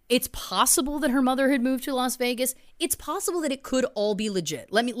 maybe it's possible that her mother had moved to Las Vegas. It's possible that it could all be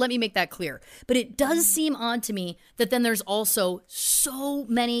legit. Let me make that clear. But it does seem odd to me that then there's also so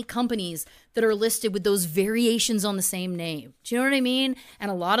many companies that are listed with those variations on the same name. Do you know what I mean? And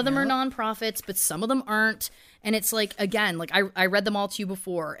a lot of them are nonprofits, but some of them aren't. And it's like, again, like I read them all to you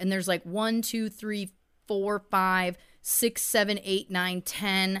before. And there's like 1, 2, 3, 4, 5, 6, 7, 8, 9,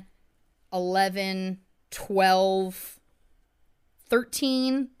 10, 11, 12,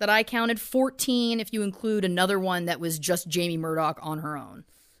 13 that I counted, 14 if you include another one that was just Jamie Murdoch on her own.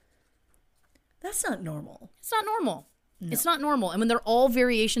 That's not normal. It's not normal. No. It's not normal. And when they're all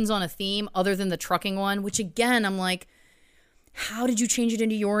variations on a theme other than the trucking one, which again, I'm like, how did you change it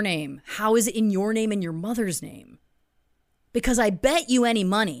into your name? How is it in your name and your mother's name? Because I bet you any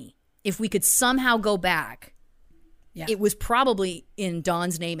money, if we could somehow go back, it was probably in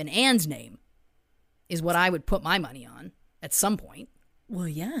Dawn's name and Anne's name, is what I would put my money on at some point. Well,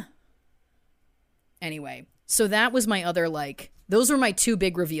 yeah. Anyway, so that was my other, like, those were my two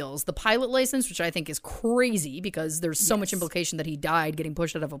big reveals. The pilot license, which I think is crazy because there's so much implication that he died getting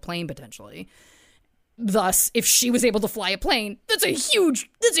pushed out of a plane potentially. Thus, if she was able to fly a plane, that's a huge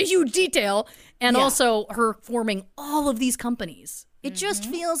detail. And also her forming all of these companies. It just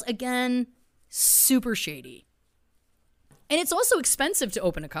feels, again, super shady. And it's also expensive to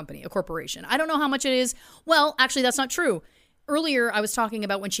open a company, a corporation. I don't know how much it is. Well, actually, that's not true. Earlier, I was talking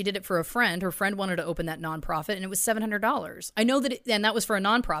about when she did it for a friend. Her friend wanted to open that nonprofit, and it was $700. I know that, and that was for a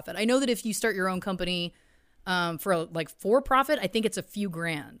nonprofit. I know that if you start your own company for for-profit, I think it's a few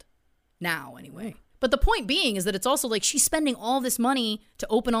grand now, anyway. But the point being is that it's also like she's spending all this money to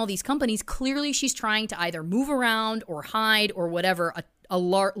open all these companies. Clearly, she's trying to either move around or hide or whatever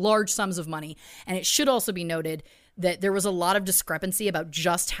large sums of money. And it should also be noted that there was a lot of discrepancy about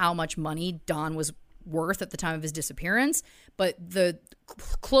just how much money Don was worth at the time of his disappearance, but the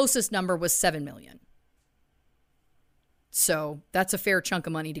closest number was $7 million. So that's a fair chunk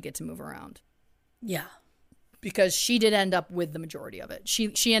of money to get to move around. Yeah. Because she did end up with the majority of it.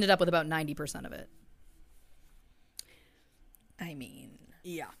 She ended up with about 90% of it. I mean,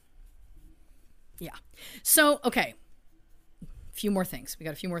 yeah. So, okay. A few more things. We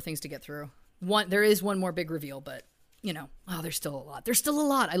got a few more things to get through. There is one more big reveal, but there's still a lot. There's still a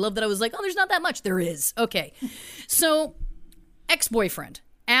lot. I love that I was like, there's not that much. There is. Okay. So, ex-boyfriend,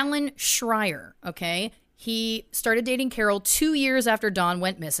 Alan Schreier, okay? He started dating Carole 2 years after Dawn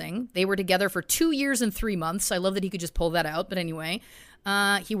went missing. They were together for 2 years and 3 months. I love that he could just pull that out. But anyway,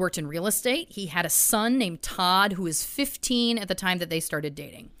 he worked in real estate. He had a son named Todd, who was 15 at the time that they started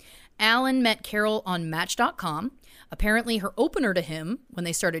dating. Alan met Carole on Match.com. Apparently, her opener to him when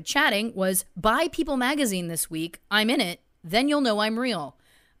they started chatting was, buy People magazine this week. I'm in it. Then you'll know I'm real.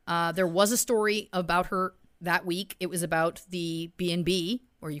 There was a story about her that week. It was about the B&B,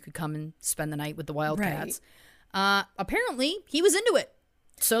 where you could come and spend the night with the Wildcats. Right. Apparently, he was into it.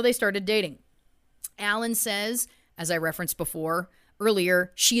 So they started dating. Alan says, as I referenced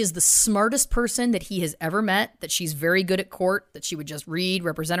earlier, she is the smartest person that he has ever met, that she's very good at court, that she would just read,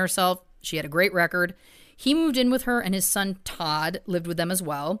 represent herself. She had a great record. He moved in with her, and his son Todd lived with them as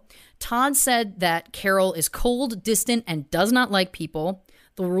well. Todd said that Carole is cold, distant, and does not like people.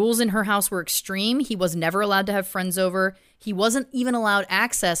 The rules in her house were extreme. He was never allowed to have friends over. He wasn't even allowed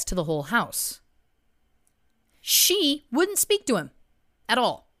access to the whole house. She wouldn't speak to him at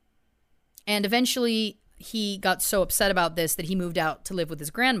all. And eventually, he got so upset about this that he moved out to live with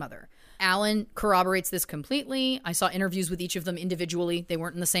his grandmother. Alan corroborates this completely. I saw interviews with each of them individually. They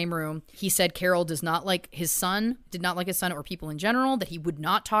weren't in the same room. He said Carole did not like his son or people in general, that he would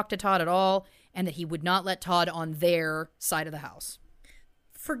not talk to Todd at all, and that he would not let Todd on their side of the house.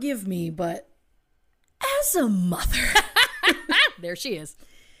 Forgive me, but as a mother, there she is.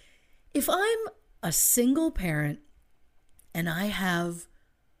 If I'm a single parent and I have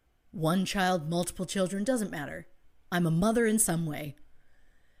one child, multiple children, doesn't matter. I'm a mother in some way.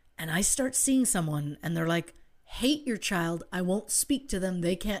 And I start seeing someone and they're like, hate your child. I won't speak to them.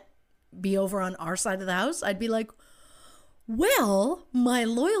 They can't be over on our side of the house. I'd be like, well, my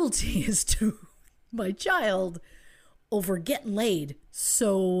loyalty is to my child over getting laid.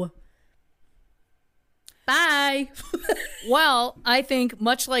 So bye. Well, I think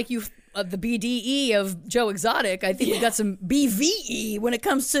much like you, the BDE of Joe Exotic, I think we got some BVE when it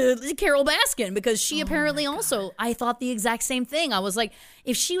comes to Carole Baskin, because she apparently also, I thought the exact same thing. I was like,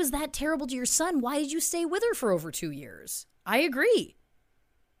 if she was that terrible to your son, why did you stay with her for over 2 years? I agree.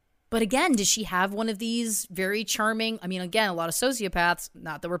 But again, does she have one of these very charming, I mean, again, a lot of sociopaths,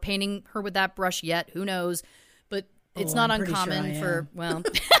 not that we're painting her with that brush yet, who knows, but it's not uncommon for, well,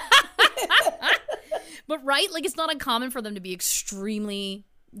 but right, like it's not uncommon for them to be extremely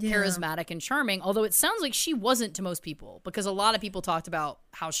charismatic and charming, although it sounds like she wasn't to most people, because a lot of people talked about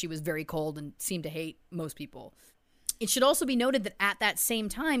how she was very cold and seemed to hate most people. It should also be noted that at that same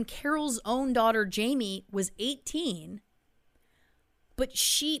time, Carole's own daughter, Jamie, was 18.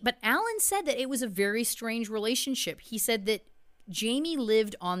 But Alan said that it was a very strange relationship. He said that Jamie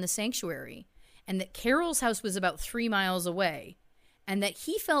lived on the sanctuary and that Carole's house was about 3 miles away, and that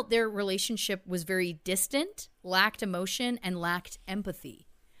he felt their relationship was very distant, lacked emotion, and lacked empathy.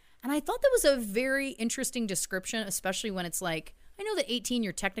 And I thought that was a very interesting description, especially when it's like, I know that 18,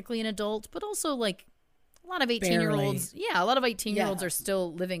 you're technically an adult, but also like a lot of 18-year-olds, a lot of 18-year-olds are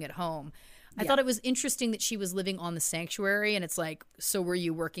still living at home. I thought it was interesting that she was living on the sanctuary, and it's like, so were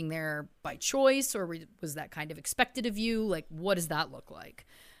you working there by choice, or was that kind of expected of you? Like, what does that look like?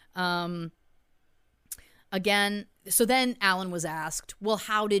 Again, so then Alan was asked, well,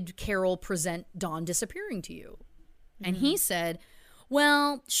 how did Carole present Don disappearing to you? And he said,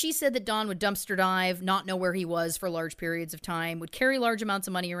 well, she said that Don would dumpster dive, not know where he was for large periods of time, would carry large amounts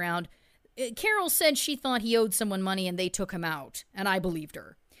of money around. Carole said she thought he owed someone money and they took him out, and I believed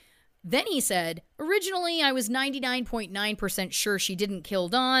her. Then he said, originally I was 99.9% sure she didn't kill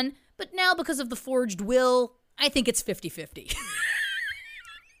Don, but now because of the forged will, I think it's 50-50.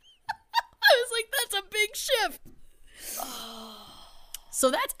 I was like, that's a big shift.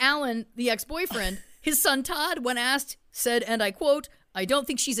 So that's Alan, the ex-boyfriend. His son Todd, when asked, said, and I quote, I don't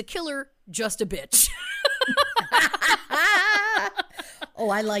think she's a killer, just a bitch. Oh,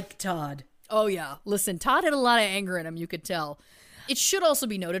 I like Todd. Oh, yeah. Listen, Todd had a lot of anger in him, you could tell. It should also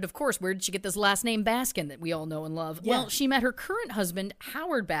be noted, of course, where did she get this last name Baskin that we all know and love? Yeah. Well, she met her current husband,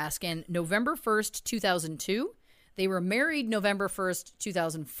 Howard Baskin, November 1st, 2002. They were married November 1st,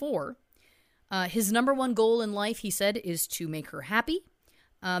 2004. His number one goal in life, he said, is to make her happy.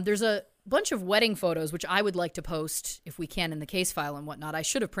 There's a bunch of wedding photos, which I would like to post if we can in the case file and whatnot. I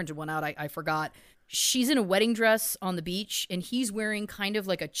should have printed one out. I forgot. She's in a wedding dress on the beach, and he's wearing kind of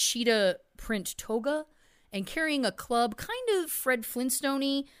like a cheetah print toga and carrying a club, kind of Fred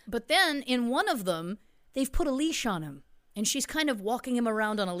Flintstone-y. But then in one of them, they've put a leash on him, and she's kind of walking him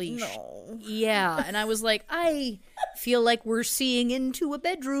around on a leash. No. Yeah, and I was like, I feel like we're seeing into a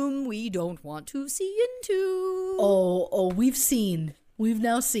bedroom we don't want to see into. Oh, we've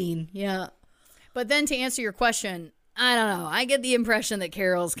now seen, yeah. But then to answer your question, I don't know. I get the impression that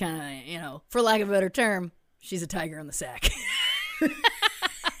Carole's kind of, for lack of a better term, she's a tiger in the sack.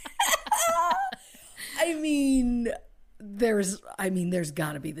 There's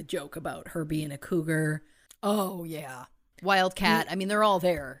got to be the joke about her being a cougar. Oh, yeah. Wildcat. They're all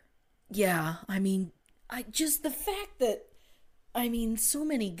there. Yeah. The fact that, so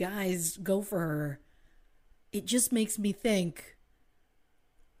many guys go for her, it just makes me think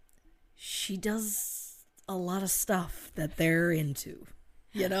she does a lot of stuff that they're into,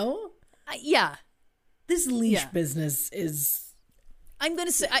 you know? Yeah. This leash business is... I'm going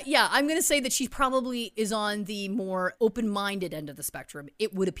to say that she probably is on the more open-minded end of the spectrum,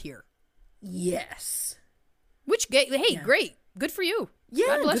 it would appear. Yes. Great. Good for you.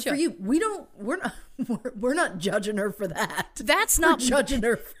 Yeah, good for you. We're not judging her for that. We're judging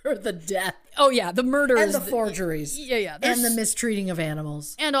her for the death. Oh yeah, the murders and the forgeries. Yeah. And the mistreating of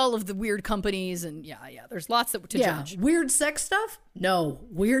animals. And all of the weird companies and yeah. There's lots to judge. Weird sex stuff? No.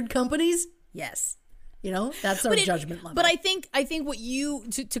 Weird companies? Yes. That's our judgment level. But I think what you,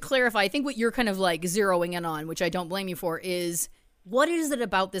 to clarify, I think what you're kind of like zeroing in on, which I don't blame you for, is What is it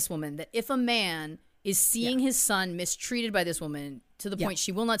about this woman that if a man is seeing his son mistreated by this woman to the point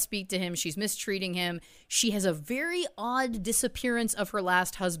she will not speak to him, she's mistreating him, she has a very odd disappearance of her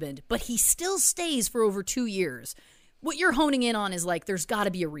last husband, but he still stays for over 2 years. What you're honing in on is like, there's got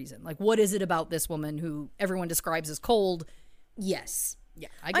to be a reason. Like, what is it about this woman who everyone describes as cold? Yes. Yeah,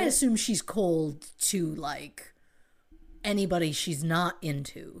 I assume she's cold to, like, anybody she's not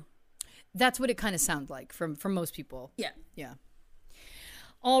into. That's what it kind of sounds like from most people. Yeah. Yeah.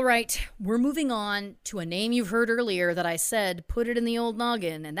 All right, we're moving on to a name you've heard earlier that I said, put it in the old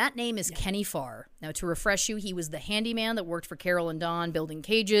noggin, and that name is Kenny Farr. Now, to refresh you, he was the handyman that worked for Carole and Don, building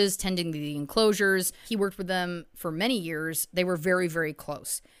cages, tending the enclosures. He worked with them for many years. They were very, very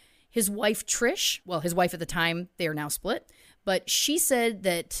close. His wife, Trish, well, his wife at the time, they are now split, but she said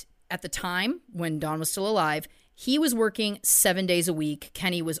that at the time, when Don was still alive, he was working 7 days a week.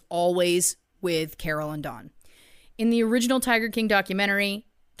 Kenny was always with Carole and Don. In the original Tiger King documentary,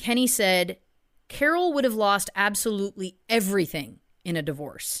 Kenny said Carole would have lost absolutely everything in a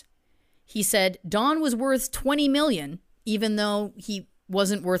divorce. He said Don was worth $20 million, even though he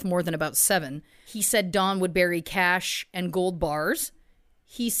wasn't worth more than about $7 million. He said Don would bury cash and gold bars.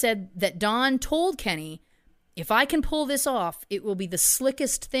 He said that Don told Kenny, if I can pull this off, it will be the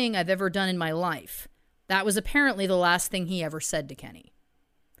slickest thing I've ever done in my life. That was apparently the last thing he ever said to Kenny.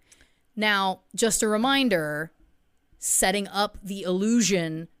 Now, just a reminder, setting up the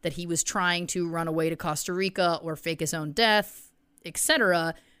illusion that he was trying to run away to Costa Rica or fake his own death,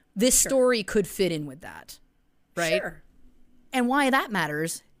 etc. This story could fit in with that, right? Sure. And why that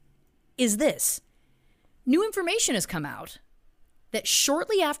matters is this. New information has come out that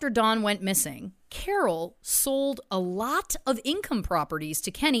shortly after Don went missing, Carole sold a lot of income properties to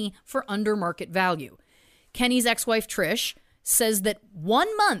Kenny for under market value. Kenny's ex-wife, Trish, says that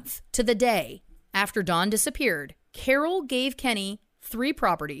 1 month to the day after Don disappeared, Carole gave Kenny 3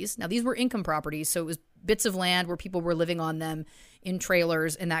 properties. Now, these were income properties, so it was bits of land where people were living on them in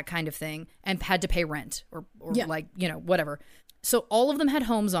trailers and that kind of thing and had to pay rent or like, you know, whatever. So all of them had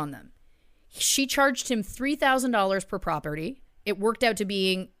homes on them. She charged him $3,000 per property. It worked out to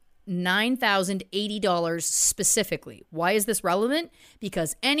being $9,080 specifically. Why is this relevant?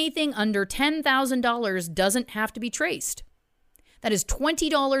 Because anything under $10,000 doesn't have to be traced. That is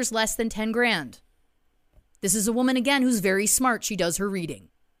 $20 less than 10 grand. This is a woman, again, who's very smart. She does her reading.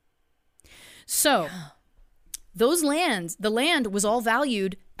 So the land was all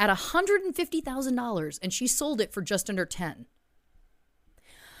valued at $150,000, and she sold it for just under 10.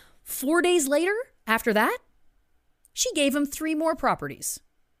 4 days later, after that, she gave him 3 more properties.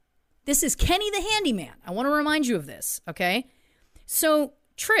 This is Kenny the handyman. I want to remind you of this, okay? So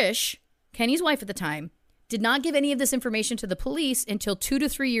Trish, Kenny's wife at the time, did not give any of this information to the police until 2 to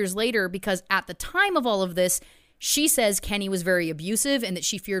 3 years later because at the time of all of this, she says Kenny was very abusive and that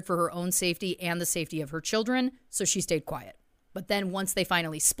she feared for her own safety and the safety of her children, so she stayed quiet. But then once they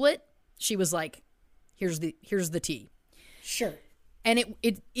finally split, she was like, here's the tea. Sure. And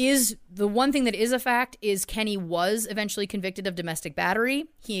it is, the one thing that is a fact is Kenny was eventually convicted of domestic battery.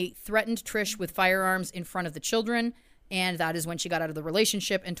 He threatened Trish with firearms in front of the children. And that is when she got out of the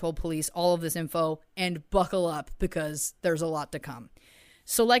relationship and told police all of this info. And buckle up because there's a lot to come.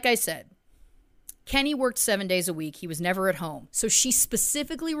 So like I said, Kenny worked 7 days a week. He was never at home. So she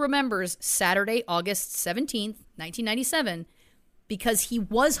specifically remembers Saturday, August 17th, 1997, because he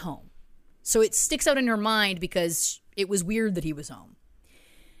was home. So it sticks out in her mind because it was weird that he was home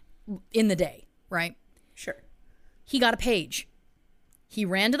in the day, right? Sure. He got a page. He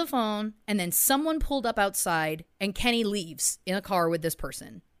ran to the phone, and then someone pulled up outside, and Kenny leaves in a car with this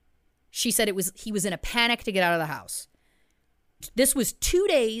person. She said he was in a panic to get out of the house. This was 2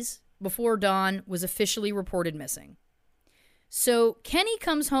 days before Don was officially reported missing. So Kenny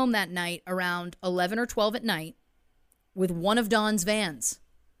comes home that night around 11 or 12 at night with one of Don's vans.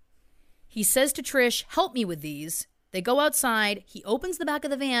 He says to Trish, help me with these. They go outside. He opens the back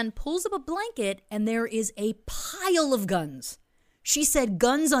of the van, pulls up a blanket, and there is a pile of guns. She said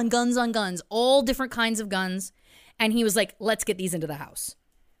guns on guns on guns, all different kinds of guns. And he was like, let's get these into the house.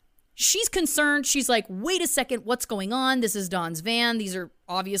 She's concerned. She's like, wait a second, what's going on? This is Don's van. These are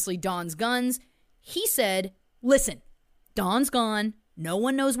obviously Don's guns. He said, listen, Don's gone. No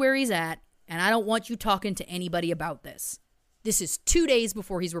one knows where he's at. And I don't want you talking to anybody about this. This is 2 days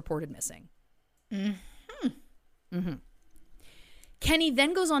before he's reported missing. Kenny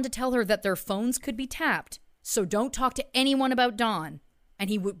then goes on to tell her that their phones could be tapped. So don't talk to anyone about Don. And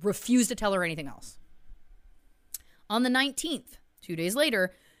he would refuse to tell her anything else. On the 19th, 2 days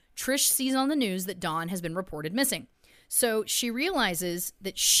later, Trish sees on the news that Don has been reported missing. So she realizes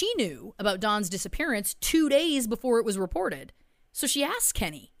that she knew about Don's disappearance 2 days before it was reported. So she asks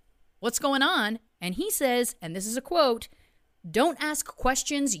Kenny, what's going on? And he says, and this is a quote, "Don't ask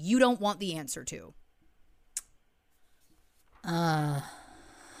questions you don't want the answer to." Huh?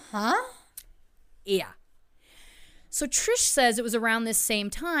 Yeah. So Trish says it was around this same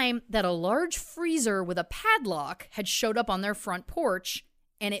time that a large freezer with a padlock had showed up on their front porch,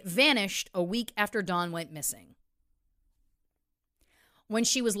 and it vanished a week after Dawn went missing. When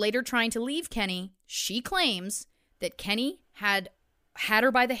she was later trying to leave Kenny, she claims that Kenny had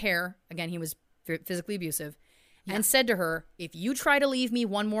her by the hair, again, he was physically abusive, and said to her, "If you try to leave me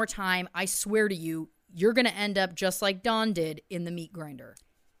one more time, I swear to you, you're going to end up just like Dawn did in the meat grinder."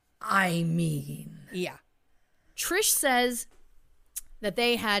 I mean. Yeah. Trish says that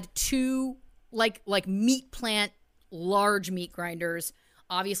they had two like meat plant, large meat grinders,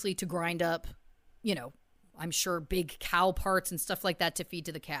 obviously to grind up, I'm sure big cow parts and stuff like that to feed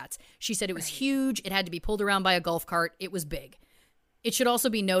to the cats. She said it was huge. It had to be pulled around by a golf cart. It was big. It should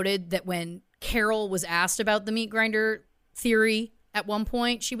also be noted that when Carole was asked about the meat grinder theory at one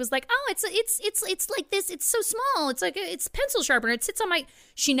point, she was like, "Oh, it's like this. It's so small. It's like it's pencil sharpener. It sits on my."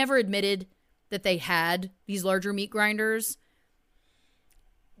 She never admitted that they had these larger meat grinders.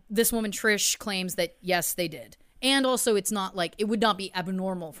 This woman, Trish, claims that yes, they did. And also, it's not like it would not be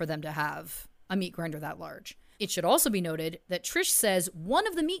abnormal for them to have a meat grinder that large. It should also be noted that Trish says one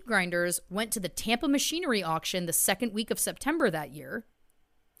of the meat grinders went to the Tampa Machinery auction the second week of September that year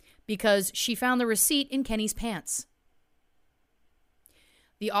because she found the receipt in Kenny's pants.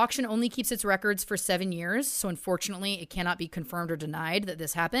 The auction only keeps its records for 7 years, so unfortunately it cannot be confirmed or denied that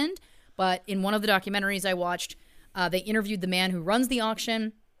this happened. But in one of the documentaries I watched, they interviewed the man who runs the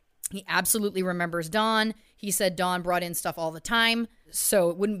auction. He absolutely remembers Dawn. He said Dawn brought in stuff all the time, so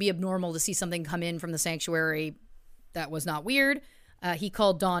it wouldn't be abnormal to see something come in from the sanctuary that was not weird. He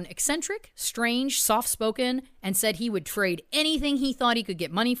called Dawn eccentric, strange, soft-spoken, and said he would trade anything he thought he could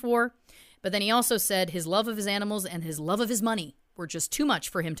get money for. But then he also said his love of his animals and his love of his money were just too much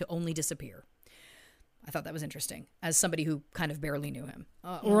for him to only disappear. I thought that was interesting, as somebody who kind of barely knew him,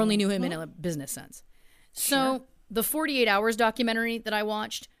 or only knew him in a business sense. So the 48 Hours documentary that I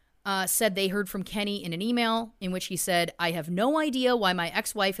watched said they heard from Kenny in an email in which he said, "I have no idea why my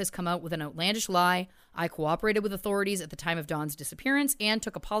ex-wife has come out with an outlandish lie. I cooperated with authorities at the time of Dawn's disappearance and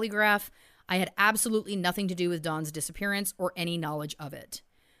took a polygraph. I had absolutely nothing to do with Dawn's disappearance or any knowledge of it."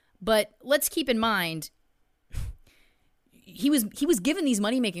 But let's keep in mind, he was given these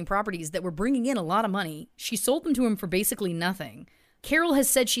money-making properties that were bringing in a lot of money. She sold them to him for basically nothing. Carole has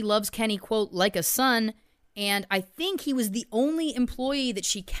said she loves Kenny, quote, "like a son," and I think he was the only employee that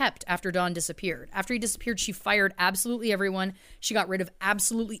she kept after Dawn disappeared. After he disappeared, she fired absolutely everyone. She got rid of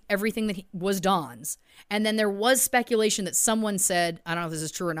absolutely everything that was Dawn's. And then there was speculation that someone said, I don't know if this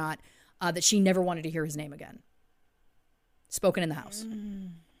is true or not, that she never wanted to hear his name again. Spoken in the house.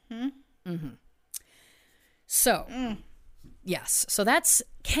 So, yes. So that's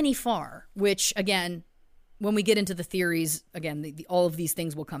Kenny Farr, which, again, when we get into the theories, again, all of these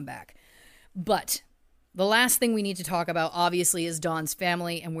things will come back. But the last thing we need to talk about, obviously, is Dawn's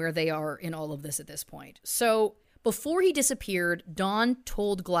family and where they are in all of this at this point. So before he disappeared, Dawn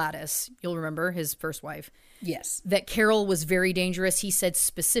told Gladys, you'll remember, his first wife, yes, that Carole was very dangerous. He said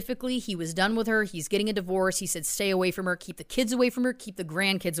specifically he was done with her. He's getting a divorce. He said stay away from her, keep the kids away from her, keep the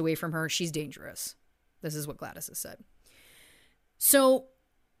grandkids away from her. She's dangerous. This is what Gladys has said. So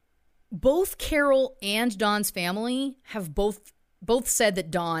both Carole and Dawn's family have both said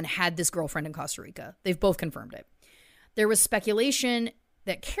that Dawn had this girlfriend in Costa Rica. They've both confirmed it. There was speculation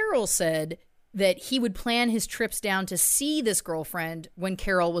that Carole said that he would plan his trips down to see this girlfriend when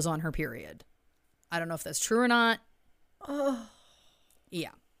Carole was on her period. I don't know if that's true or not. Oh.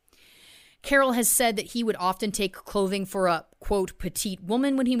 Yeah. Carole has said that he would often take clothing for a, quote, petite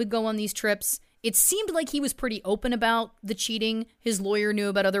woman when he would go on these trips. It seemed like he was pretty open about the cheating. His lawyer knew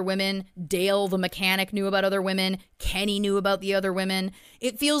about other women. Dale, the mechanic, knew about other women. Kenny knew about the other women.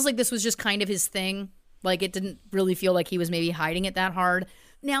 It feels like this was just kind of his thing. Like, it didn't really feel like he was maybe hiding it that hard.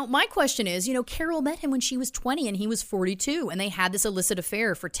 Now, my question is, Carole met him when she was 20 and he was 42, and they had this illicit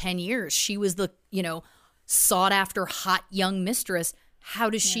affair for 10 years. She was the, sought-after hot young mistress.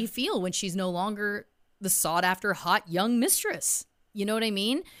 How does she feel when she's no longer the sought-after hot young mistress? You know what I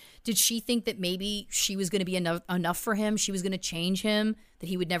mean? Did she think that maybe she was going to be enough for him? She was going to change him, that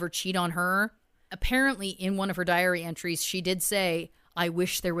he would never cheat on her? Apparently, in one of her diary entries, she did say, "I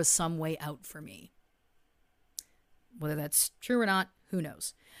wish there was some way out for me." Whether that's true or not, who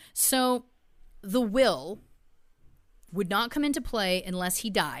knows? So the will would not come into play unless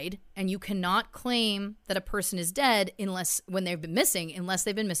he died, and you cannot claim that a person is dead when they've been missing, unless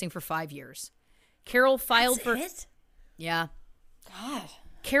they've been missing for 5 years. Carole filed That's for it? Yeah. God.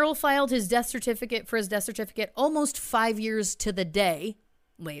 Carole filed his death certificate almost 5 years to the day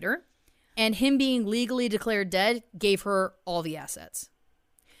later, and him being legally declared dead gave her all the assets.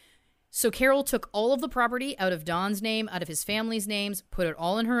 So Carole took all of the property out of Don's name, out of his family's names, put it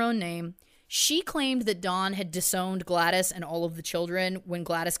all in her own name. She claimed that Don had disowned Gladys and all of the children when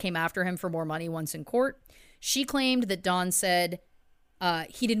Gladys came after him for more money once in court. She claimed that Don said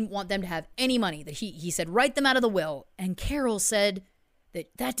he didn't want them to have any money, that he said, write them out of the will. And Carole said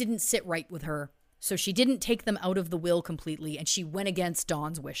that didn't sit right with her. So she didn't take them out of the will completely, and she went against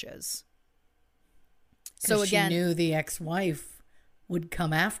Don's wishes. So again, she knew the ex-wife would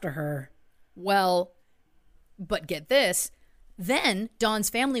come after her. Well, but get this. Then Don's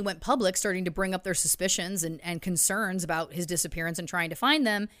family went public, starting to bring up their suspicions and concerns about his disappearance and trying to find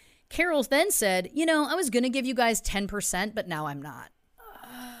them. Carole then said, I was going to give you guys 10%, but now I'm not.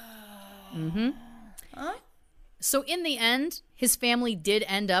 Huh? So in the end, his family did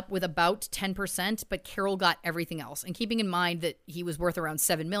end up with about 10%, but Carole got everything else. And keeping in mind that he was worth around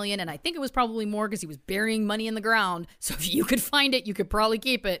 $7 million, and I think it was probably more because he was burying money in the ground. So if you could find it, you could probably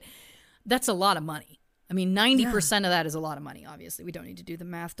keep it. That's a lot of money. I mean, 90% of that is a lot of money, obviously. We don't need to do the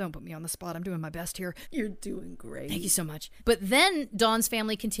math. Don't put me on the spot. I'm doing my best here. You're doing great. Thank you so much. But then Don's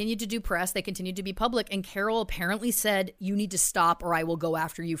family continued to do press. They continued to be public. And Carole apparently said, you need to stop or I will go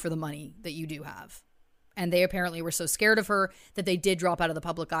after you for the money that you do have. And they apparently were so scared of her that they did drop out of the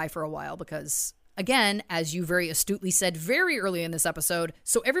public eye for a while because, again, as you very astutely said very early in this episode,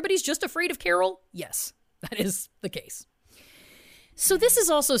 so everybody's just afraid of Carole? Yes, that is the case. So this is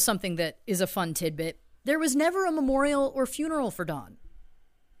also something that is a fun tidbit. There was never a memorial or funeral for Don.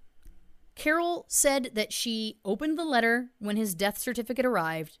 Carole said that she opened the letter when his death certificate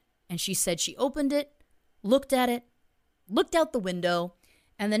arrived, and she said she opened it, looked at it, looked out the window,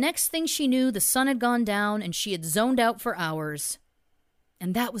 and the next thing she knew, the sun had gone down and she had zoned out for hours.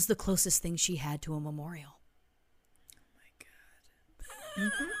 And that was the closest thing she had to a memorial. Oh, my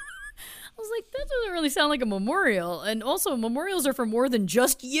God. I was like, that doesn't really sound like a memorial. And also, memorials are for more than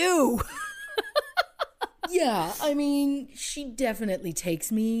just you. Yeah, I mean, she definitely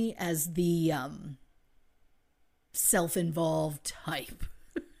takes me as the self-involved type.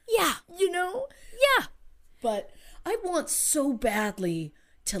 Yeah. Yeah. But I want so badly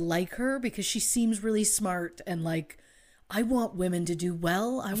to like her because she seems really smart and I want women to do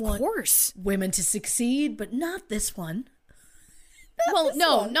well. I want women to succeed, but not this one.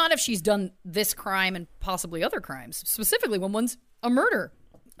 Not if she's done this crime and possibly other crimes, specifically when one's a murder.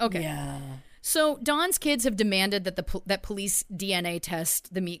 Okay. Yeah. So Don's kids have demanded that police DNA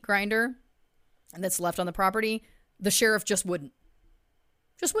test the meat grinder that's left on the property. The sheriff just wouldn't.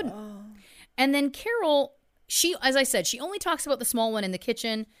 Oh. And then Carole, as I said, she only talks about the small one in the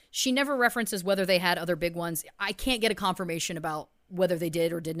kitchen. She never references whether they had other big ones. I can't get a confirmation about whether they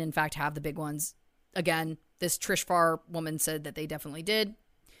did or didn't in fact have the big ones. Again, this Trish Farr woman said that they definitely did.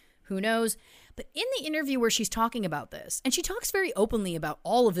 Who knows? But in the interview where she's talking about this, and she talks very openly about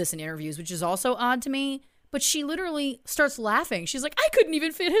all of this in interviews, which is also odd to me, but she literally starts laughing. She's like, I couldn't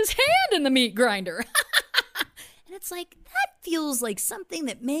even fit his hand in the meat grinder. And it's like, that feels like something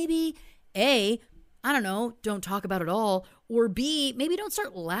that maybe, A, I don't know, don't talk about at all, or B, maybe don't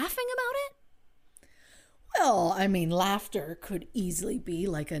start laughing about it. Well, I mean, laughter could easily be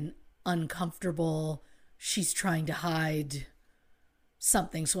like an uncomfortable, she's trying to hide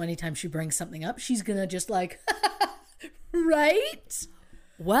something, so anytime she brings something up, she's gonna just right?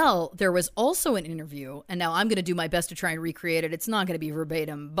 Well, there was also an interview, and now I'm gonna do my best to try and recreate it. It's not gonna be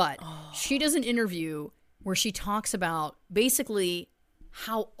verbatim, but she does an interview where she talks about basically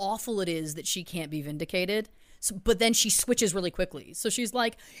how awful it is that she can't be vindicated. So, but then she switches really quickly. So she's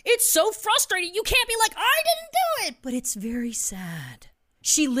like, it's so frustrating. You can't be like, I didn't do it. But it's very sad.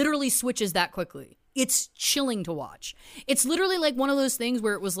 She literally switches that quickly. It's chilling to watch. It's literally like one of those things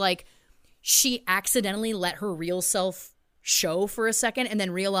where it was like she accidentally let her real self show for a second and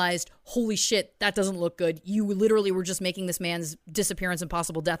then realized, holy shit, that doesn't look good. You literally were just making this man's disappearance and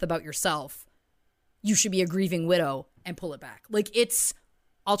possible death about yourself. You should be a grieving widow and pull it back.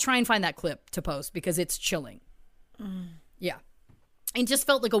 I'll try and find that clip to post because it's chilling. Yeah. It just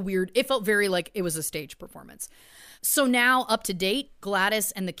felt like it felt very like it was a stage performance. So now, up to date,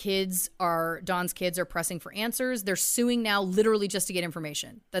 Gladys and Don's kids are pressing for answers. They're suing now literally just to get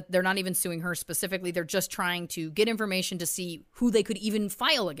information. That they're not even suing her specifically. They're just trying to get information to see who they could even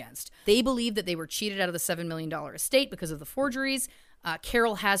file against. They believe that they were cheated out of the $7 million estate because of the forgeries.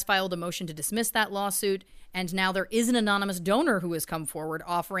 Carole has filed a motion to dismiss that lawsuit. And now there is an anonymous donor who has come forward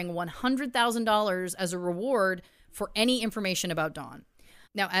offering $100,000 as a reward for any information about Don.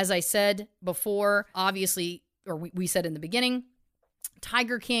 Now, as I said before, obviously, or we said in the beginning,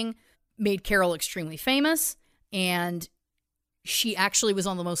 Tiger King made Carole extremely famous, and she actually was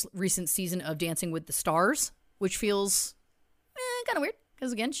on the most recent season of Dancing with the Stars, which feels kind of weird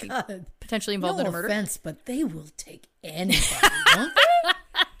because, again, she potentially involved in a murder. No offense, but they will take anybody, won't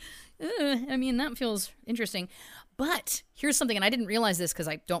they? I mean, that feels interesting. But here's something, and I didn't realize this because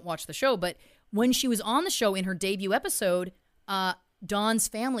I don't watch the show, but when she was on the show in her debut episode, Don's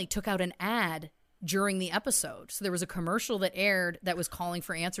family took out an ad during the episode. So there was a commercial that aired that was calling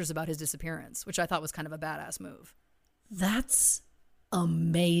for answers about his disappearance, which I thought was kind of a badass move. That's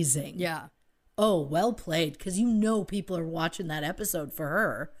amazing. Yeah. Oh, well played, because you know people are watching that episode for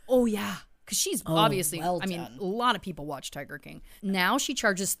her. Oh, yeah. Because she's obviously, well I mean, done. a lot of people watch Tiger King. Now she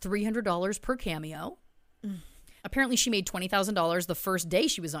charges $300 per cameo. Apparently she made $20,000 the first day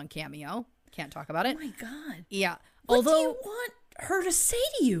she was on Cameo. Can't talk about it. Oh my God. Yeah. What do you want her to say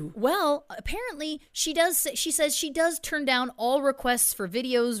to you? Well, apparently she says she does turn down all requests for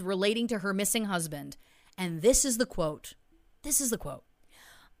videos relating to her missing husband. And this is the quote.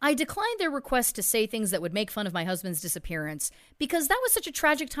 I declined their request to say things that would make fun of my husband's disappearance because that was such a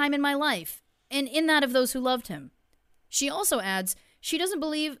tragic time in my life and in that of those who loved him. She also adds, she doesn't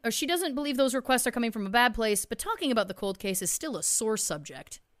believe those requests are coming from a bad place, but talking about the cold case is still a sore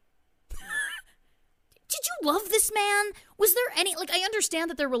subject. Did you love this man? Was there any, I understand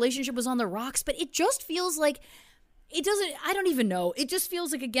that their relationship was on the rocks, but it just feels like I don't even know. It just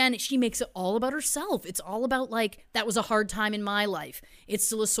feels like, again, she makes it all about herself. It's all about, that was a hard time in my life. It's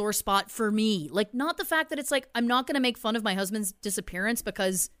still a sore spot for me. Not the fact that it's I'm not going to make fun of my husband's disappearance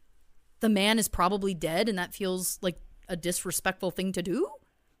because the man is probably dead and that feels like a disrespectful thing to do.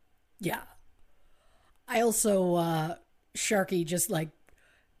 Yeah. I also, Sharky just,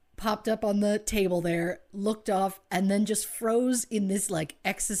 popped up on the table there, looked off, and then just froze in this,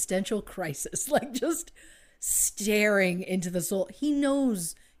 existential crisis. Just staring into the soul. He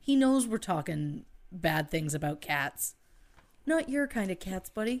knows we're talking bad things about cats. Not your kind of cats,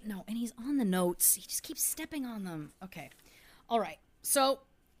 buddy. No, and he's on the notes. He just keeps stepping on them. Okay. All right. So,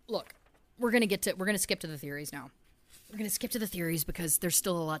 look, we're going to skip to the theories now. We're going to skip to the theories because there's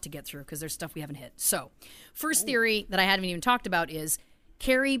still a lot to get through because there's stuff we haven't hit. So, first theory that I haven't even talked about is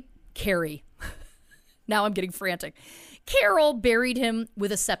Carrie. Now I'm getting frantic. Carole buried him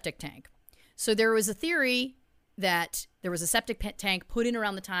with a septic tank. So there was a theory that there was a septic tank put in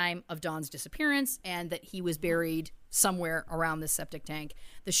around the time of Don's disappearance and that he was buried somewhere around this septic tank.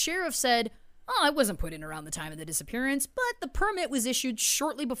 The sheriff said, it wasn't put in around the time of the disappearance, but the permit was issued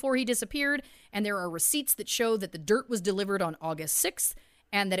shortly before he disappeared, and there are receipts that show that the dirt was delivered on August 6th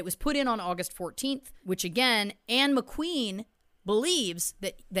and that it was put in on August 14th, which again, Anne McQueen believes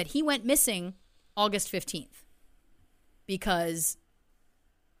that he went missing August 15th because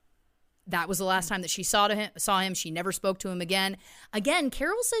that was the last time that she saw him. She never spoke to him again. Again,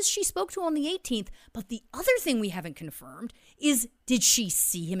 Carole says she spoke to him on the 18th, but the other thing we haven't confirmed is, did she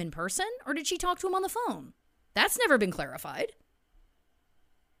see him in person or did she talk to him on the phone? That's never been clarified.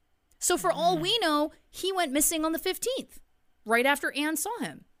 So for all we know, he went missing on the 15th, right after Anne saw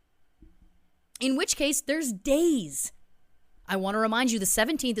him. In which case, there's days. I want to remind you, the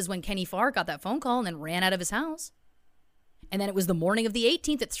 17th is when Kenny Farr got that phone call and then ran out of his house. And then it was the morning of the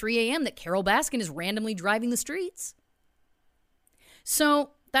 18th at 3 a.m. that Carole Baskin is randomly driving the streets.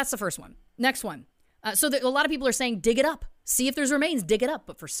 So that's the first one. Next one. A lot of people are saying, dig it up. See if there's remains, dig it up.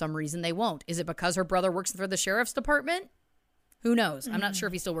 But for some reason they won't. Is it because her brother works for the sheriff's department? Who knows? I'm not sure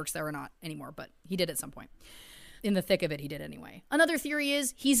if he still works there or not anymore, but he did at some point. In the thick of it, he did anyway. Another theory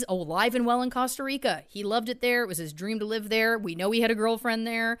is he's alive and well in Costa Rica. He loved it there. It was his dream to live there. We know he had a girlfriend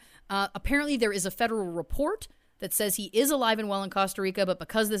there. Apparently there is a federal report that says he is alive and well in Costa Rica, but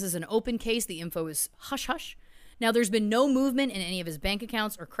because this is an open case, the info is hush-hush. Now, there's been no movement in any of his bank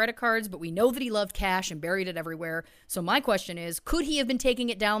accounts or credit cards, but we know that he loved cash and buried it everywhere. So my question is, could he have been taking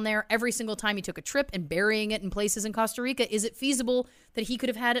it down there every single time he took a trip and burying it in places in Costa Rica? Is it feasible that he could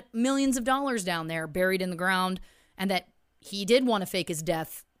have had millions of dollars down there buried in the ground and that he did want to fake his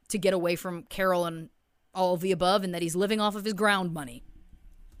death to get away from Carole and all of the above and that he's living off of his ground money?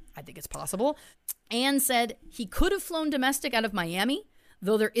 I think it's possible. Anne said he could have flown domestic out of Miami,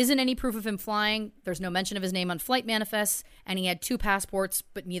 though there isn't any proof of him flying. There's no mention of his name on flight manifests, and he had 2 passports,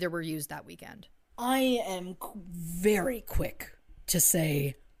 but neither were used that weekend. I am very quick to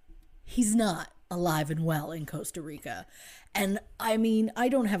say he's not alive and well in Costa Rica. And I mean, I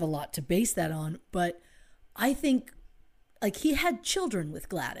don't have a lot to base that on, but I think, he had children with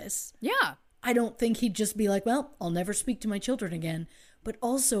Gladys. Yeah. I don't think he'd just be like, well, I'll never speak to my children again. But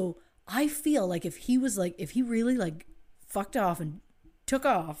also, I feel like if he really fucked off and took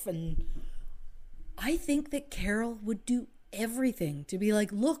off, and I think that Carole would do everything to be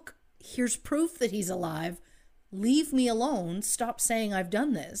like, look, here's proof that he's alive. Leave me alone. Stop saying I've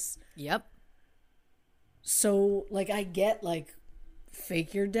done this. Yep. So, like, I get, like,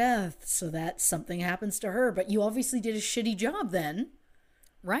 fake your death so that something happens to her. But you obviously did a shitty job then.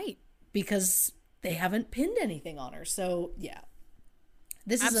 Right. Because they haven't pinned anything on her. So, yeah.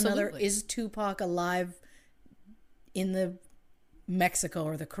 This is another, is Tupac alive in the Mexico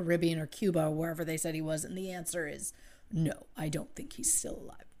or the Caribbean or Cuba or wherever they said he was? And the answer is no, I don't think he's still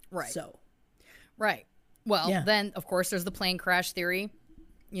alive. Right. So. Right. Well, then, of course, there's the plane crash theory.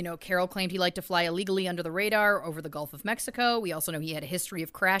 You know, Carole claimed he liked to fly illegally under the radar over the Gulf of Mexico. We also know he had a history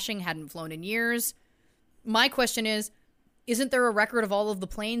of crashing, hadn't flown in years. My question is, isn't there a record of all of the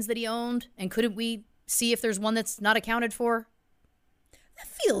planes that he owned? And couldn't we see if there's one that's not accounted for? That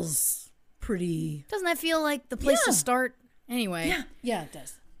feels pretty... Doesn't that feel like the place to start? Anyway. Yeah, it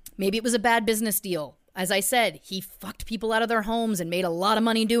does. Maybe it was a bad business deal. As I said, he fucked people out of their homes and made a lot of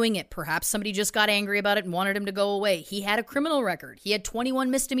money doing it. Perhaps somebody just got angry about it and wanted him to go away. He had a criminal record. He had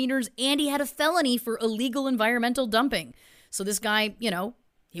 21 misdemeanors and he had a felony for illegal environmental dumping. So this guy, you know,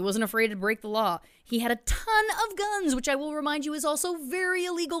 he wasn't afraid to break the law. He had a ton of guns, which I will remind you is also very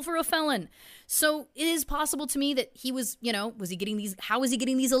illegal for a felon. So it is possible to me that he was, you know, how was he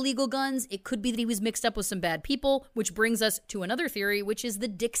getting these illegal guns? It could be that he was mixed up with some bad people, which brings us to another theory, which is the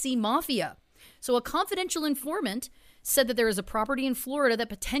Dixie Mafia. So a confidential informant said that there is a property in Florida that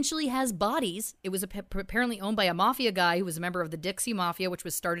potentially has bodies. It was apparently owned by a mafia guy who was a member of the Dixie Mafia, which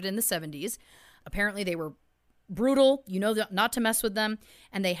was started in the 70s. Apparently they were brutal, you know, not to mess with them.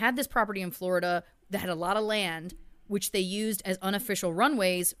 And they had this property in Florida that had a lot of land, which they used as unofficial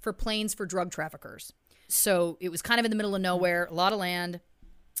runways for planes for drug traffickers. So it was kind of in the middle of nowhere, a lot of land.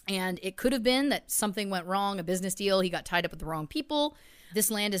 And it could have been that something went wrong, a business deal, he got tied up with the wrong people. This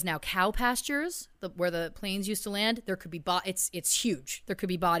land is now cow pastures, where the planes used to land. There could be it's huge. There could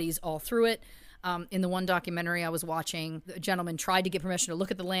be bodies all through it. In the one documentary I was watching, the gentleman tried to get permission to look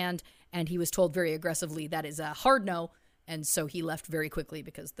at the land, and he was told very aggressively that is a hard no, and so he left very quickly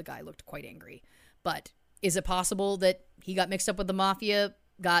because the guy looked quite angry. But is it possible that he got mixed up with the mafia,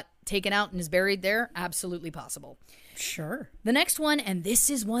 got taken out, and is buried there? Absolutely possible. Sure. The next one, and this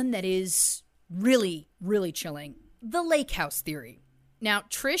is one that is really, really chilling, the lake house theory. Now,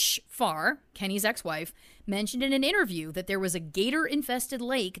 Trish Farr, Kenny's ex-wife, mentioned in an interview that there was a gator-infested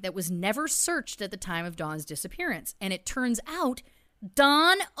lake that was never searched at the time of Dawn's disappearance. And it turns out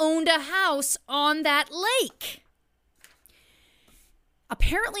Dawn owned a house on that lake.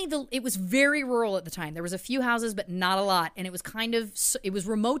 Apparently, it was very rural at the time. There was a few houses, but not a lot. And it was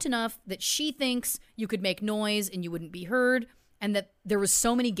remote enough that she thinks you could make noise and you wouldn't be heard. And that there was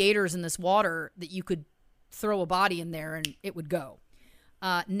so many gators in this water that you could throw a body in there and it would go.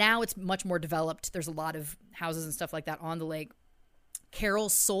 Now it's much more developed. There's a lot of houses and stuff like that on the lake. Carole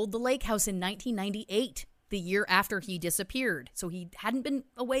sold the lake house in 1998, the year after he disappeared. So he hadn't been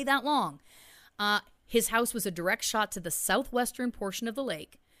away that long. His house was a direct shot to the southwestern portion of the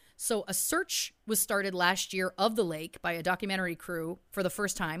lake. So a search was started last year of the lake by a documentary crew for the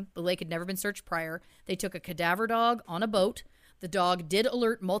first time. The lake had never been searched prior. They took a cadaver dog on a boat. The dog did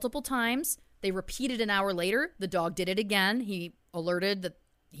alert multiple times. They repeated an hour later. The dog did it again. He alerted that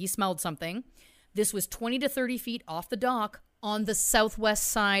he smelled something. This was 20 to 30 feet off the dock on the southwest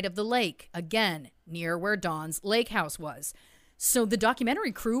side of the lake, again, near where Dawn's lake house was. So the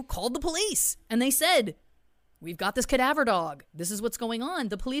documentary crew called the police and they said, "We've got this cadaver dog. This is what's going on."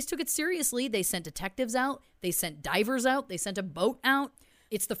 The police took it seriously. They sent detectives out. They sent divers out. They sent a boat out.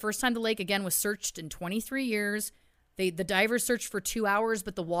 It's the first time the lake again was searched in 23 years. The divers searched for 2 hours,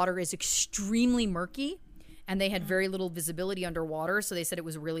 but the water is extremely murky. And they had very little visibility underwater, so they said it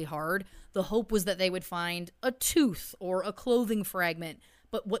was really hard. The hope was that they would find a tooth or a clothing fragment.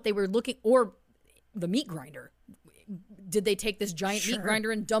 But what they were looking, or the meat grinder. Did they take this giant meat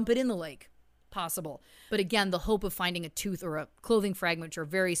grinder and dump it in the lake? Possible. But again, the hope of finding a tooth or a clothing fragment, which are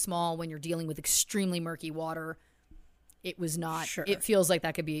very small when you're dealing with extremely murky water, it was not. Sure. It feels like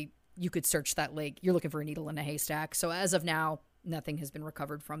that could be, you could search that lake. You're looking for a needle in a haystack. So as of now, nothing has been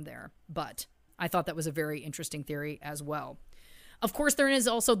recovered from there. But I thought that was a very interesting theory as well. Of course, there is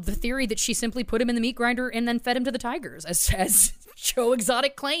also the theory that she simply put him in the meat grinder and then fed him to the tigers, as Joe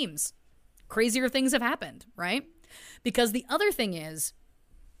Exotic claims. Crazier things have happened, right? Because the other thing is,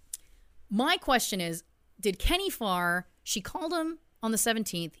 my question is, did Kenny Farr, she called him on the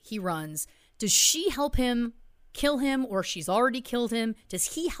 17th, he runs. Does she help him kill him, or she's already killed him?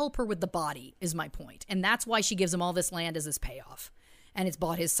 Does he help her with the body, is my point. And that's why she gives him all this land as his payoff. And it's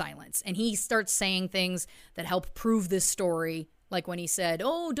bought his silence. And he starts saying things that help prove this story Like when he said,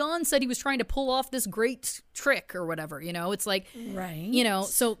 oh, Don said he was trying to pull off this great trick or whatever, it's like, right.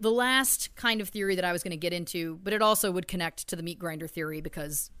 So the last kind of theory that I was going to get into, but it also would connect to the meat grinder theory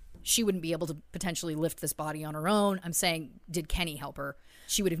because she wouldn't be able to potentially lift this body on her own. I'm saying, did Kenny help her?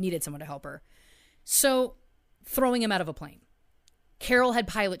 She would have needed someone to help her. So throwing him out of a plane. Carole had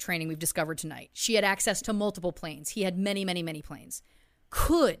pilot training, we've discovered tonight. She had access to multiple planes. He had many, many, many planes.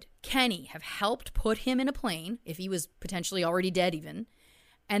 Could Kenny have helped put him in a plane, if he was potentially already dead even,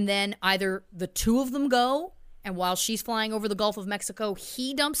 and then either the two of them go, and while she's flying over the Gulf of Mexico,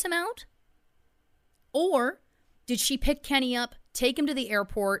 he dumps him out? Or did she pick Kenny up, take him to the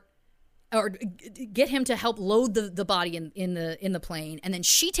airport, or get him to help load the body in the plane, and then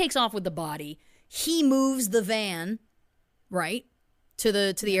she takes off with the body, he moves the van, right, to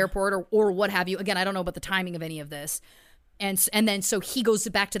the airport or what have you. Again, I don't know about the timing of any of this. And then so he goes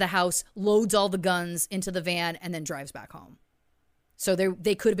back to the house, loads all the guns into the van, and then drives back home. So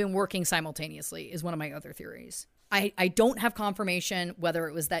they could have been working simultaneously is one of my other theories. I don't have confirmation whether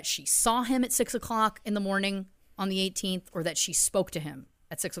it was that she saw him at 6 o'clock in the morning on the 18th or that she spoke to him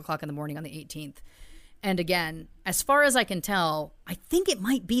at 6 o'clock in the morning on the 18th. And again, as far as I can tell, I think it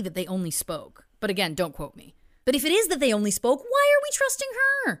might be that they only spoke. But again, don't quote me. But if it is that they only spoke, why are we trusting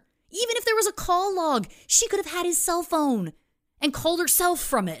her? Even if there was a call log, she could have had his cell phone and called herself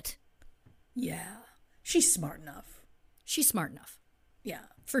from it. Yeah. She's smart enough. She's smart enough. Yeah.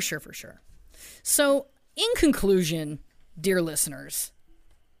 For sure, for sure. So, in conclusion, dear listeners,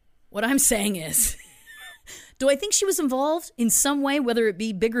 what I'm saying is, do I think she was involved in some way, whether it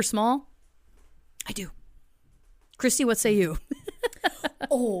be big or small? I do. Christy, what say you?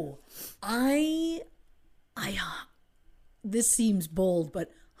 This seems bold,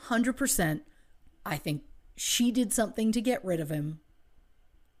 but 100%, I think she did something to get rid of him.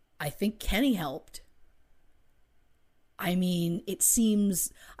 I think Kenny helped. I mean,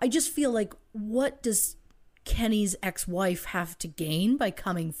 I just feel like, what does Kenny's ex-wife have to gain by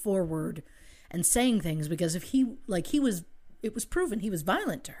coming forward and saying things? Because if it was proven he was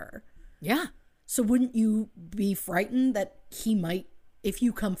violent to her. Yeah. So wouldn't you be frightened that he might, if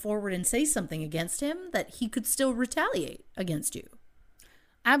you come forward and say something against him, that he could still retaliate against you?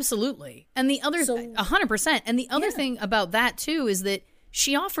 Absolutely. And the other, 100%. And the other thing about that, too, is that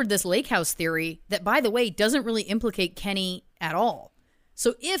she offered this lake house theory that, by the way, doesn't really implicate Kenny at all.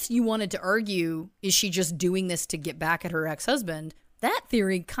 So if you wanted to argue, is she just doing this to get back at her ex-husband, that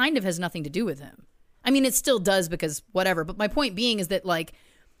theory kind of has nothing to do with him. I mean, it still does because whatever. But my point being is that, like,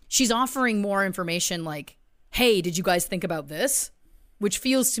 she's offering more information like, hey, did you guys think about this? Which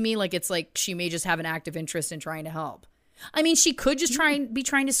feels to me like it's like she may just have an active interest in trying to help. I mean, she could just be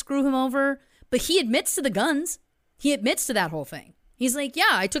trying to screw him over, but he admits to the guns. He admits to that whole thing. He's like, yeah,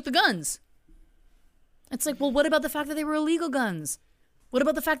 I took the guns. It's like, well, what about the fact that they were illegal guns? What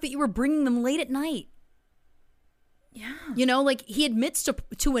about the fact that you were bringing them late at night? Yeah. Like he admits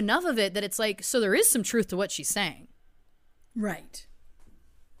to enough of it that it's like, so there is some truth to what she's saying. Right.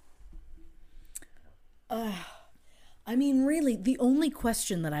 I mean, really, the only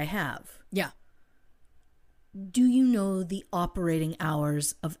question that I have. Yeah. Do you know the operating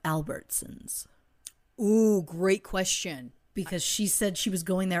hours of Albertsons? Ooh, great question. Because she said she was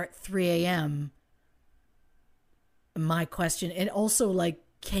going there at 3 a.m. My question, and also, like,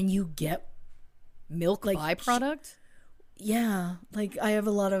 can you get milk byproduct? Yeah, like, I have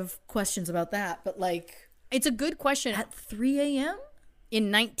a lot of questions about that, but, like... It's a good question. At 3 a.m.?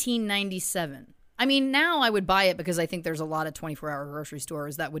 In 1997. I mean, now I would buy it because I think there's a lot of 24-hour grocery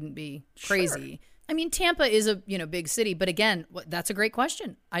stores. That wouldn't be crazy. Sure. I mean, Tampa is a big city, but again, that's a great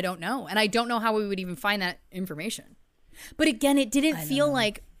question. I don't know. And I don't know how we would even find that information. But again, it didn't feel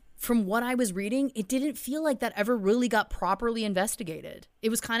like, from what I was reading, it didn't feel like that ever really got properly investigated. It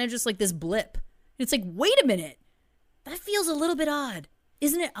was kind of just like this blip. It's like, wait a minute. That feels a little bit odd.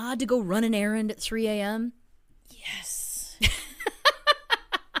 Isn't it odd to go run an errand at 3 a.m.? Yes.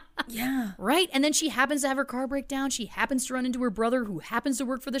 Yeah. Right? And then she happens to have her car break down. She happens to run into her brother who happens to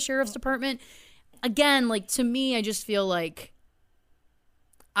work for the sheriff's department. Again, like, to me, I just feel like,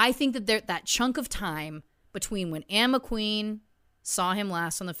 I think that that chunk of time between when Anne McQueen saw him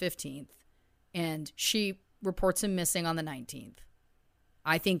last on the 15th and she reports him missing on the 19th,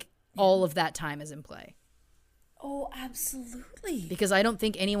 I think all of that time is in play. Oh, absolutely. Because I don't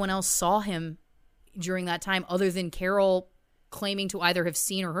think anyone else saw him during that time other than Carole claiming to either have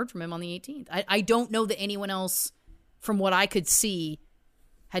seen or heard from him on the 18th. I don't know that anyone else, from what I could see,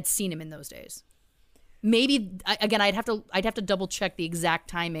 had seen him in those days. Maybe, again, I'd have to double check the exact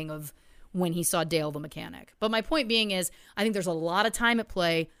timing of when he saw Dale the mechanic. But my point being is, I think there's a lot of time at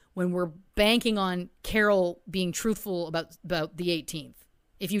play. when we're banking on Carole being truthful about the 18th.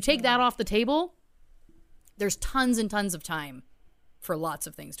 If you take that off the table, there's tons and tons of time for lots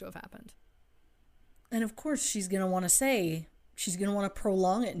of things to have happened. And of course, she's going to want to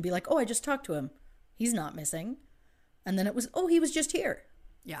prolong it and be like, oh, I just talked to him. He's not missing. And then it was, oh, he was just here.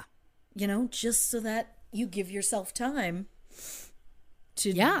 Yeah. You know, just so that you give yourself time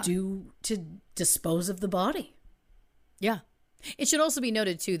to to dispose of the body. Yeah. It should also be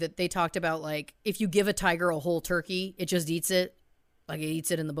noted, too, that they talked about, like, if you give a tiger a whole turkey, it just eats it. Like, it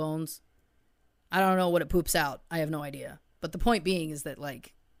eats it in the bones. I don't know what it poops out. I have no idea. But the point being is that,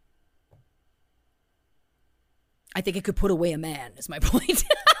 like, I think it could put away a man, is my point.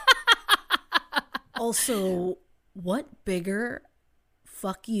 Also, what bigger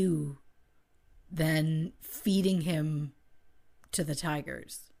fuck you than feeding him to the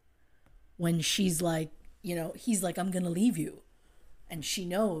tigers? When she's like, you know, he's like, I'm going to leave you. And she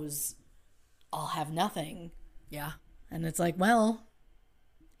knows I'll have nothing. Yeah. And it's like, well,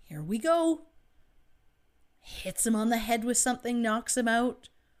 here we go. Hits him on the head with something, knocks him out.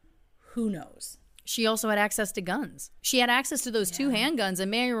 Who knows? She also had access to guns. She had access to those 2 handguns. And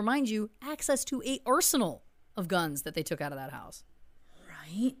may I remind you, access to an arsenal of guns that they took out of that house.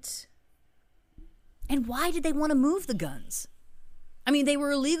 Right. And why did they want to move the guns? I mean, they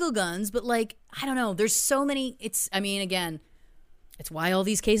were illegal guns, but like, I don't know. There's so many. Again, it's why all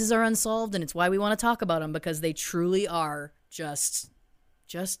these cases are unsolved, and it's why we want to talk about them, because they truly are just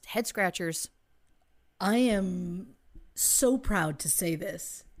head scratchers. I am so proud to say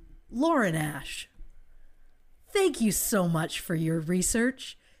this. Lauren Ash, thank you so much for your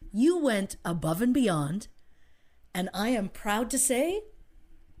research. You went above and beyond, and I am proud to say,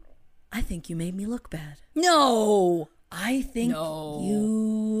 I think you made me look bad. No! I think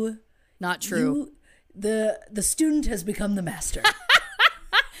you... Not true. The student has become the master.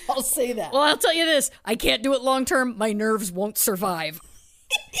 I'll say that. Well, I'll tell you this. I can't do it long term. My nerves won't survive.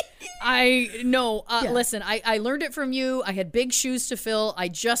 Listen, I learned it from you. I had big shoes to fill. I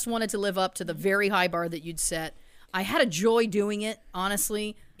just wanted to live up to the very high bar that you'd set. I had a joy doing it,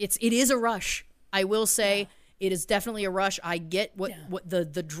 honestly. It is a rush. I will say it is definitely a rush. I get what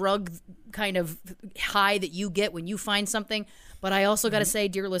the drug kind of high that you get when you find something. But I also got to say,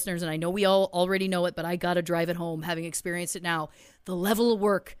 dear listeners, and I know we all already know it, but I got to drive it home, having experienced it now, the level of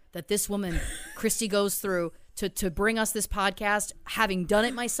work that this woman, Christy, goes through to bring us this podcast, having done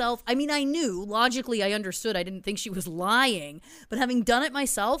it myself. I mean, I knew, logically, I understood. I didn't think she was lying. But having done it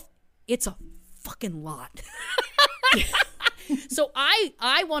myself, it's a fucking lot. So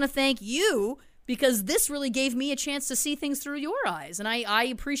I want to thank you, because this really gave me a chance to see things through your eyes. And I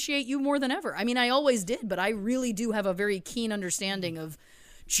appreciate you more than ever. I mean, I always did, but I really do have a very keen understanding of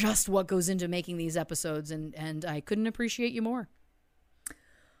just what goes into making these episodes. And I couldn't appreciate you more.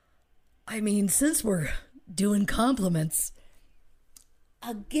 I mean, since we're doing compliments,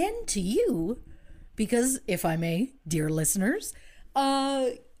 again to you, because if I may, dear listeners,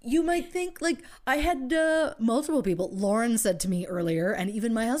 you might think, like, I had multiple people. Lauren said to me earlier, and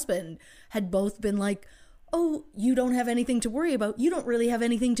even my husband had both been like, oh, you don't have anything to worry about. You don't really have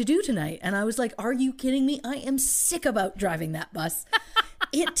anything to do tonight. And I was like, are you kidding me? I am sick about driving that bus.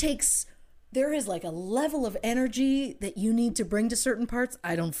 There is like a level of energy that you need to bring to certain parts.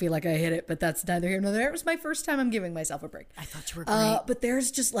 I don't feel like I hit it, but that's neither here nor there. It was my first time I'm giving myself a break. I thought you were great. But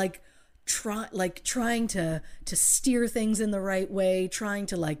there's just like trying to steer things in the right way, trying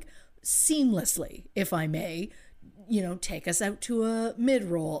to like seamlessly, if I may, take us out to a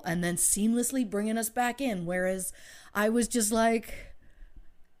mid-roll and then seamlessly bringing us back in. Whereas I was just like,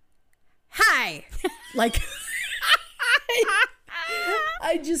 hi, like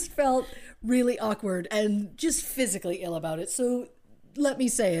I just felt really awkward and just physically ill about it. So let me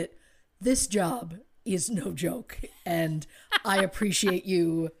say it. This job is no joke. And I appreciate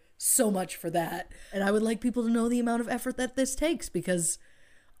you so much for that. And I would like people to know the amount of effort that this takes, because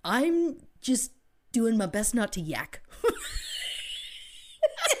I'm just doing my best not to yak.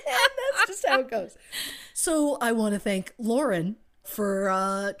 That's just how it goes. So I want to thank Lauren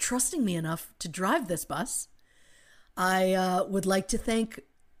for trusting me enough to drive this bus. I would like to thank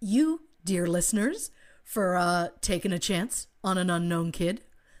you, dear listeners, for taking a chance on an unknown kid.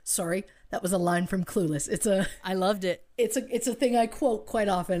 Sorry, that was a line from Clueless. I loved it. It's a thing I quote quite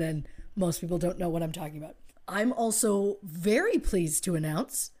often, and most people don't know what I'm talking about. I'm also very pleased to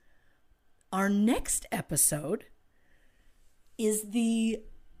announce our next episode is the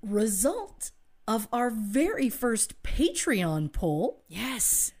result of our very first Patreon poll.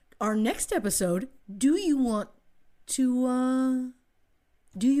 Yes. Our next episode, do you want to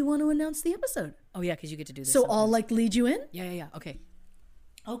announce the episode? Oh, yeah, because you get to do this. So sometimes. I'll lead you in? Yeah. Okay.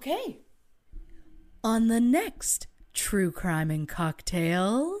 Okay. On the next True Crime and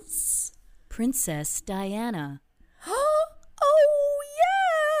Cocktails, Princess Diana. Oh,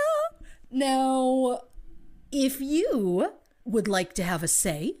 yeah! Now, if you would like to have a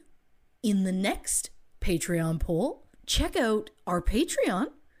say in the next Patreon poll, check out our Patreon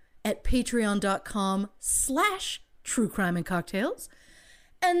at patreon.com/True Crime and Cocktails.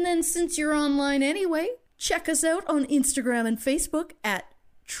 And then since you're online anyway, check us out on Instagram and Facebook at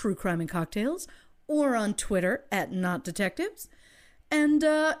True Crime and Cocktails, or on Twitter at Not Detectives. And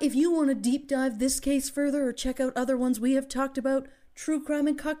if you want to deep dive this case further or check out other ones we have talked about,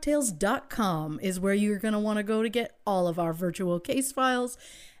 truecrimeandcocktails.com is where you're going to want to go to get all of our virtual case files.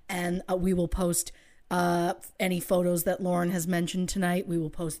 And we will post any photos that Lauren has mentioned tonight. We will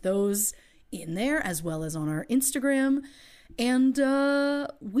post those in there as well as on our Instagram. And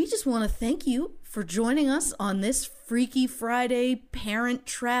we just want to thank you for joining us on this Freaky Friday parent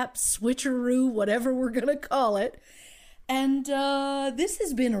trap switcheroo, whatever we're going to call it. And this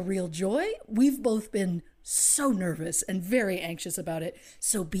has been a real joy. We've both been so nervous and very anxious about it.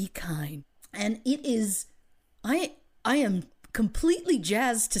 So be kind. And it is, I am completely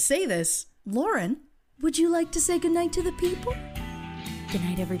jazzed to say this. Lauren, would you like to say goodnight to the people? Good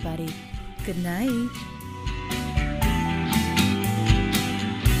night, everybody. Good night.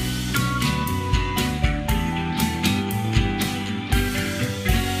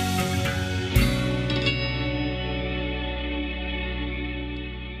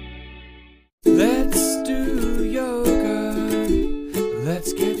 Let's do yoga.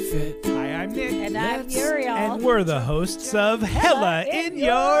 Let's get fit. Hi, I'm Nick. And I'm Uriel. And we're the hosts of Hella in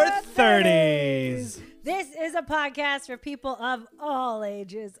Your 30s. This is a podcast for people of all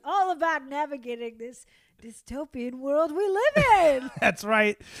ages, all about navigating this dystopian world we live in. That's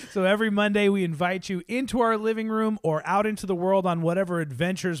right. So every Monday we invite you into our living room or out into the world on whatever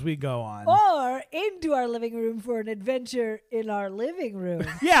adventures we go on. Or into our living room for an adventure in our living room.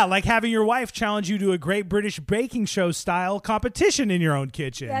 Yeah, like having your wife challenge you to a Great British Baking Show style competition in your own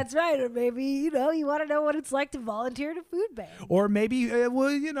kitchen. That's right. Or maybe, you want to know what it's like to volunteer at a food bank. Or maybe, you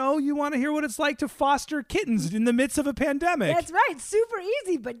want to hear what it's like to foster kittens in the midst of a pandemic. That's right. Super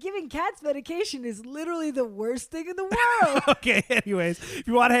easy, but giving cats medication is literally the worst thing in the world. Okay, anyways, if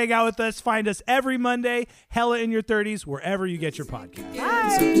you want to hang out with us, find us every Monday, Hella in Your 30s, wherever you get your podcast.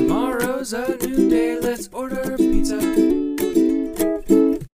 Bye. So tomorrow's a new day. Let's order